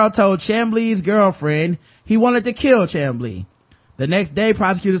 and Merrill told Chambly's girlfriend he wanted to kill Chambly. The next day,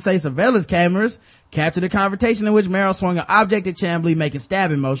 prosecutors say surveillance cameras captured a confrontation in which Merrill swung an object at Chambly, making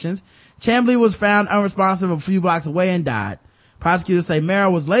stabbing motions. Chambly was found unresponsive a few blocks away and died. Prosecutors say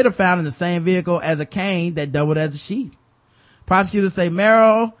Merrill was later found in the same vehicle as a cane that doubled as a sheath. Prosecutors say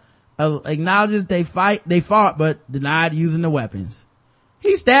Merrill acknowledges they fought, but denied using the weapons.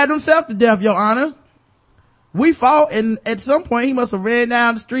 He stabbed himself to death, Your Honor. We fought, and at some point he must have ran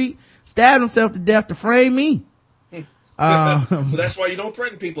down the street, stabbed himself to death to frame me. Well, that's why you don't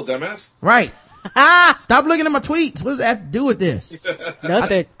threaten people, dumbass. Right. Stop looking at my tweets. What does that have to do with this?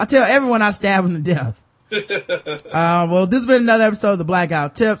 Nothing. I tell everyone I stab him to death. Well, this has been another episode of the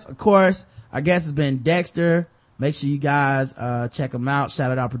Blackout Tips. Of course, our guest has been Dexter. Make sure you guys check him out,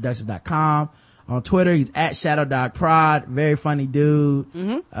 shadowdogproductions.com. On Twitter, he's at ShadowDogProd. Very funny dude.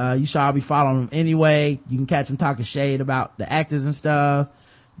 Mm-hmm. You should all be following him anyway. You can catch him talking shade about the actors and stuff.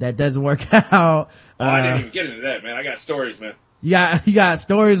 That doesn't work out. I didn't even get into that, man. I got stories, man. You got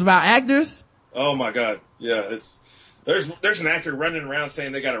stories about actors? Oh my God. Yeah, there's an actor running around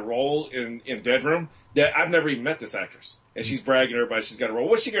saying they got a role in Dead Room that I've never even met this actress. And she's bragging to everybody she's got a role.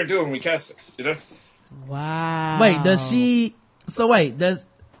 What's she gonna do when we cast her? You know? Wow. Wait, does she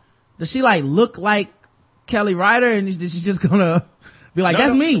like look like Kelly Ryder, and is she just gonna be like,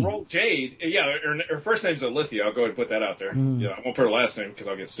 that's me? Role Jade. Yeah, her first name's Alithia. I'll go ahead and put that out there. Yeah, I won't put her last name because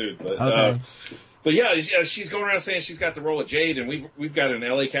I'll get sued. But okay. But yeah, she's going around saying she's got the role of Jade, and we've got an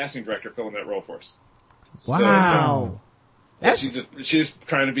LA casting director filling that role for us. Wow. So, she's just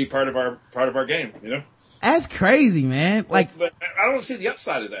trying to be part of our game, you know. That's crazy, man. Like, but I don't see the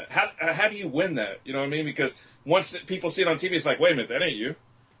upside of that. How do you win that? You know what I mean? Because once people see it on TV, it's like, wait a minute, that ain't you.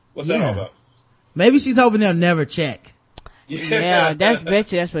 What's that all about? Maybe she's hoping they'll never check. Yeah,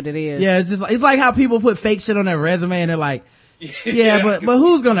 that's what it is. Yeah, it's like how people put fake shit on their resume and they're like, Yeah, but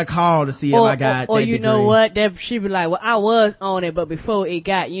who's gonna call to see if I got or that you degree? know what? That she be like, well, I was on it, but before it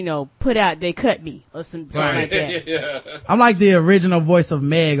got, put out, they cut me or something like that. Yeah. I'm like the original voice of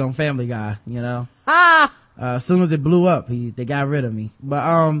Meg on Family Guy, as soon as it blew up, they got rid of me.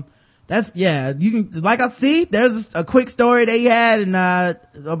 But, you can, like I see, there's a quick story they had and,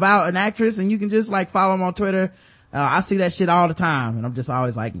 about an actress, and you can just like follow them on Twitter. I see that shit all the time, and I'm just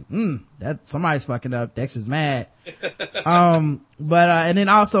always like, that somebody's fucking up. Dexter's mad. And then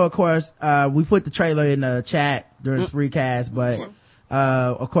also, of course, we put the trailer in the chat during Spreecast, but,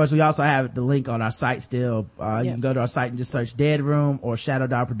 of course, we also have the link on our site still. You can go to our site and just search Dead Room or Shadow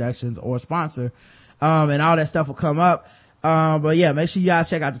Dog Productions or sponsor. And all that stuff will come up. But yeah, make sure you guys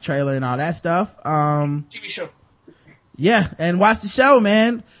check out the trailer and all that stuff. TV show. Yeah, and watch the show,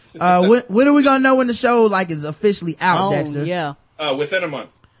 man. When are we gonna know when the show is officially out, Dexter? Yeah. Within a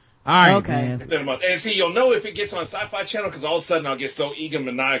month. All right, Okay. man. Within a month. And see, you'll know if it gets on Sci-Fi Channel because all of a sudden I'll get so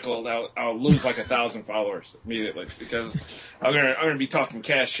egomaniacal that I'll lose 1,000 followers immediately because I'm gonna be talking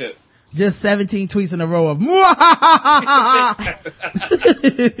cash shit. Just 17 tweets in a row of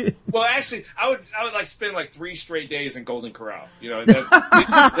Well, actually, I would spend 3 straight days in Golden Corral. That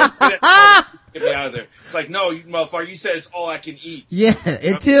get me out of there. It's like, no, you motherfucker, you said it's all I can eat. Yeah,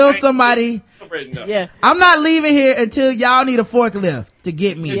 until somebody. Yeah. I'm not leaving here until y'all need a forklift to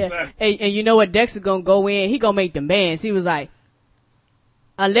get me. Yeah. And you know what? Dexter gonna go in. He gonna make demands. He was like,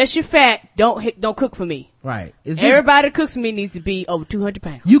 unless you're fat, don't cook for me. Right. Everybody that cooks for me needs to be over 200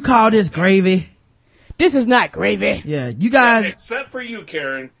 pounds. You call this gravy? This is not gravy. Yeah, you guys. Except for you,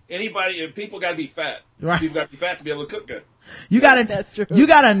 Karen. People gotta be fat. Right. People gotta be fat to be able to cook good. That's true. You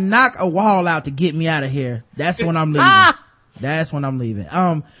gotta knock a wall out to get me out of here. That's when I'm leaving. That's when I'm leaving.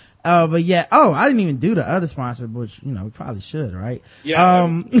 But yeah. Oh, I didn't even do the other sponsor, which, we probably should, right?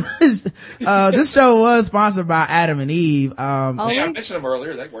 Yeah. This show was sponsored by Adam and Eve. I mentioned them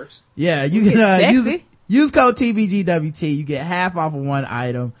earlier. That works. Yeah, you can, sexy. use code TBGWT. You get half off of one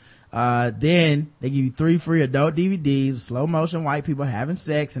item. Then they give you 3 free adult DVDs, slow motion white people having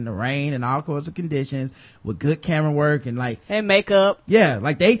sex in the rain and all sorts of conditions with good camera work and and makeup. yeah,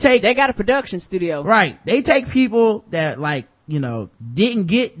 They got a production studio. right. They take people that didn't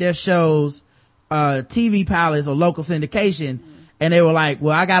get their shows, TV pilots or local syndication. And they were like,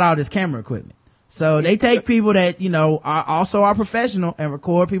 well, I got all this camera equipment. So they take people that, are professional and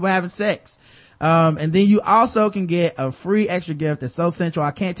record people having sex. And then you also can get a free extra gift that's so central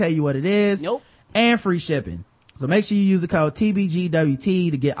I can't tell you what it is. Nope. And free shipping. So make sure you use the code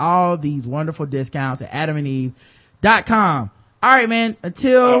TBGWT to get all these wonderful discounts at adamandeve.com. All right, man.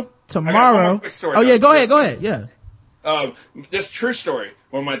 Until tomorrow. I got one more quick story. Oh yeah, go ahead. Yeah. This true story.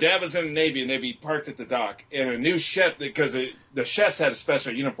 When my dad was in the Navy and they'd be parked at the dock, and a new chef, because the chefs had a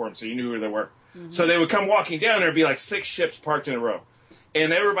special uniform, so you knew who they were. Mm-hmm. So they would come walking down, there'd be 6 ships parked in a row.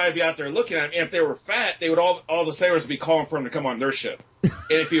 And everybody would be out there looking at him. And if they were fat, they would all the sailors would be calling for him to come on their ship. And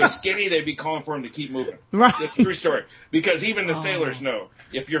if he was skinny, they'd be calling for him to keep moving. Right. That's a true story. Because even the sailors know.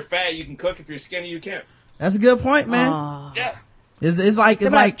 If you're fat, you can cook. If you're skinny, you can't. That's a good point, man. Yeah. It's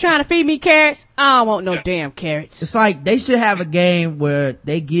like trying to feed me carrots. I don't want no damn carrots. It's like they should have a game where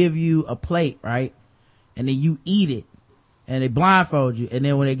they give you a plate, right? And then you eat it. And they blindfold you. And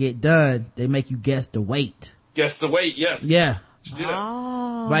then when they get done, they make you guess the weight. Guess the weight, yes. Yeah. Should do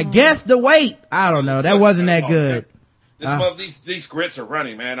that. Guess the weight. I don't know. That wasn't that good. These grits are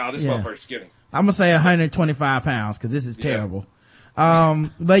running, man. Oh, this motherfucker's skinny. I'm gonna say 125 pounds because this is terrible.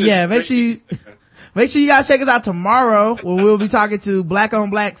 But yeah, make sure you guys check us out tomorrow where we'll be talking to Black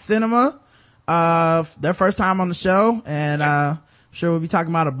on Black Cinema, their first time on the show. And, I'm sure we'll be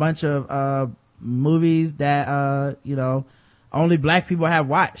talking about a bunch of, movies that, only black people have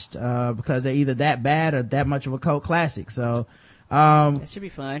watched, because they're either that bad or that much of a cult classic. So, that should be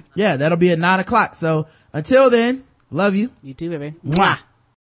fun. Yeah, that'll be at 9:00. So until then, love you. You too, baby. Mwah.